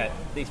also look at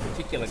these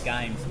particular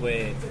games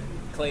where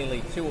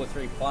clearly 2 or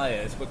 3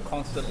 players were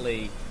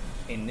constantly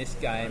in this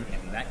game,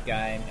 and that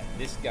game, and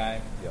this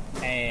game,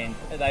 and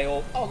they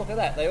all, look at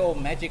that, they all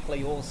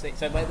magically all see,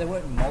 so they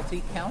weren't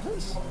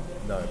multi-counters?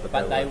 No,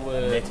 but they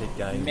were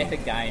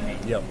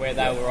metagaming, where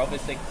they were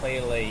obviously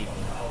clearly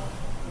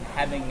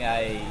having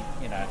a,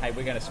 hey,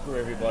 we're going to screw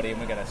everybody and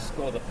we're going to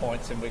score the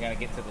points and we're going to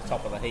get to the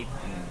top of the heap.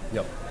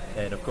 Yep.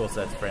 And of course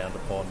that's frowned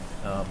upon.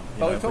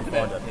 But we talked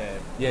about it.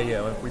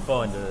 If we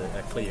find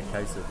a clear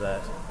case of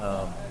that,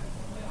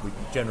 we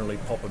generally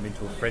pop them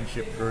into a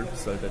friendship group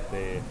so that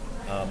they're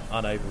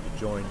unable to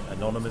join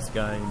anonymous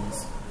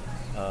games.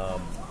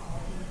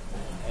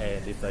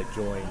 And if they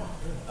join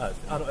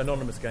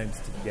anonymous games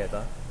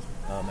together,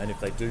 and if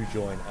they do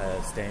join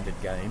a standard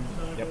game,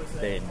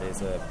 then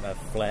there's a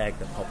flag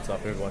that pops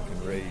up. Everyone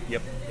can read,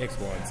 X,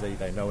 Y, and Z.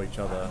 They know each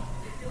other.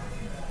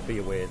 Be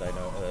aware they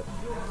know.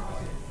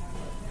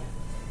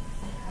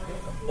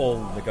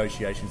 All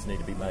negotiations need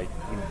to be made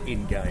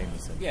in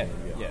games. Yeah.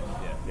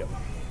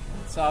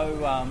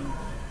 So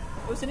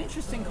it was an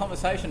interesting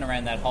conversation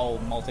around that whole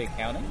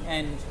multi-accounting,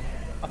 and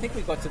I think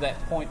we got to that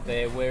point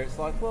there where it's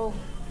like, well,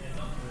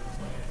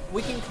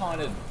 we can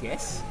kind of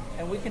guess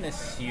and we can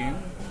assume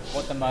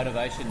what the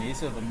motivation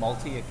is of a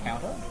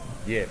multi-accounter.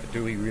 Yeah, but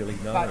do we really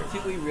know? But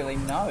do we really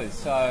know?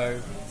 So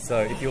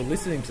if you're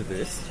listening to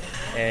this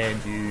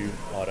and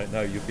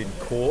you've been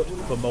caught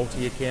for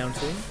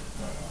multi-accounting,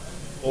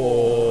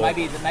 or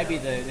maybe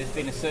there's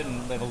been a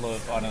certain level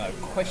of,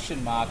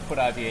 question mark put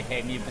over your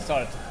head, and you've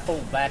decided to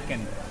pull back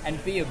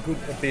and be a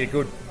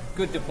good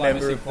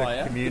diplomacy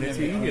player,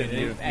 community,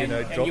 and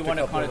you want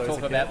to kind of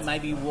talk about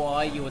maybe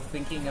why you were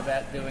thinking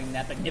about doing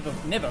that, but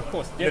never, of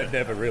course, did it.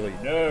 Never really.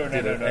 No.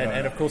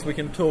 And of course, we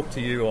can talk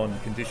to you on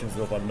conditions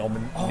of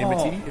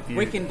anonymity.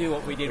 We can do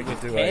what we did with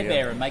Care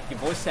Bear and make your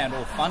voice sound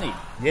all funny.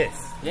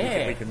 Yes.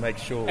 Yeah. We can make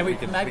sure. And we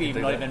can maybe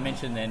even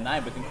mention their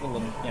name. We can call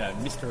them,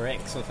 Mr.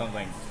 X or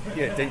something.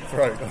 Yeah, Deep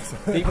Throat or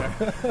something.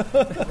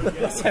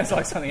 That sounds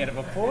like something out of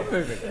a porn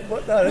movie.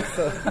 What? No, that's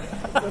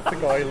the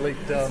guy who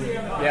leaked.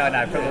 Yeah, I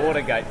know, from the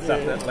Watergate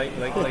stuff that leaked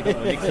the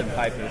Nixon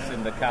papers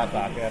in the car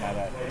park. I know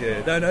that.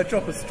 Yeah, no,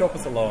 drop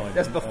us a line.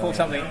 Just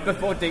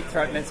before Deep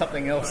Throat meant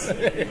something else.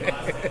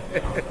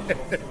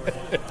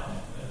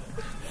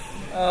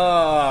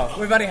 Oh,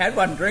 we've only had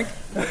one drink.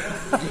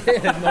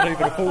 Yeah, not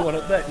even a full one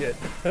at that yet.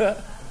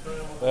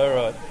 All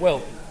right.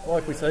 Well,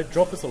 like we say,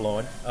 drop us a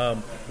line.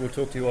 We'll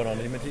talk to you on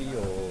anonymity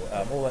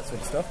or all that sort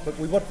of stuff. But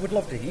we'd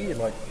love to hear,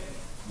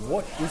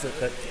 what is it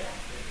that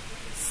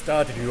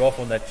started you off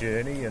on that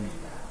journey and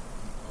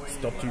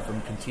stopped you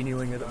from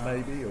continuing it,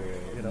 maybe, or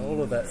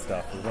all of that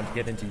stuff. We want to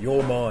get into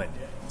your mind.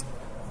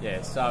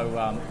 Yeah,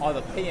 so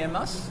either PM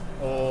us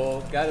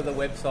or go to the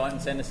website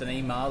and send us an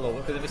email, or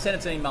because if you send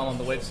us an email on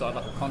the website,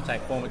 like a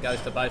contact form, it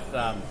goes to both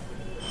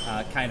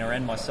Kana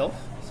and myself.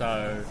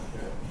 So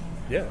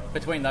yeah,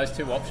 between those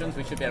two options,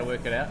 we should be able to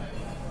work it out.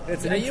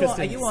 It's an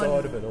interesting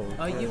side of it all.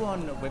 Are you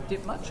on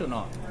WebDip much or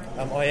not?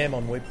 I am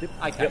on WebDip.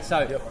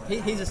 Okay,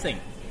 here's the thing.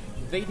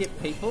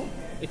 VDip people,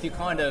 if you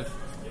kind of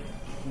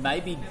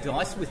maybe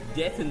dice with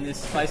death in this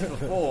space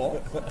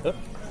before,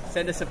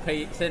 send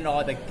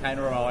either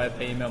Kana or I a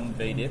PM on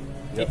VDip.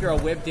 If you're a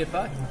web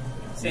dipper,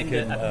 send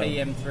a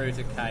PM through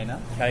to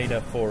Kana.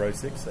 Kana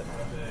 406.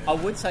 I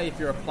would say if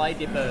you're a play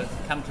dipper,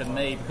 come to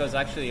me, because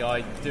actually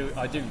I do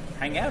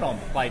hang out on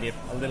play dip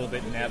a little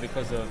bit now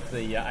because of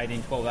the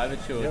 1812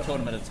 Overture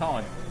tournament of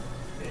time.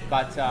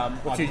 But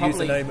what's your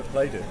username at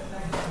play dip?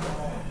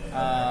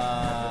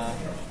 I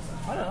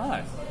don't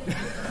know.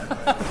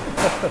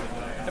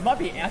 It might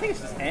be. I think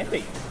it's just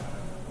Ambi.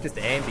 Just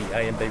Ambi,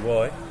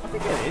 A-M-B-Y. I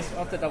think it is. I'll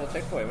have to double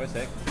check for you. Wait a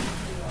sec.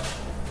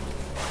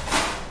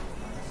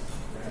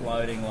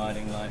 Loading. I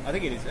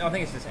think it is. I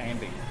think it's just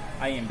Ambi.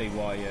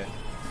 A-M-B-Y, yeah.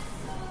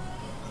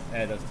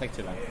 Yeah, it does take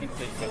too long.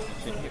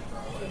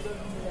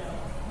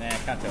 Nah,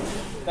 can't tell.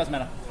 Doesn't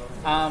matter.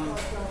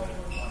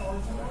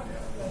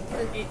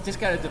 Just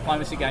go to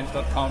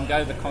diplomacygames.com, go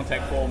to the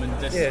contact form and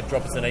just...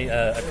 drop us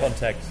a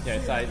contact.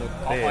 Yeah, say, look,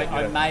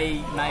 I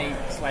may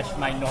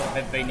not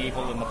have been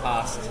evil in the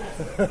past.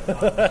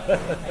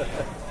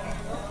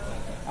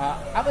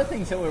 Other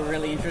things that were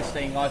really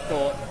interesting, I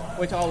thought,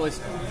 which I was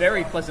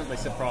very pleasantly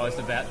surprised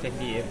about to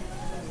hear,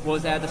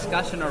 was our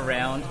discussion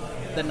around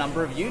the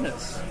number of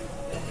units.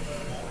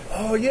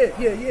 Oh, yeah.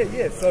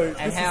 So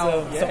and this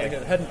is something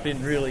that hadn't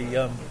been really...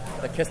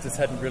 that Kestis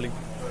hadn't really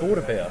thought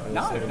about.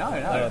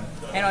 No.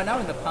 And I know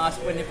in the past,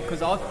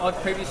 because I've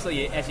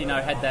previously, as you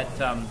know, had that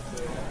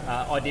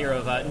idea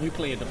of a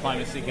nuclear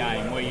diplomacy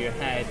game where you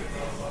had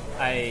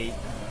I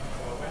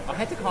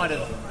had to kind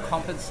of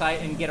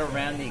compensate and get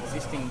around the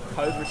existing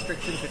code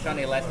restrictions, which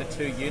only allows for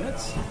 2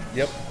 units.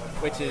 Yep.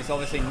 Which is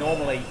obviously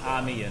normally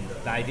Army and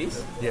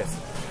Navies. Yes.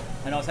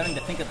 And I was having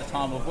to think at the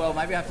time of, well,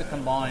 maybe I have to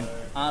combine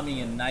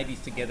Army and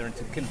Navies together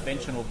into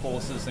conventional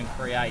forces and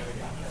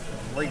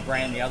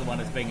rebrand the other one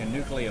as being a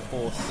nuclear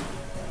force.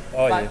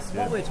 Oh, but yes.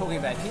 What we're talking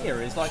about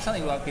here is like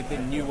something like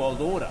within New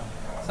World Order,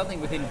 something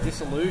within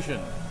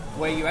Disillusion,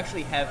 where you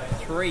actually have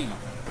 3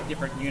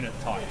 different unit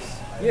types.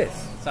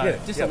 Yes. So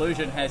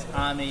Disillusion has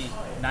Army,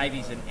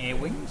 Navies, and Air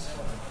Wings.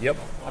 Yep.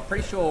 I'm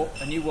pretty sure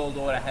a New World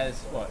Order has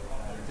what?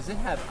 Does it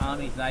have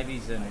Armies,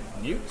 Navies, and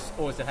nukes,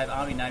 or does it have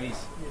Army, Navies,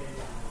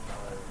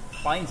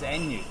 planes,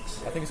 and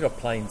nukes? I think it's got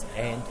planes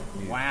and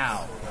nukes.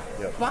 Wow.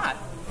 Yep. But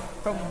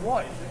from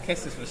what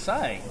Kestis was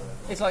saying,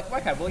 it's like,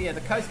 okay, well, yeah,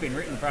 the code's been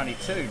written for only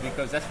 2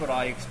 because that's what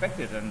I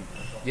expected, and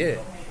Yeah.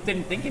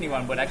 didn't think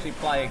anyone would actually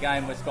play a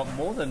game that's got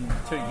more than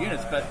 2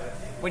 units. But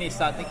when you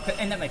start thinking,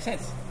 and that makes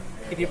sense,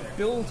 if you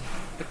build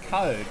the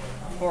code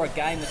for a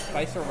game that's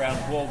based around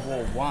World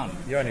War One,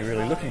 You're only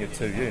really looking at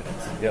 2 units.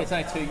 Yep. it's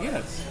only 2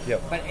 units.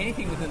 Yep. But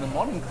anything within the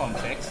modern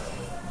context,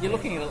 you're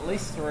looking at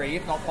least 3,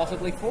 if not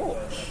possibly 4.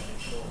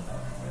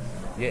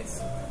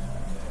 Yes.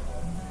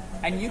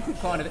 And you could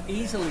kind of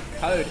easily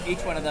code each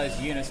one of those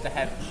units to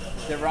have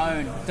their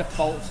own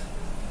default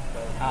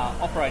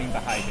operating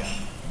behaviour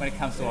when it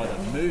comes to either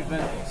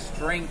movement or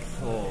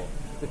strength or...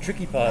 The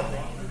tricky part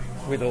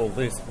with all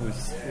this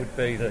would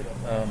be that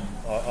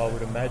I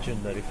would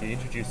imagine that if you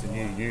introduce a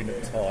new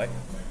unit type,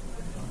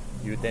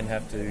 you would then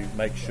have to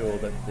make sure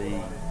that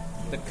the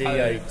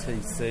code.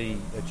 DATC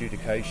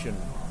adjudication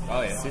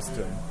Oh, yeah.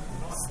 system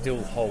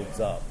still holds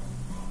up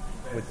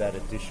with that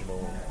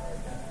additional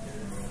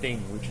thing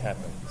which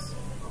happens,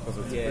 because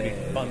it's a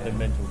pretty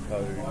fundamental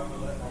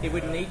code. It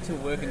would need to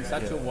work in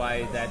such a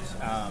way that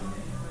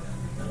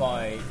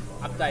by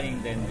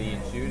updating then the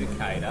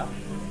adjudicator,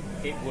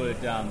 it would...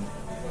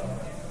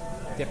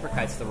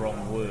 deprecates the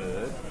wrong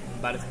word,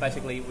 but it's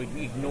basically, it would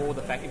ignore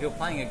the fact, if you're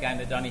playing a game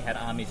that only had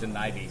armies and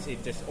navies,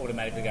 it just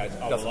automatically goes,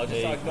 oh, well, I'll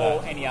just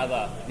ignore any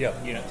other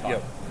unit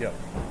type. Yep.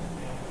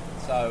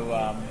 So,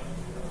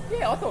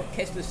 I thought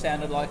Kestis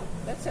sounded like,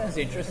 that sounds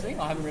interesting.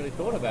 I haven't really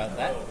thought about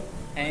that.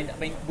 And, I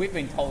mean, we've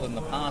been told in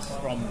the past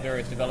from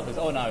various developers,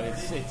 developers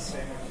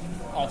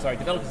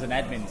and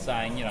admins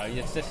saying, you know,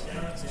 it's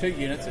 2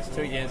 units, it's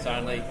 2 units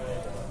only.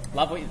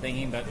 Love what you're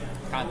thinking, but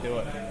can't do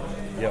it.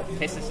 Yep.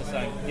 Kestis is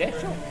saying, yeah,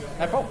 sure,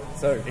 no problem.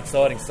 So,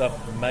 exciting stuff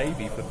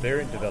maybe for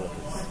variant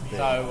developers.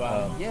 So,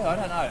 I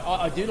don't know.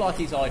 I do like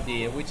his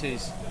idea, which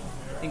is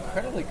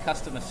incredibly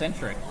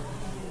customer-centric,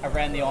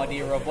 around the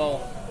idea of,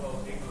 well,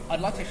 I'd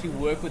like to actually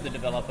work with the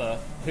developer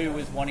who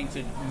was wanting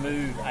to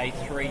move a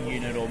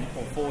 3-unit or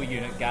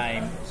 4-unit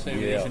game to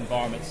this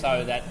environment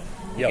so that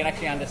you can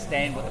actually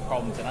understand what the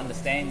problems and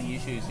understand the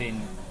issues in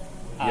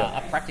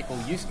a practical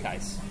use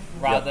case,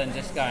 rather than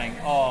just going,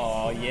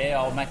 oh, yeah,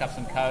 I'll make up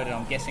some code and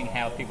I'm guessing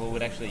how people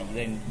would actually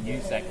then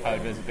use that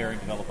code as a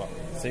variant developer.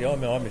 See,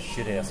 I'm a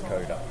shithouse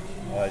coder.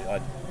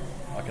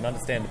 I can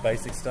understand the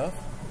basic stuff,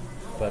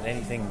 but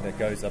anything that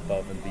goes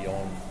above and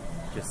beyond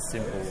just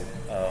simple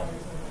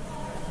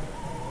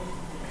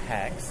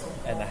hacks,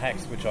 and the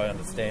hacks which I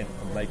understand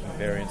from making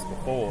variants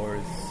before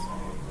is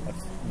I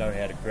know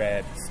how to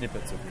grab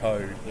snippets of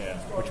code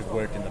which have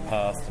worked in the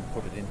past and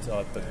put it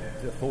inside, but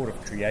the thought of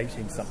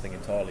creating something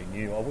entirely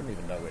new, I wouldn't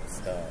even know where to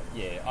start.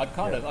 Yeah, I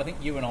think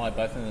you and I are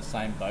both in the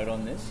same boat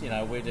on this. You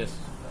know, we're just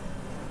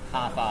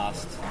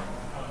half-assed.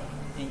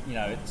 You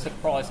know,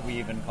 surprised we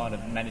even kind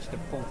of managed to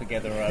pull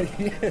together a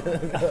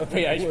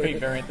PHP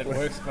variant that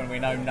works when we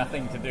know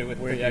nothing to do with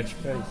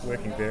PHP.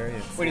 Working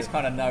variants. We just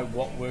kind of know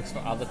what works for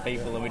other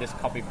people, and we just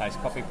copy-paste,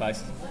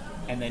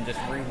 and then just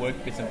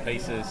rework bits and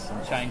pieces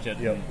and change it.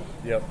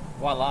 Yep.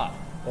 Voila.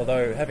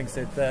 Although, having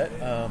said that,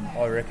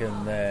 I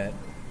reckon that,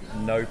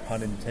 no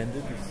pun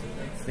intended, is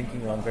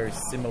thinking along very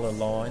similar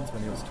lines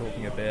when he was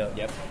talking about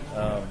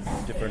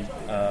different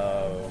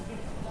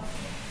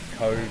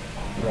code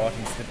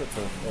writing snippets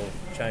or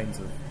chains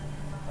of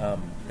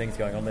things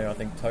going on there. I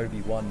think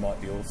Toby1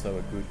 might be also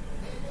a good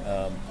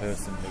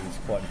person who's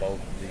quite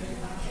involved with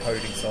the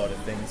coding side of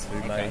things,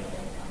 who may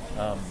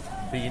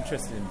be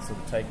interested in sort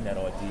of taking that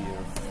idea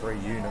of 3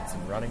 units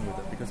and running with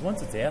it, because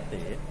once it's out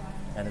there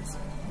and it's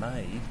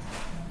made,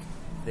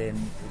 then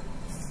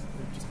it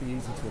would just be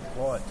easy to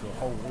apply it to a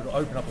whole, it would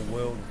open up a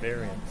world of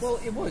variants. Well,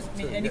 it was,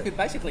 and you could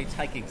basically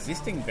take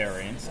existing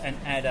variants and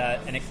add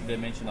an extra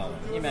dimension of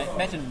it. You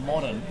imagine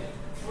modern.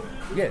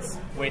 Yes.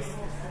 With,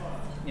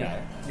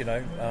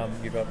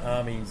 you've got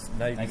armies,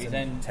 navies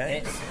and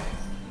tanks.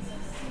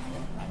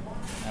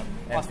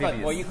 I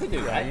suppose, well, you could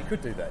do that. You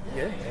could do that,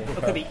 yeah.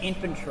 It could be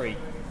infantry,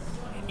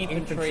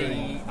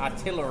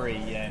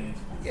 artillery, and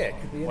it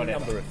could be any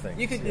number of things.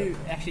 You could do,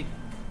 actually,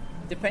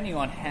 depending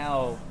on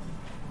how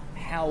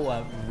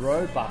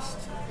robust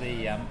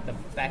the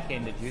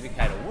back-end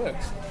adjudicator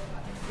works,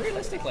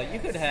 realistically, you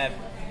could have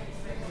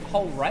a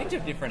whole range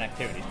of different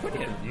activities,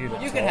 couldn't you?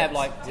 You could have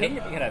like 10,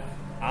 you could have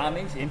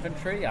armies,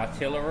 infantry,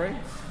 artillery,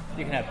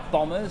 you can have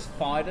bombers,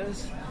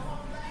 fighters,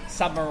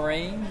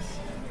 submarines,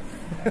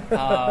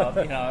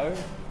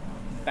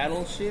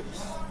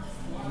 battleships,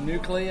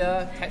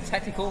 nuclear,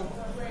 tactical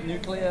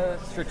nuclear,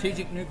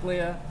 strategic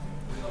nuclear.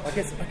 I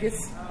guess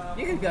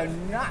you could go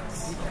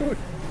nuts. You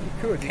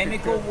could.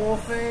 Chemical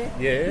warfare.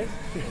 Yeah.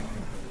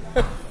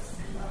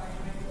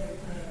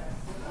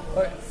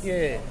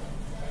 Yeah.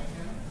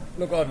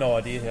 Look, I have no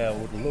idea how it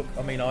would look.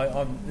 I mean,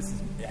 this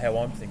is how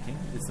I'm thinking,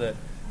 is that,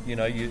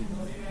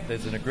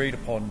 there's an agreed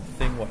upon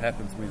thing what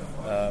happens with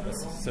a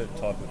certain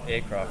type of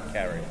aircraft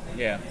carrier.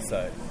 Yeah.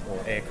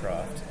 Or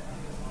aircraft.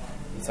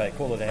 Say,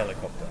 call it a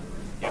helicopter.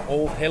 Yeah.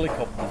 All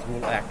helicopters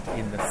will act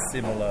in the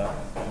similar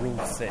rule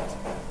set.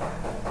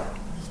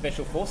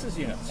 special forces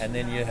units. And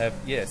then you have,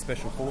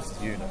 special forces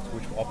units,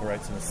 which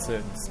operates in a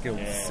certain skill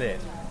set.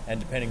 And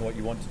depending what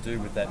you want to do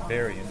with that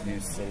variant, you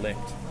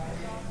select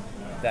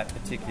that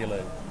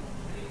particular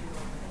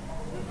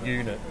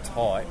unit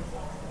type,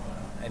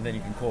 and then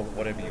you can call it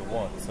whatever you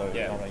want. So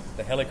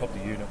the helicopter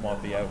unit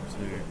might be able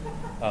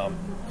to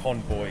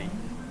convoy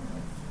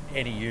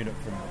any unit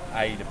from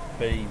A to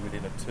B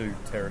within a 2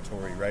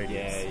 territory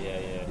radius.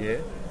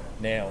 Yeah.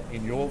 Now,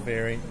 in your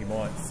variant, you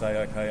might say,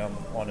 okay, I'm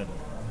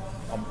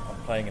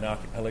playing an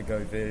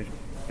archipelago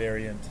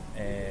variant,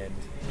 and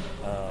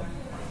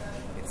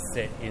it's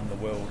set in the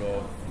world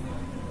of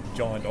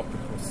giant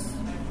octopus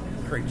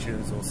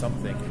creatures or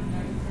something,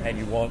 and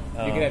you want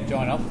you could have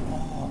giant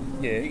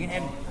you can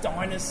have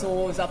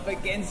dinosaurs up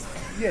against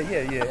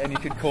and you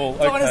could call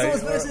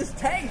dinosaurs versus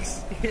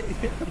tanks.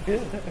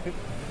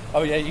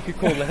 Oh yeah, you could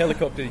call the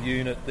helicopter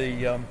unit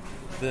the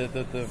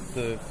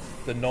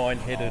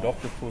 9-headed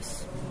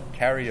octopus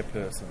carrier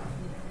person,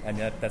 and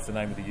that's the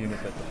name of the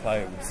unit that the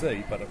player would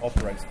see, but it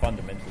operates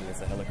fundamentally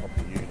as a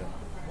helicopter unit.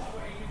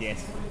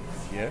 Yes.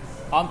 Yeah.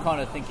 I'm kind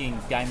of thinking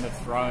Game of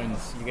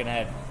Thrones. You're going to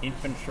have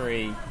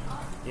infantry,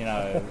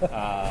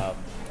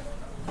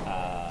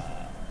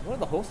 what are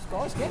the horse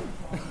guys again?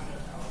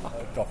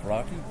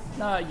 Dothraki?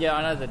 No, yeah,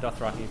 I know the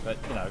Dothraki, but,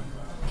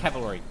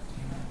 cavalry,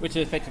 which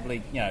is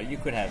effectively, you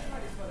could have...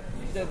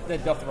 The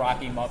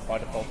Dothraki might by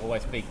default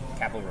always be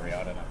cavalry,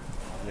 I don't know.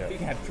 Yeah. You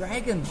can have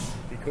dragons.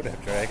 You could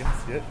have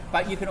dragons, yeah.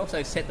 But you can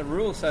also set the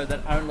rules so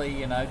that only,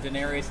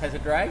 Daenerys has a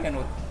dragon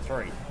or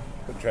 3.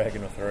 A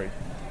dragon or 3.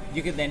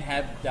 You could then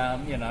have,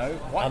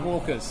 White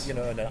Walkers. An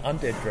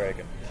undead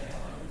dragon.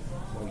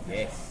 Oh,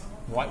 yes.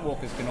 White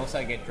Walkers can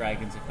also get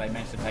dragons if they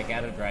manage to take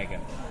out a dragon.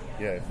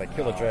 Yeah, if they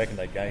kill a dragon,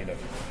 they gain it.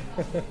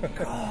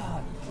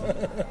 God.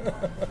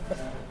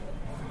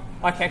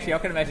 I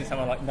can imagine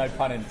someone, like, no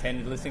pun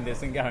intended, listening to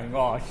this and going,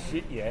 oh,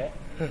 shit, yeah.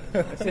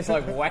 It's just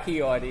like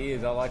wacky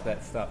ideas. I like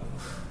that stuff.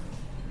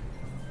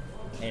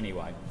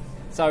 Anyway.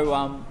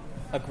 So,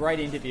 a great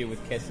interview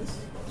with Kestis.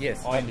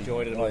 Yes. I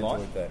enjoyed it a lot.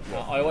 Enjoyed that, yeah.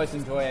 I always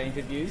enjoy our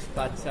interviews,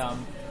 but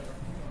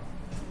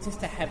just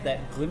to have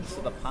that glimpse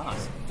of the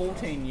past,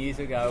 14 years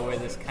ago, where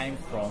this came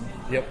from.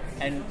 Yep.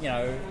 And,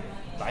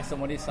 based on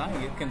what he's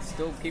saying, it can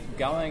still keep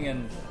going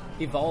and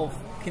evolve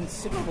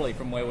considerably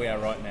from where we are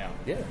right now.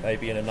 Yeah,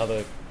 maybe in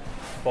another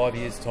 5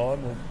 years'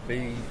 time we'll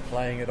be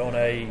playing it on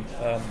a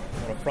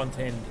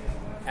front-end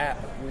app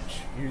which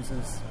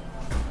uses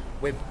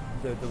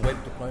the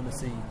web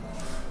diplomacy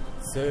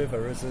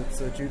server as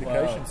its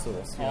adjudication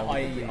source.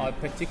 I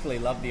particularly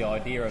love the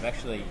idea of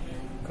actually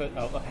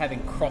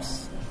having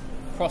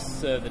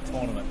cross-server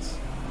tournaments.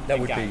 That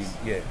would games.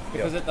 be,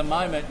 Because at the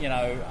moment,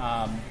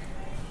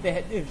 there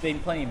have been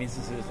plenty of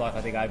instances, like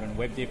I think over in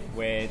WebDip,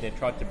 where they've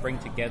tried to bring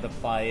together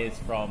players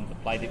from the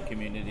PlayDip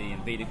community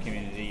and VDip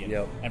community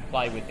and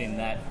play within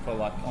that for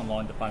like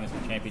online diplomacy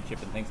championship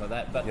and things like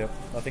that. But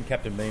I think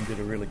Captain Meme did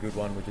a really good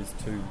one, which is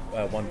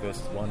 1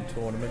 versus 1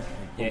 tournament.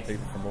 And pull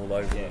people from all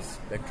over the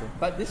spectrum.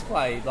 But this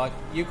way, like,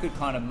 you could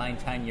kind of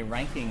maintain your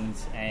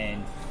rankings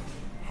and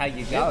how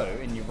you go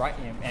and your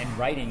and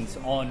ratings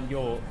on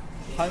your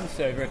home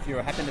server. If you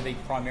happen to be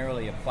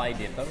primarily a play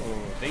dipper or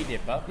a V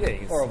dipper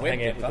or a web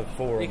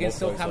dipper, you can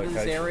still come to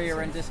this area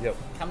and just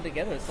come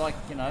together. It's like,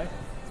 it's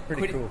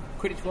pretty cool.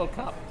 Quidditch World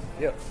Cup.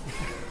 Yep.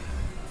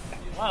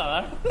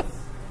 I don't know.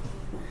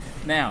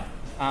 Now,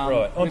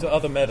 right, on to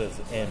other matters,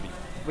 Andy.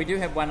 We do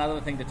have one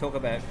other thing to talk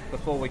about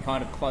before we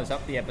kind of close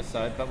up the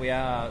episode, but we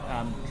are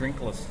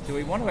drinkless. Do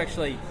we want to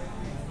actually...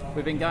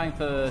 We've been going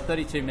for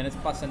 32 minutes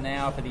plus an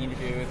hour for the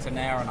interview. It's an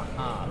hour and a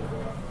half.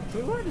 Do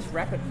we want to just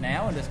wrap it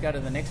now and just go to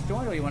the next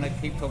joint, or you want to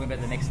keep talking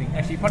about the next thing?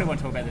 Actually, you probably want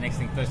to talk about the next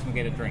thing first and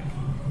we'll get a drink.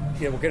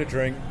 Yeah, we'll get a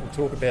drink, we'll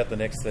talk about the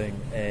next thing,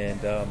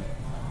 and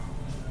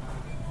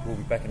we'll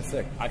be back in a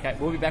sec. Okay,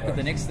 we'll be back with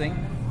the next thing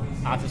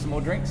after some more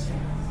drinks.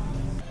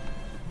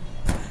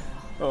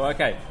 Oh,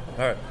 okay.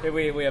 All right. Here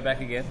we are back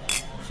again.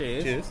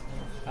 Cheers. Cheers.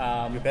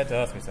 You're about to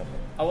ask me something.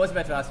 I was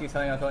about to ask you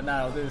something. I thought, no,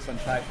 I'll do this on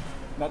tape.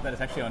 Not that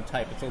it's actually on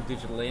tape. It's all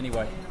digitally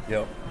anyway.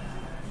 Yep.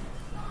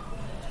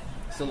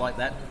 Still like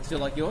that? Still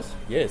like yours?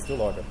 Yeah, still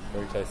like it.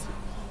 Very tasty.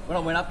 When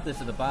I went up there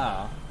to the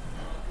bar,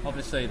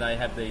 obviously they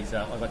have these,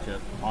 I got your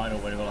pint or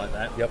whatever like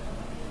that. Yep.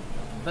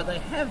 But they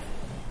have,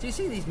 do you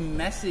see these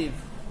massive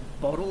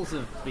bottles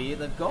of beer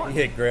they've got?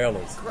 Yeah,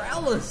 growlers.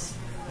 Growlers!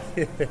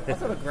 I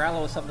thought a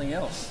growler was something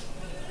else.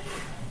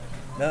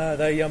 No,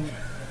 they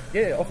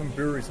often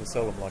breweries will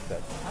sell them like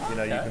that. You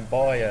know, you can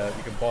buy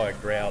a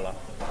growler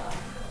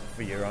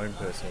for your own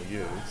personal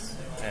use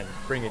and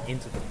bring it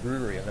into the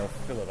brewery and they'll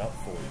fill it up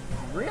for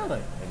you. Really?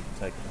 And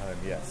take it home,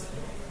 yes.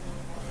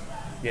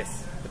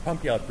 Yes, the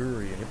Pump Yard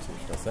Brewery in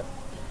Ipswich does that.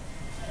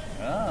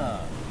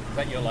 Ah, is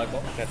that your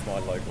local? That's my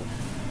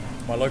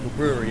local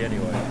brewery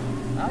anyway.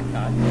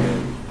 Okay.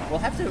 We'll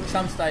have to at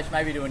some stage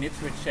maybe do an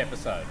Ipswich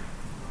episode.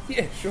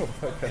 Yeah, sure,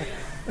 okay.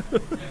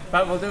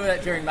 But we'll do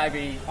that during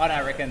maybe, I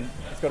don't reckon,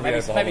 it's got to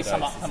maybe be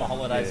summer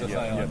holidays or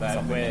something like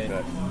that, where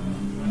like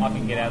that. I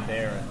can get out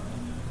there and...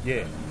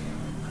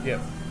 Yeah.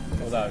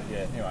 Although,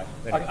 yeah, anyway.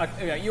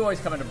 Anyway. You always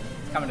come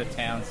into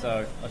town,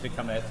 so I should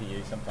come out to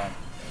you sometime.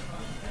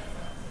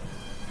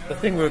 The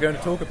thing we were going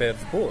to talk about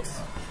is Bourse.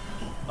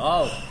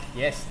 Oh,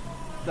 yes,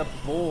 the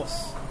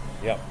Bourse.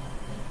 Yep.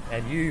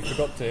 And you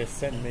forgot to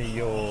send me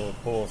your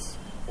Bourse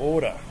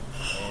order,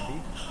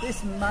 Andy.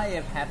 This may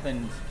have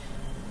happened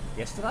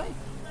yesterday?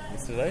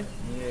 Yesterday?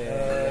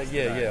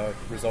 Yesterday. I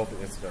resolved it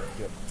yesterday.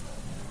 Yep.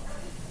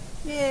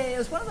 Yeah, it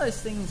was one of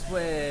those things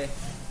where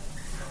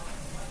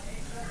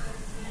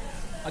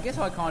I guess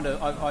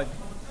I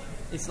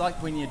it's like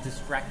when you're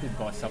distracted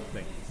by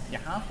something.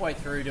 You're halfway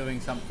through doing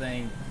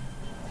something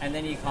and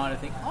then you kind of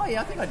think, oh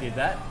yeah, I think I did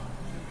that.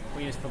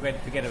 We just forget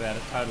about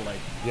it totally.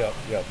 Yep.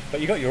 But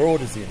you got your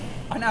orders in.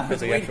 I know, but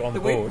the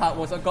weird part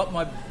was I got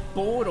my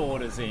board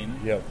orders in,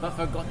 but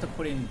forgot to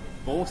put in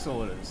Bourse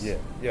orders. Yeah.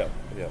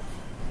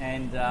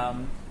 And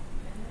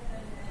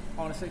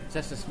honestly,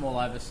 just a small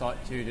oversight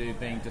due to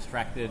being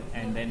distracted,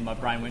 and then my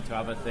brain went to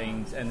other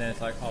things, and then it's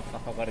like, oh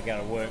fuck, I've got to go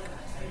to work,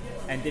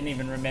 and didn't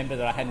even remember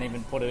that I hadn't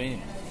even put it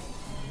in.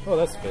 Well,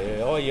 that's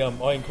fair.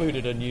 I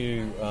included a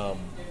new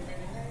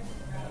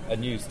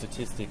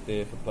statistic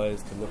there for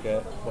players to look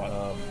at.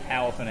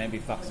 How often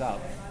Ambi fucks up?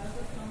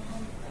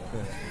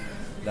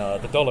 No,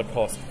 the dollar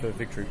cost per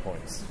victory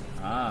points.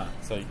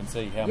 So you can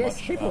see how much.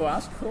 Yes, people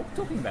were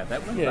talking about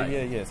that, weren't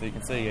they? Yeah. So you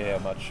can see how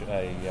much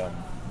it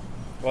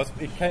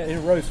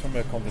arose from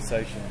a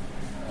conversation.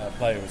 A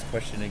player was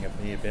questioning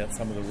me about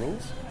some of the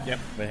rules. Yep.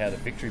 About how the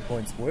victory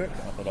points work.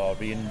 I thought it'd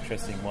be an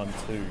interesting one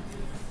to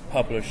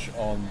publish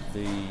on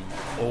the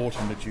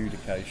autumn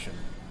adjudication,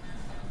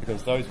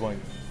 because those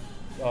won't.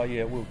 Oh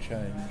yeah, it will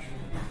change.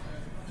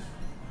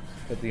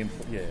 But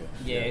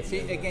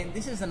Again,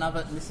 this is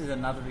another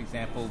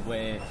example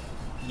where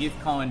you've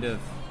kind of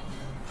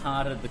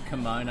parted the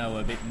kimono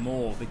a bit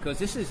more, because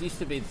this used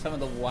to be some of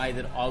the way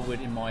that I would,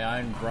 in my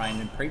own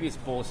brain, in previous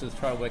Bourses,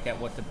 try to work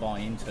out what to buy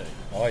into.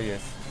 Oh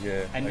yes,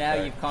 yeah. And now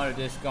you've kind of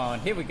just gone,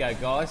 here we go,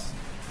 guys.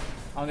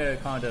 I'm going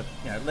to kind of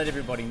let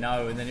everybody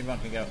know, and then everyone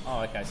can go,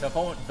 oh, okay. So if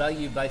I want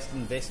value-based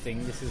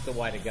investing, this is the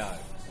way to go.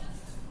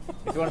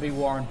 If you want to be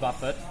Warren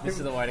Buffett, this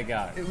is the way to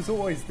go. It was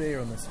always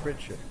there on the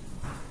spreadsheet.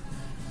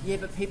 Yeah,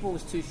 but people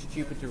was too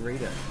stupid to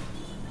read it.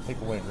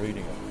 People weren't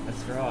reading it.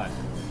 That's right.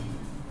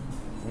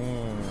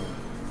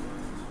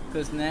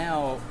 Because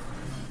now,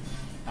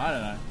 I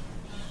don't know.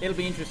 It'll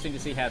be interesting to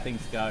see how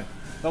things go.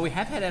 But we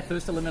have had our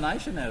first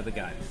elimination out of the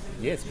game.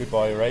 Yes,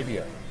 goodbye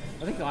Arabia.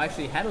 I think I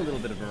actually had a little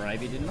bit of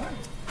Arabia, didn't I?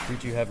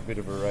 Did you have a bit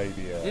of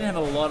Arabia? I didn't have a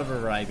lot of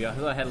Arabia. I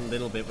thought I had a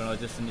little bit when I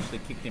just initially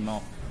kicked him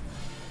off.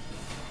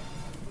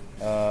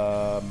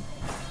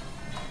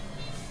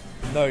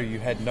 No, you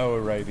had no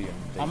Arabian.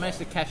 I managed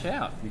to cash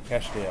out. You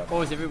cashed out.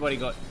 Or has everybody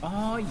got...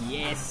 Oh,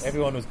 yes.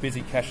 Everyone was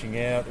busy cashing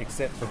out,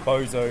 except for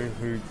Bozo,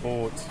 who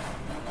bought...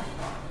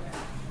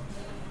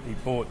 He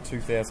bought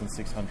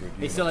 2,600 units.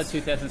 He still had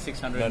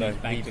 2,600 in his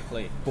bank to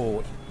clear.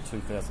 Bought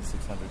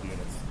 2,600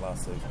 units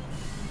last season.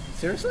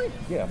 Seriously?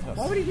 Yeah.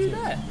 Why would he do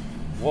that?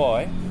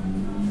 Why?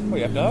 Well,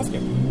 you have to ask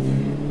him.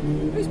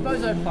 Who's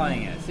Bozo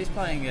playing as? He's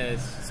playing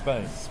as...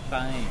 Spain.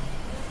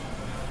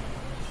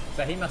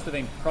 So he must have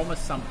been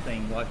promised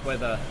something, like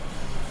whether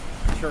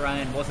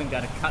Turan wasn't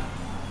going to cut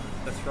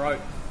the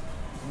throat.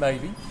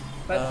 Maybe.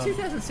 But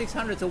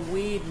 2,600 is a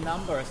weird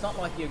number. It's not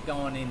like you're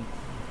going in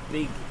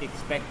big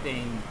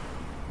expecting,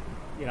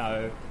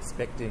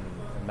 Expecting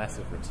a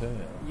massive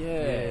return.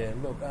 Yeah.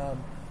 Look,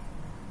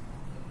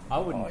 I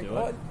wouldn't do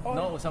it.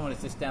 Not with someone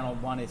who's just down on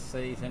one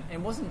SCs. And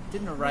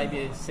didn't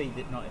Arabia see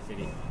that, not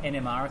SCD,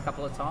 NMR a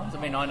couple of times?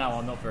 I mean, I know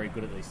I'm not very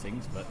good at these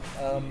things, but...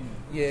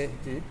 yeah, he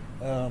did.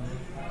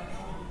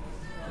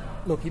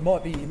 Look, he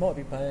might be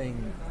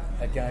playing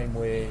a game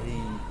where he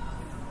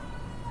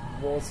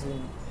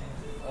wasn't.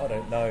 I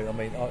don't know. I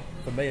mean,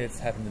 for me, it's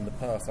happened in the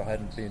past. I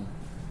hadn't been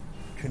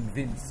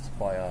convinced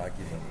by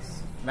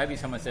arguments. Maybe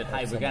someone said,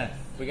 "Hey,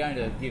 we're going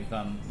to give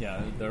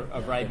the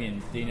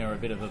Arabian dinar a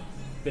bit of a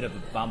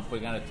bump. We're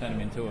going to turn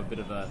him into a bit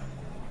of a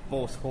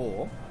Bourse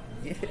whore."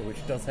 Yeah,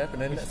 which does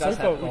happen, and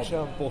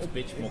Bourse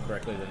bitch more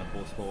correctly than a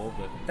Bourse whore,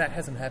 but that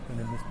hasn't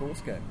happened in this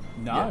Bourse game.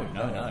 No.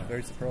 I'm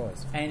very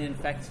surprised. And in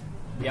fact,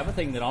 the other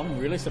thing that I'm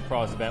really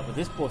surprised about with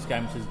this Bourse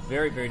game, which is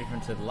very, very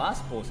different to the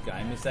last Bourse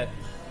game, is that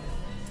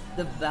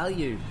the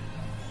value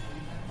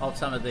of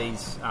some of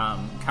these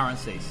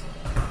currencies.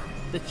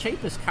 The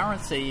cheapest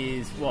currency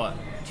is what,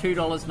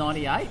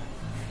 $2.98?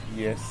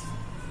 Yes.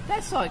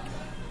 That's like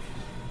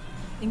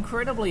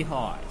incredibly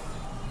high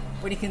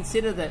when you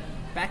consider that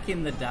back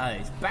in the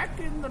days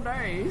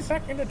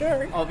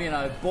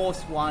of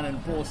Bourse 1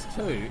 and Bourse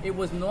 2, it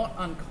was not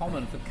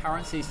uncommon for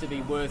currencies to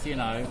be worth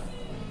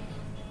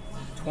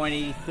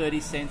 20, 30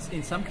 cents.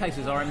 In some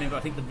cases, I remember,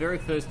 I think the very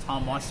first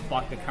time I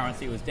spiked a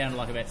currency, it was down to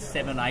like about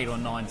 7, 8 or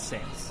 9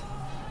 cents.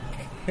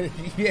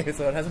 Yeah,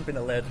 so it hasn't been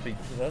allowed to be... It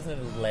wasn't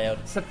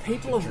allowed. So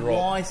people have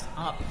wised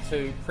up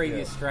to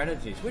previous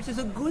strategies, which is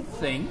a good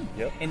thing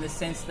in the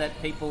sense that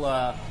people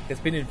are... There's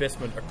been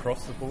investment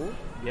across the board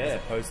as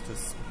opposed to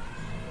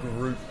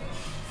group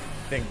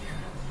think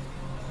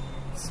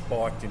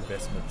spiked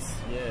investments.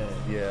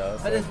 Yeah.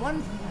 But there's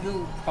one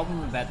little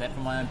problem about that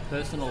from my own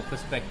personal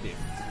perspective.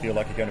 Feel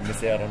like you're going to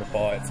miss out on a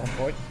buy at some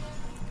point.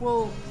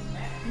 Well,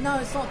 no,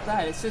 it's not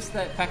that. It's just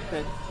the fact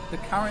that the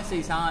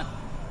currencies aren't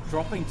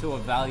dropping to a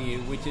value,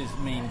 which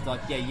means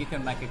like, yeah, you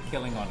can make a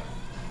killing on it.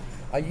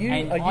 I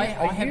don't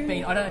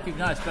know if you've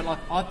noticed, but like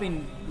I've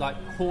been like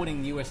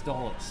hoarding US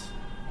dollars.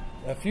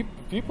 A few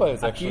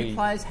players actually. A few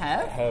players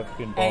have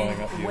been buying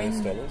up US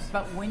dollars.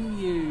 But when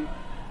you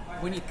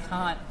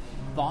can't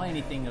buy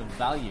anything of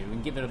value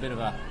and give it a bit of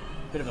a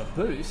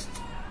boost.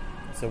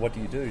 So what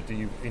do? Do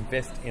you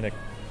invest in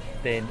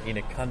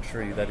a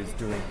country that is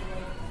doing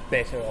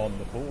better on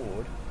the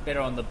board? Better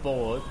on the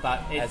board,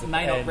 but it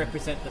may not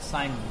represent the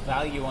same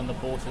value on the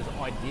board as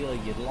ideally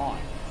you'd like.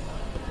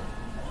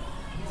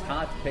 It's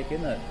hard to pick,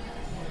 isn't it?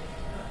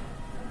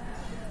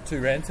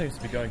 Turan seems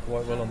to be going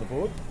quite well on the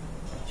board.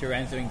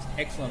 Turan's doing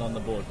excellent on the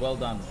board. Well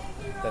done.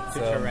 That's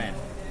Turan.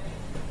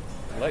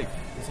 Leif,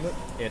 isn't it?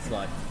 Yes,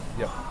 Leif.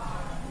 Yep.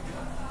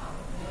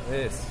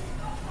 Yes.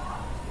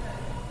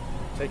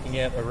 Taking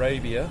out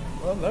Arabia.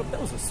 Well, that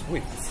was a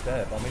swift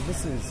stab. I mean,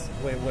 this is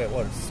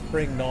what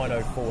spring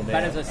 904 now.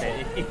 But as I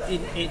said,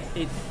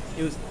 it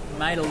was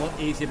made a lot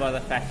easier by the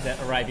fact that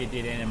Arabia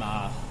did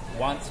NMR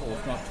once, or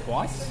if not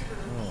twice.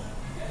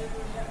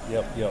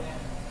 Yep.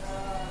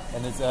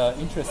 And there's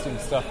interesting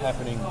stuff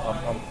happening.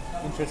 I'm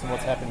interested in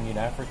what's happening in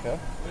Africa.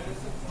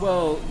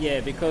 Well, yeah,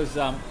 because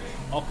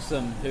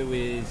Oxum, who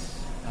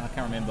is, I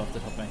can't remember off the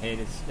top of my head,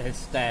 has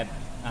stabbed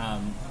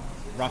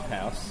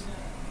Roughhouse,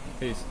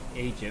 who's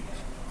Egypt.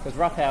 Because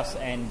Roughhouse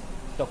and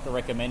Dr.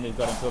 Recommended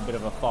got into a bit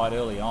of a fight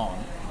early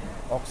on.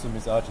 Oxum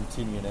is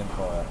Argentinian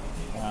Empire.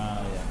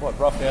 Yeah. What,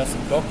 Roughhouse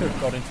and Doctor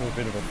got into a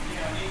bit of a...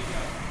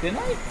 Didn't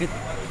they?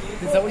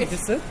 Is that what you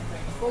just said?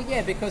 Well,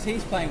 yeah, because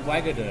he's playing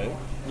Ouagadougou.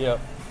 Yeah.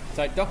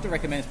 So Dr.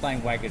 Recommends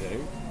playing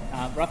Ouagadougou.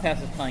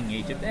 Roughhouse is playing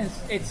Egypt. And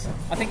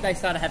I think they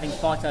started having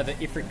fights over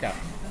Ifrica.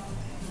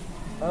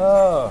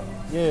 Oh,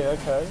 yeah,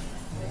 okay.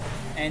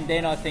 And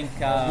then I think...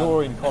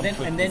 You're in conflict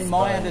and then with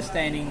my Spain.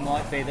 Understanding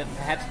might be that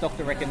perhaps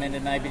Dr.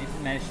 Recommended maybe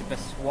managed to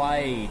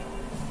persuade...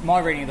 My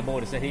reading of the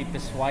board is that he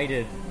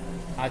persuaded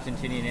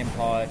Argentinian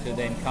Empire to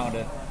then kind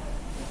of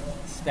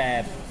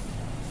stab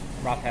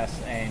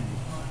Roughhouse and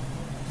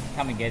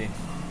come and get him.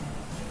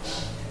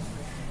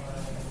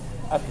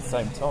 At the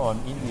same time,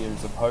 India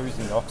is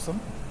opposing Oxum.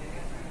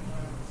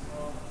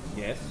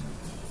 Yes.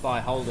 By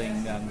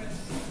holding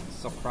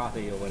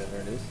Socrate or whatever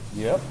it is.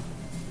 Yep.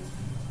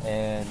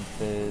 And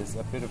there's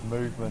a bit of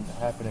movement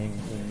happening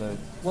in the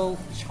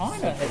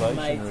China has Central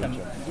made Asian some.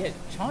 region. Yeah,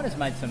 China's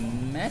made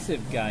some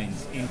massive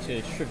gains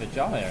into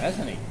Srivijaya,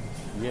 hasn't he?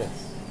 Yes.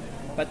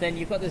 But then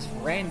you've got this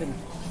random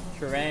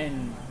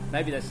Turan.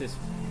 Maybe that's just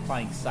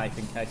playing safe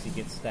in case he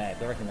gets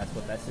stabbed. I reckon that's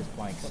just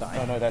playing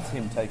safe. No, that's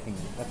him taking.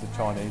 That's a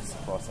Chinese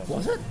price.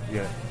 Was it?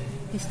 Yeah.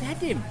 He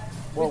stabbed him.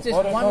 Well, It's just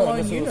I don't one know. lone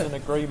Unless it was unit. an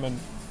agreement.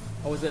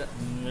 Or was it?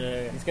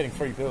 He's getting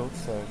free builds,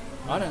 so.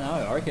 I don't know.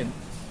 I reckon.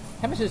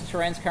 How much is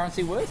Turan's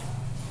currency worth?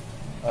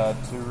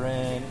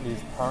 Turan is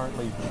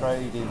currently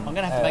trading. I'm going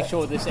to have to make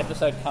sure this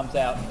episode comes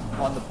out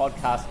on the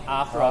podcast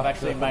after I've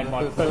actually made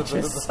my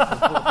purchase.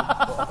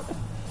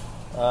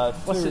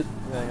 What's it?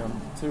 Hang on.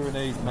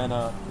 Turanese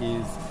mana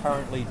is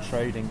currently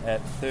trading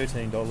at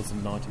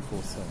 $13.94.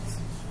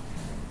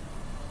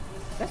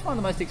 That's one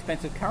of the most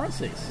expensive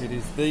currencies. It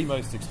is the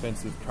most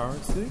expensive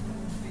currency.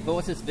 But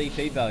what's its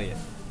VP value?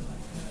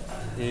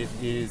 It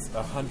is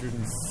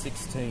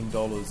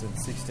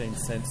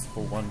 $116.16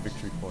 for one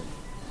victory point.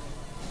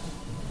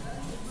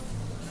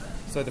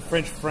 So the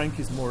French franc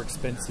is more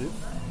expensive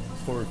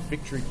for a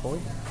victory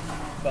point.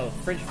 Well,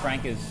 French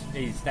franc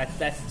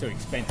that's too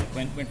expensive.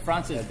 When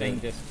France is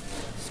being just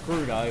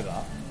screwed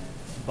over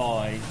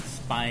by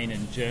Spain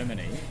and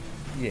Germany,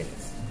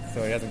 Yes.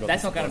 So he hasn't got.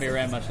 that's the not going to be price.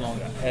 around much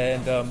longer.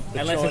 And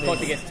Unless, of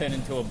course, it Chinese- gets turned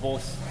into a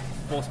bourse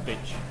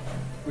bitch.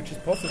 which is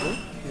possible.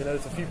 You know,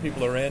 there's a few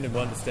people around who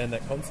understand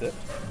that concept.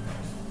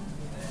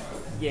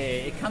 Yeah,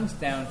 it comes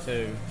down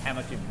to how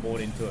much you've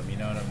bought into them, you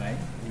know what I mean?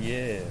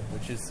 Yeah,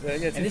 which is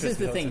it's And this is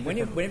the interesting how thing, it's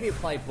whenever different. you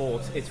play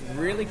bourse, it's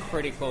really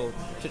critical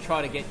to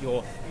try to get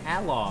your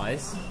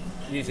allies,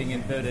 using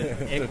inverted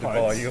air to buy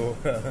quotes, your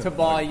to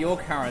buy your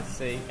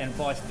currency and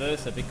vice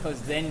versa, because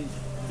then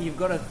you've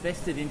got a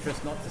vested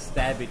interest not to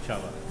stab each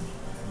other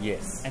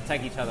yes, and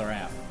take each other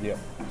out. yeah.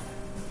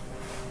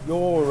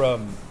 You're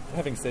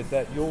having said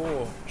that,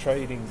 you're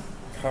trading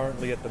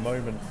currently at the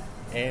moment.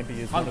 Ambi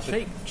is one I'm of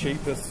cheap. the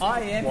cheapest.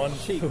 I am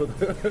ones cheap. for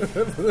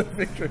the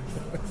victory.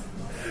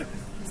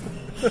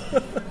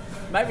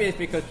 Maybe it's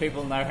because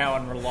people know how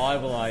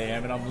unreliable I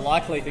am, and I'm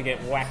likely to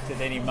get whacked at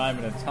any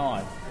moment of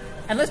time.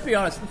 And let's be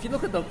honest, if you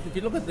look at the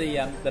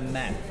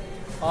map,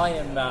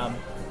 I'm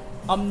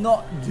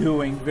not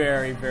doing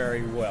very,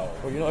 very well.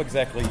 Well, you're not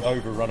exactly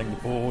overrunning the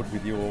board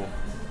with your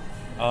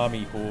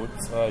army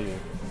hordes, are you?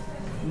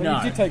 But No.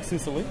 you did take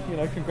Sicily. You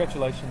know,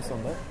 congratulations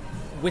on that.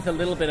 With a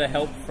little bit of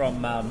help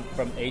from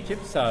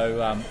Egypt,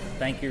 so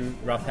thank you,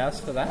 Roughhouse,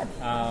 for that.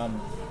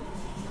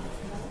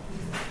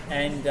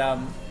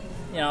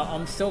 you know,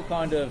 I'm still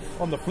kind of...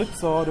 On the flip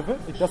side of it,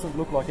 it doesn't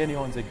look like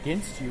anyone's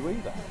against you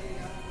either.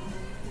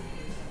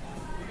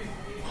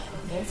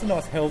 Well, it's a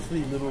nice,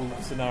 healthy little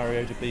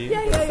scenario to be in.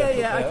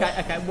 Yeah.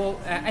 Okay. Well,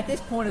 at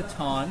this point of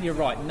time, you're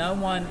right. No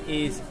one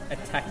is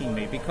attacking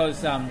me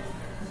because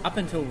up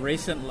until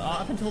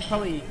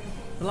probably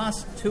the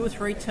last 2 or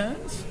 3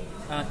 turns,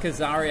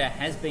 Khazaria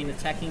has been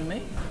attacking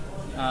me,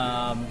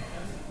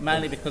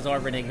 mainly because I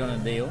reneged on a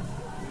deal.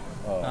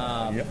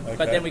 Okay.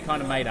 But then we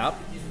kind of made up,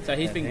 so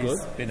he's been good.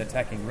 He's been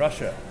attacking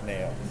Russia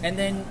now. And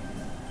then,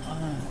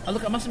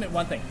 look, I must admit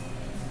one thing.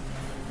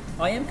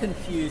 I am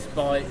confused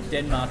by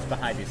Denmark's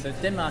behaviour. So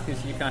Denmark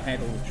is you can't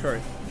handle the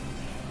truth.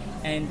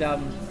 And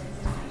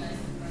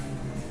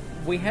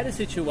we had a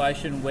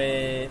situation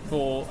where,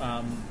 for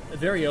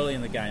very early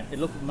in the game, it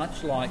looked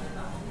much like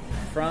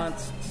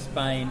France,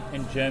 Spain,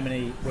 and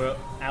Germany were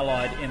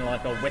allied in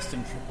like a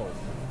Western triple.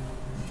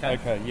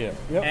 Okay, yeah.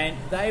 Yep. And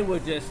they were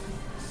just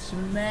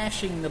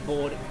smashing the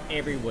board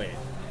everywhere.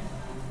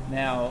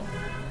 Now,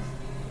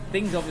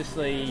 things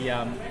obviously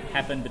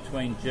happened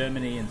between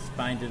Germany and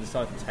Spain to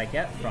decide to take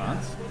out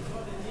France.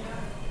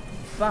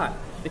 But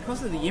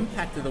because of the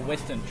impact of the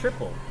Western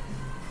triple,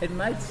 it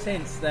made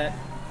sense that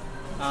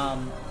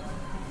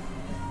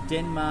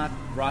Denmark,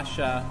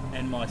 Russia,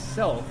 and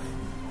myself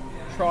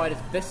tried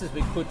as best as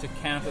we could to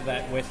counter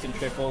that Western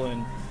triple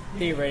and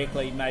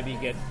theoretically maybe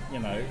get,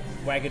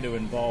 Wagadu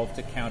involved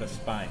to counter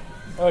Spain.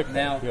 Okay.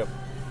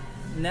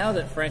 Now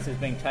that France is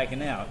being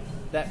taken out,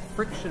 that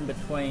friction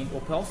between,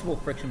 or possible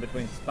friction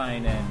between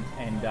Spain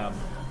and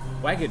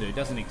Wagadu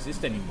doesn't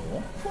exist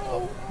anymore.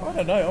 Well, I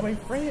don't know. I mean,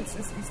 France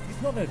is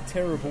not in a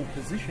terrible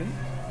position,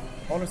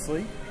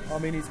 honestly. I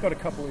mean, he's got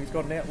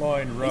an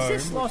outlying in Rome.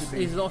 He's lost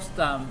He's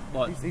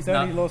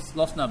only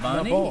lost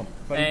Narbonne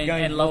but he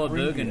gained and Lower Lothringia.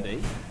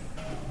 Burgundy.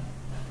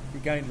 He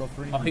gained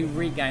Lothringia. Oh, he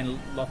regained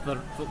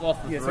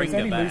Lothringia Yeah, so he's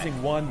only back.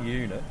 losing one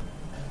unit,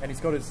 and he's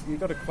got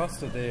a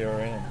cluster there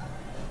around.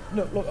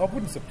 Look, it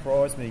wouldn't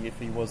surprise me if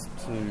he was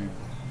to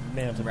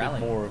mount a Rally.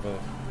 bit more of a.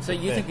 So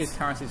you think his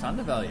currency is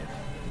undervalued?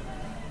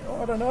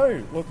 I don't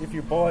know. Look, if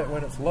you buy it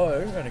when it's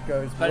low and it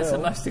goes But it's the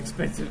most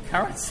expensive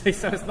currency,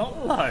 so it's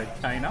not low,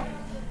 Kana.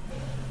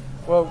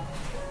 Well,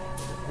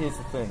 here's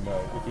the thing,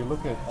 though. If you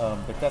look at,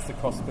 but that's the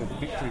cost per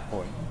victory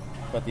point.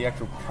 But the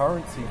actual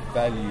currency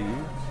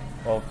value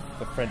of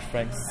the French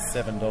franc's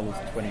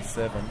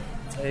 $7.27.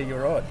 Yeah,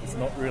 you're right. It's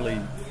not really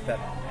that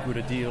good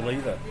a deal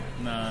either.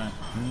 No.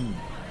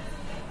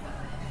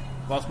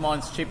 Whilst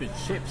mine's cheap as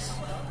chips,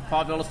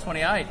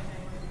 $5.28.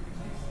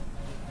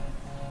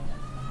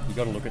 You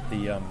got to look at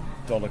the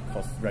dollar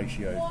cost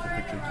ratio to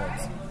victory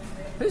points.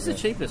 Who's the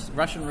cheapest?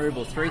 Russian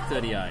ruble,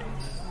 $3.38.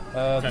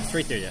 No,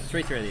 $3.38.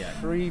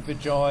 $3.38. 3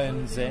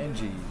 Vajian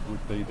Zanji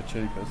would be the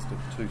cheapest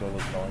at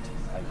 $2.98.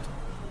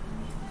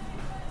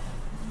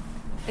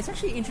 It's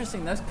actually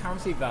interesting. Those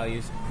currency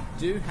values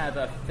do have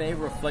a fair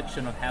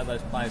reflection of how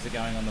those players are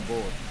going on the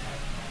board,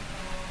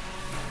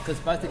 because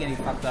both are getting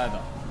fucked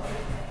over.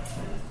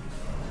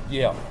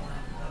 Yeah,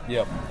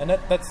 and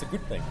that's a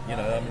good thing.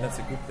 That's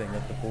a good thing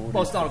that the board.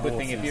 Well, it's not a good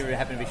thing if you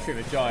happen to be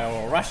Srivijaya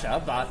or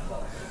Russia, but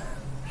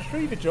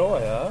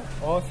Srivijaya,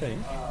 I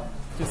think,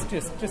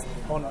 just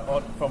on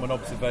from an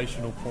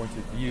observational point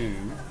of view,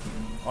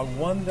 I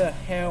wonder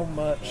how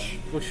much.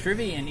 Well,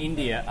 Shrivi and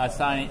India are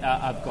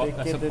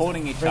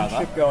supporting each other.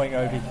 Friendship going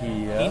over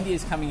here.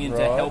 India's coming in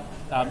to help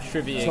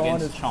Shrivi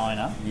against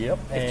China. Yep.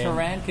 If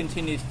Tehran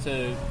continues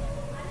to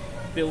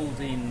build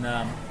in,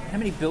 how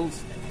many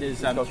builds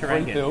does Tehran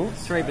 3 get?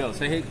 builds. 3 builds.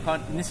 So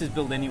this is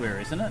build anywhere,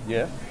 isn't it?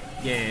 Yeah.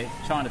 Yeah.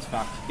 China's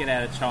fucked. Get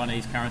out of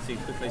Chinese currency as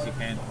quickly as you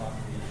can.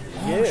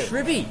 Yeah. Oh,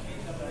 Shrivi.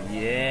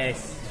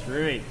 Yes.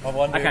 Shrivi. I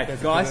wonder. Okay,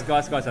 guys.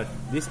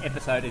 This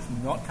episode is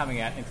not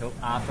coming out until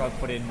after I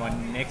put in my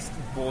next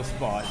boss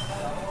fight.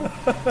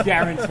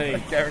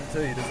 Guaranteed.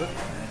 Guaranteed, is it?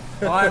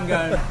 I'm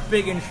going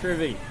big and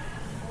Shrivi.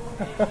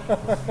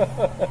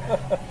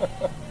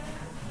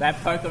 That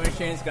poker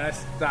machine's going to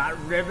start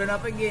revving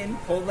up again.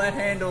 Pull that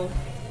handle.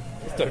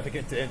 Just don't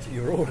forget to enter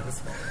your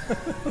orders.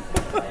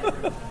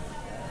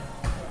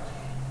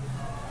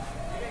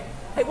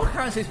 Hey, what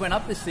currencies went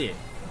up this year?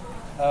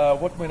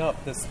 What went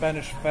up? The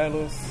Spanish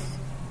Falus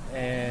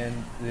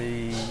and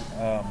the...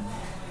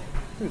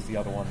 who's the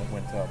other one that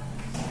went up?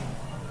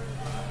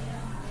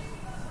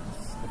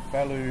 The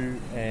Falu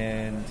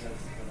and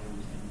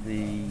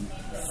the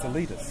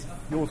Solitas.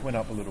 Yours went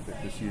up a little bit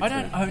this year. I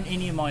don't own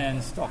any of my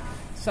own stock.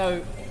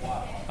 So,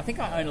 I think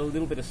I own a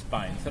little bit of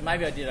Spain. So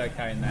maybe I did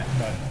okay in that.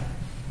 But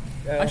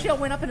actually, I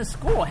went up in a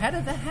score. How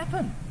did that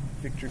happen?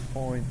 Victory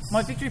points.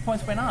 My victory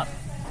points went up.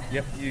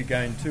 Yep, you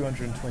gained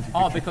 220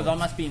 Oh, victory because points. I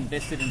must be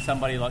invested in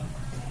somebody like...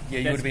 Yeah,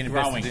 you would have been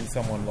growing. invested in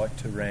someone like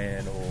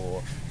Tehran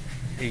or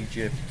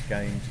Egypt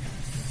gained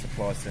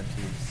supply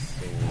centres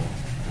or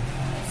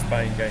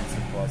Spain gained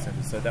supply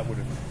centres, so that would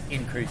have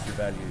increased your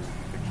value of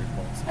victory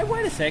points. Hey,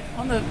 wait a sec.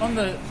 On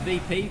the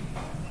VP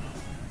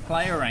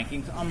player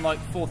rankings, I'm like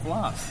 4th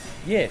last.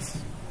 Yes,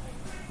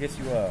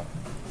 you are.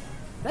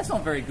 That's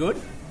not very good.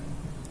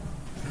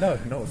 No,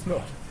 it's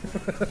not.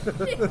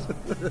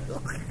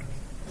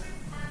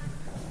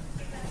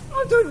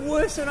 I'm doing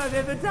worse than I've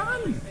ever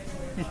done.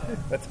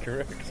 That's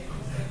correct.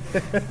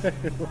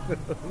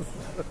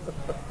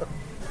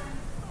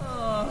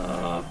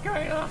 Oh,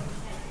 okay.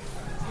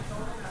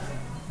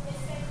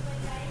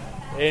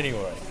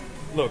 Anyway,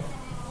 look,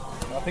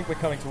 I think we're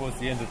coming towards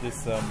the end of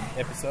this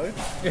episode.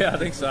 Yeah, I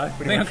think so. I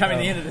think I'm much, coming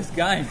to the end of this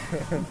game.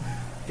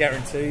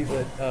 Guarantee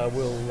that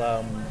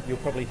you'll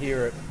probably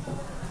hear it.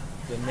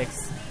 The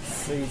next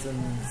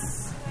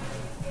season's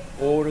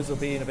orders will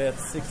be in about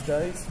 6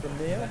 days from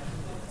now.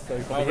 So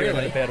you'll probably hear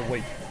it in about a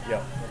week.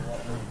 Yeah.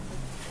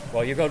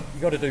 Well, you got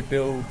to do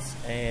builds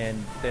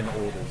and then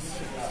orders.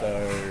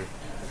 So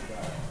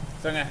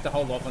I'm going to have to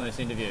hold off on this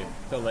interview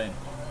till then.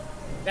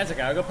 That's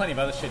okay, I've got plenty of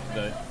other shit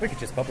to do. we could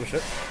just publish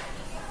it.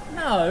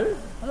 No,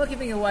 I'm not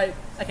giving away...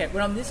 Okay,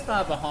 when I'm this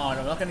far behind,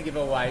 I'm not going to give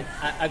away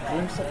a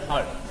glimpse of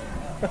hope.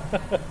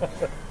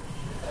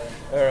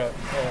 All right.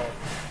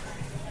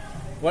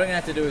 What I'm going to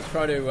have to do is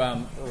try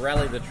to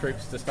rally the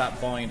troops to start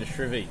buying into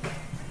Shrivy.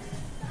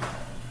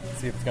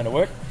 See if it's going to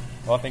work.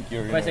 I think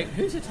you're... Wait a second,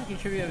 who's attacking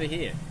Shrivy over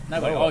here?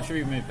 Nobody. No one. Oh,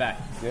 Shrivy moved back.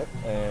 Yep,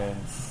 and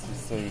you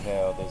see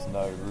how there's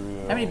no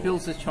real... How many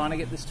builds does China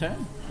get this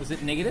turn? Was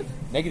it negative?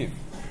 Negative.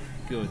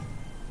 Good.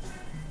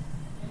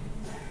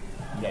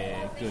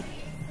 Yeah, good.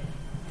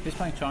 Who's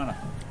playing China?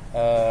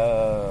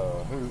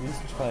 Who is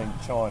playing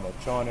China?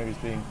 China is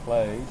being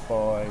played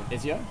by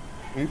Ezio?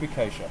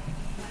 Ubikaisha.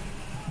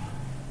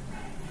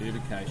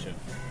 Education.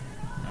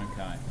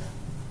 Okay.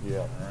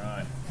 Yeah.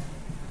 Alright.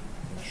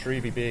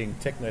 Shrevey being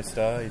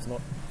Technostar, he's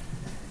not...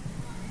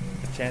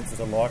 The chances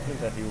are likely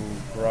that he will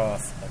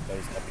grasp at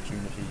those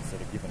opportunities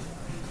that are given.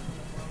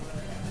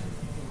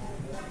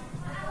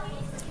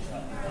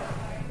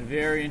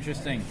 Very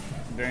interesting.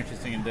 Very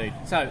interesting indeed.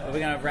 So, are we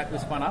going to wrap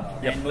this one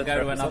up? Yep, And we'll let's go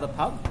to wrap this another up.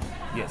 pub?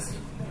 Yes.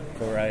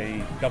 For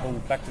a double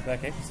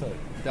back-to-back episode.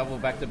 Double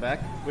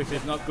back-to-back, which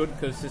is not good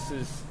because this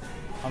is...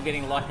 I'm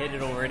getting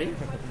lightheaded already.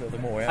 The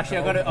more Actually,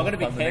 I've got to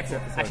be the next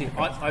careful. episode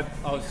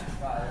Actually,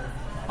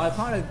 I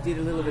kind of did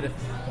a little bit of...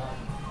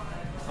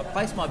 I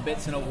placed my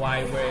bets in a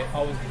way where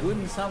I was good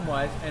in some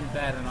ways and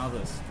bad in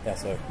others. How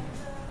so?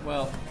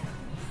 Well,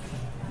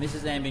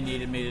 Mrs. Amby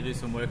needed me to do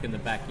some work in the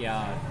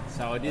backyard,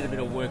 so I did a bit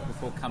of work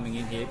before coming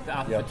in here.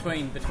 Yep.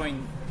 Between the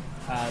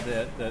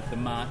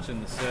march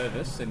and the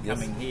service and Yes.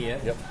 coming here,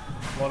 Yep.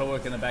 a lot of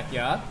work in the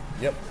backyard.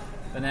 Yep.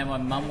 And now my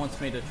mum wants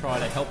me to try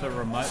to help her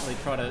remotely,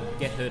 try to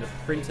get her to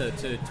print her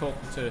to talk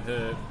to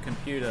her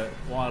computer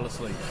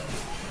wirelessly,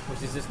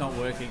 which is just not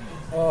working.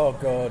 Oh,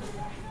 God.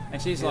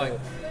 And she's Yeah. like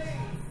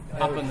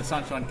up in the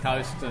Sunshine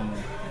Coast, and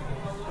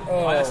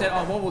Oh. I said,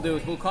 "Oh, what we'll do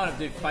is we'll kind of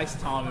do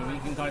FaceTime, and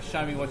you can kind of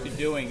show me what you're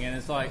doing." And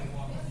it's like,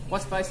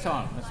 "What's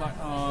FaceTime?" It's like,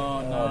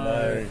 "Oh no, Oh,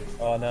 no.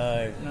 Oh,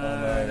 no. No, oh,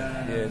 no,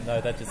 no. no. Yeah, no,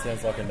 that just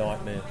sounds like a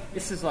nightmare.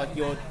 this is like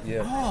your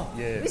Yeah, oh,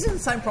 yeah. this is the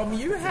same problem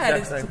you had.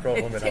 Exact same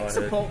problem it's that tech I had.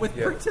 support with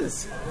Yeah.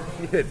 printers."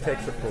 Yeah, tech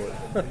support.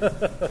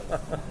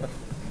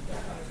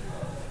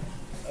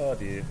 Oh,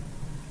 dear.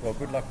 Well,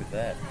 good luck with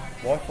that.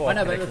 Wi-Fi I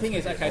know, but the connection's thing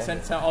is, gonna be okay,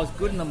 a so I was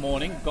good in the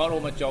morning, got all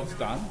my jobs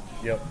done.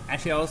 Yep.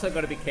 Actually, I also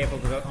got to be careful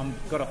because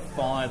I've got a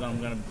fire that I'm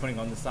going to be putting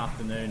on this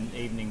afternoon,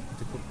 evening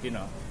to cook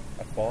dinner.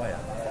 A fire.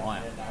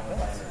 Fire.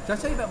 Did I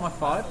tell you about my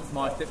fire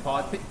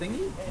pit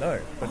thingy? No,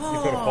 but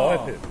you've got a Oh. fire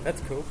pit.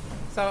 That's cool.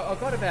 So I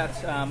got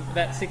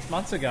about 6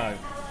 months ago,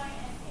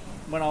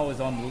 when I was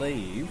on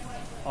leave,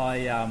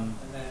 I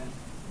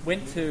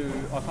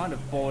kind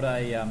of bought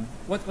a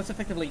what's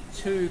effectively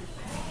two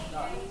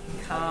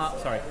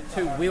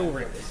wheel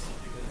rims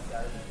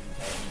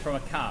from a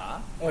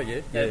car Oh,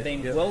 yeah. that had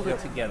been welded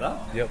yep. together.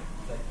 Yep.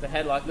 They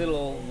had like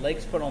little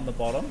legs put on the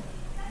bottom,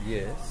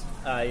 Yes.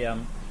 a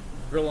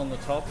grill on the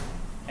top,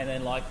 and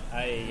then like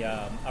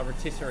a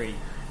rotisserie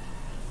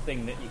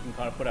thing that you can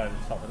kind of put over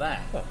the top of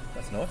that. Oh,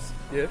 that's nice.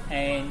 Yeah.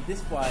 And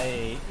this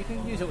way, you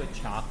can use it with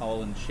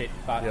charcoal and shit,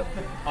 but Yep.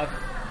 I've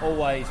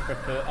always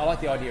preferred... I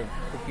like the idea of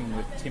cooking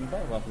with timber,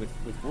 like with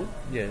wood.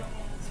 Yeah.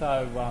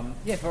 So,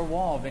 for a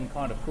while I've been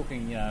kind of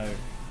cooking,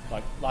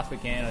 like last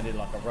weekend I did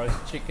like a roast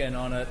chicken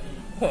on it,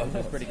 which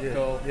was pretty Yeah,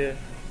 cool. yeah.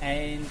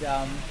 And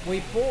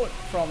we bought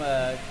from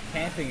a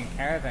camping and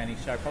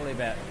caravanning show probably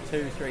about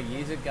 2-3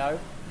 years ago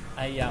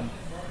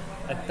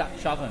a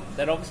Dutch oven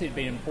that obviously had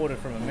been imported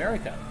from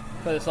America.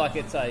 So it's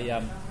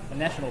a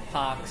national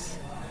parks,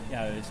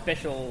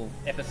 special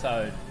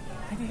episode.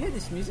 Have you heard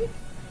this music?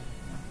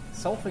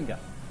 Soulfinger.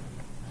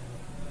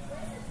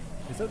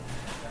 Is it?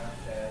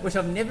 Which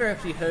I've never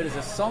actually heard as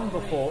a song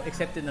before,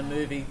 except in the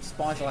movie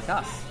Spies Like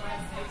Us.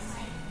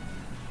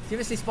 Did you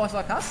ever see Spies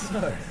Like Us?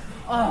 No.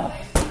 Oh,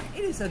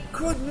 it is a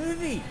good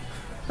movie.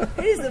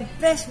 It is the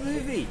best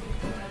movie.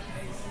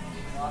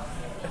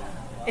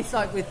 It's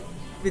like with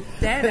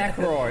Dan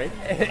Aykroyd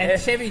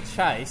and Chevy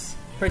Chase.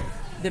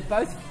 They're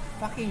both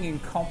fucking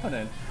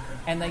incompetent,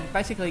 and they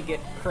basically get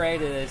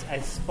created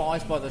as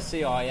spies by the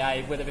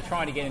CIA, where they were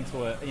trying to get into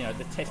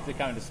the test to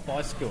go into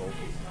spy school.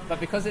 But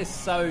because they're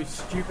so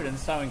stupid and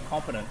so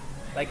incompetent,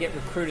 they get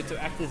recruited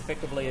to act as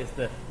effectively as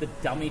the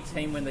dummy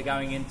team when they're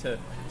going into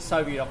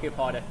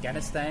Soviet-occupied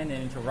Afghanistan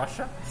and into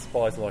Russia.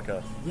 Spies Like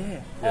Us.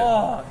 Yeah. Yeah.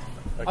 Oh,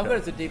 Okay. I've got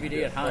it as a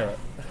DVD at home. All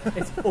right.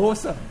 It's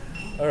awesome.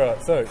 All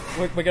right, so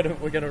we're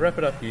going to wrap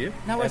it up here.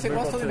 No, wait a and second,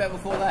 what move was I talking on about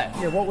before that?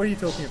 Yeah, what were you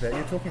talking about? You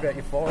were talking about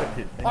your fire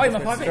pit. and Oh, you my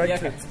went fire pit, straight yeah,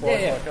 to okay.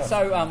 Spice Like Us.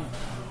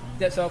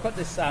 So I've got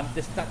this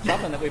Dutch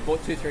oven that we bought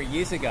 2-3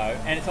 years ago,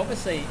 and it's from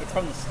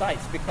the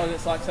States because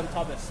it's like some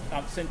type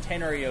of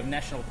centenary of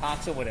national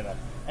parks or whatever,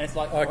 and it's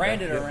like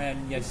branded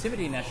around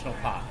Yosemite National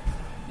Park.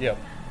 Yeah.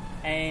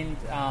 And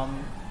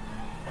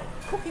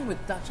cooking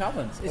with Dutch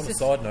ovens. On a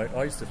side note,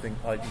 I used to think,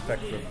 in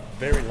fact, for a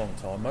very long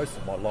time, most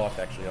of my life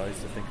actually, I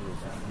used to think it was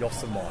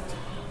Yosemite.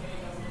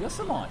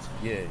 Yosemite?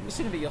 Yeah. You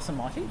seem to be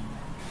Yosemite?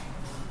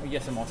 Or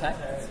Yosemite?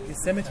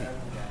 Yosemite.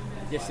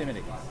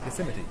 Yosemite.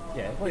 Yosemite.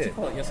 Yeah. What do you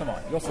call it?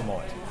 Yosemite?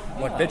 Yosemite.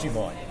 Like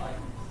Vegemite.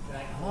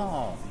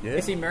 Oh. Yeah.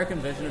 It's the American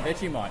version of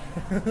Vegemite.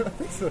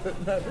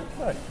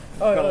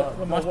 No. Got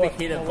a nice big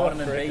hit of my wife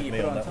vitamin B corrected you me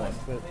put on on that one.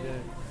 toast.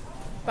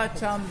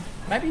 But, But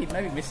maybe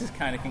Mrs.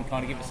 Koner can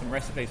kind of give us some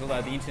recipes,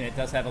 although the internet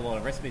does have a lot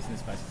of recipes in this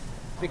space.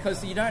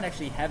 Because you don't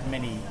actually have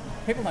many...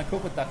 People don't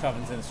cook with Dutch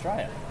ovens in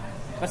Australia.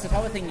 That's the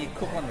type of thing you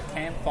cook on the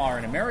campfire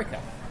in America.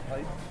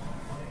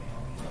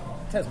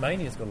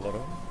 Tasmania's got a lot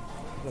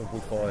of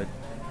wood-fired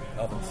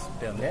ovens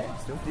down there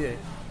still. Yeah.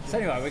 So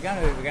anyway, we're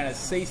going to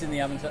season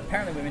the oven.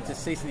 Apparently we're meant to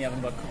season the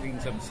oven by cooking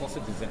some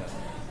sausages in it.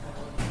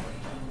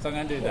 So I'm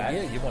going to do that.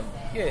 Yeah, you want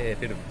a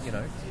bit of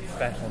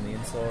fat on the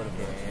inside of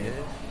it.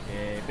 Yeah,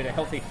 a bit of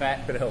healthy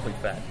fat. Bit of healthy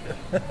fat.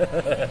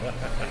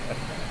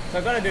 So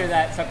I've got to do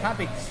that. So I can't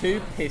be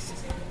too pissed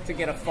to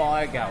get a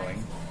fire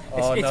going.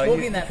 It's no,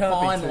 walking you that can't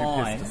fine be too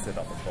line. Pissed to set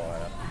up a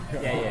fire.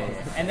 Yeah.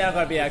 And then I've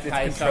got to be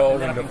okay. It's So controlling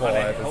then I the can kind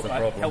fire of that's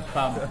the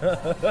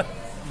help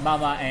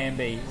Mama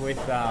Ambi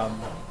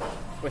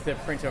with her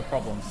printer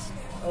problems.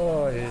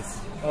 Oh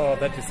yes. Oh,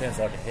 that just sounds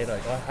like a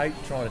headache. I hate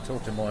trying to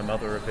talk to my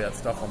mother about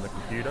stuff on the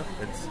computer.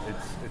 It's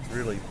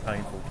really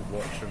painful to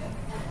watch and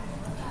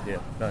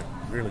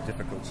really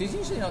difficult. She's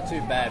usually not too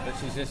bad, but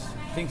she's just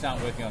things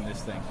aren't working on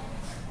this thing.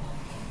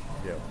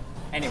 Yeah.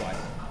 Anyway,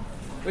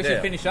 we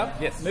should finish up.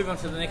 Yes. Move on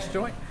to the next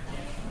joint.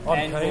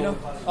 I'm Kana.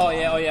 Oh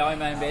yeah, I'm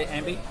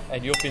Ambi.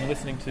 And you've been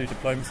listening to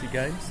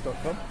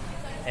diplomacygames.com.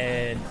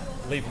 And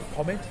leave a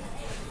comment.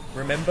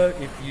 Remember,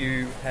 if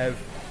you have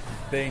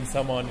been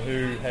someone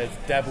who has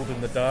dabbled in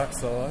the dark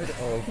side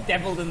of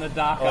Dabbled in the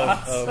dark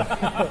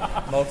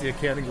arts.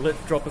 multi-accounting,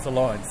 drop us a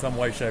line, some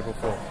way, shape or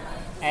form.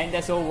 And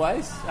as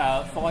always,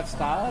 5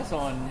 stars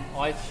on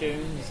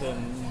iTunes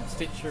and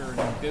Stitcher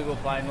and Google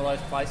Play and all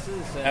those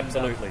places. And,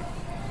 Absolutely.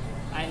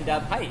 And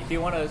hey, if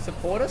you want to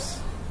support us,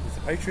 It's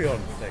a Patreon.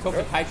 talk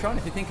to Patreon.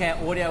 If you think our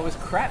audio was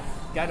crap,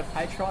 go to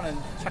Patreon and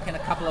chuck in a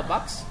couple of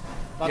bucks,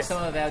 like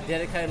some of our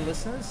dedicated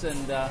listeners,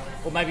 and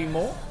or maybe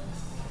more.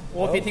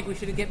 Or if you think we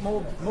should get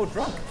more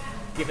drunk,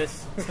 give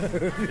us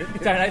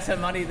donate some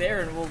money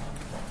there, and we'll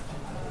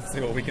See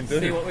what we can do.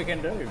 see what we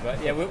can do.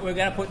 But yeah, we're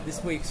going to put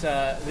this week's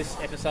this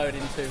episode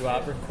into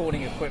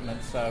recording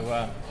equipment.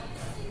 So,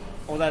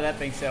 although that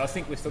being said, I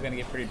think we're still going to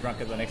get pretty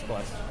drunk at the next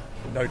place.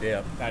 No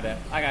doubt. No doubt.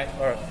 Okay.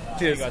 All right.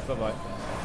 Cheers. See you guys. Bye bye.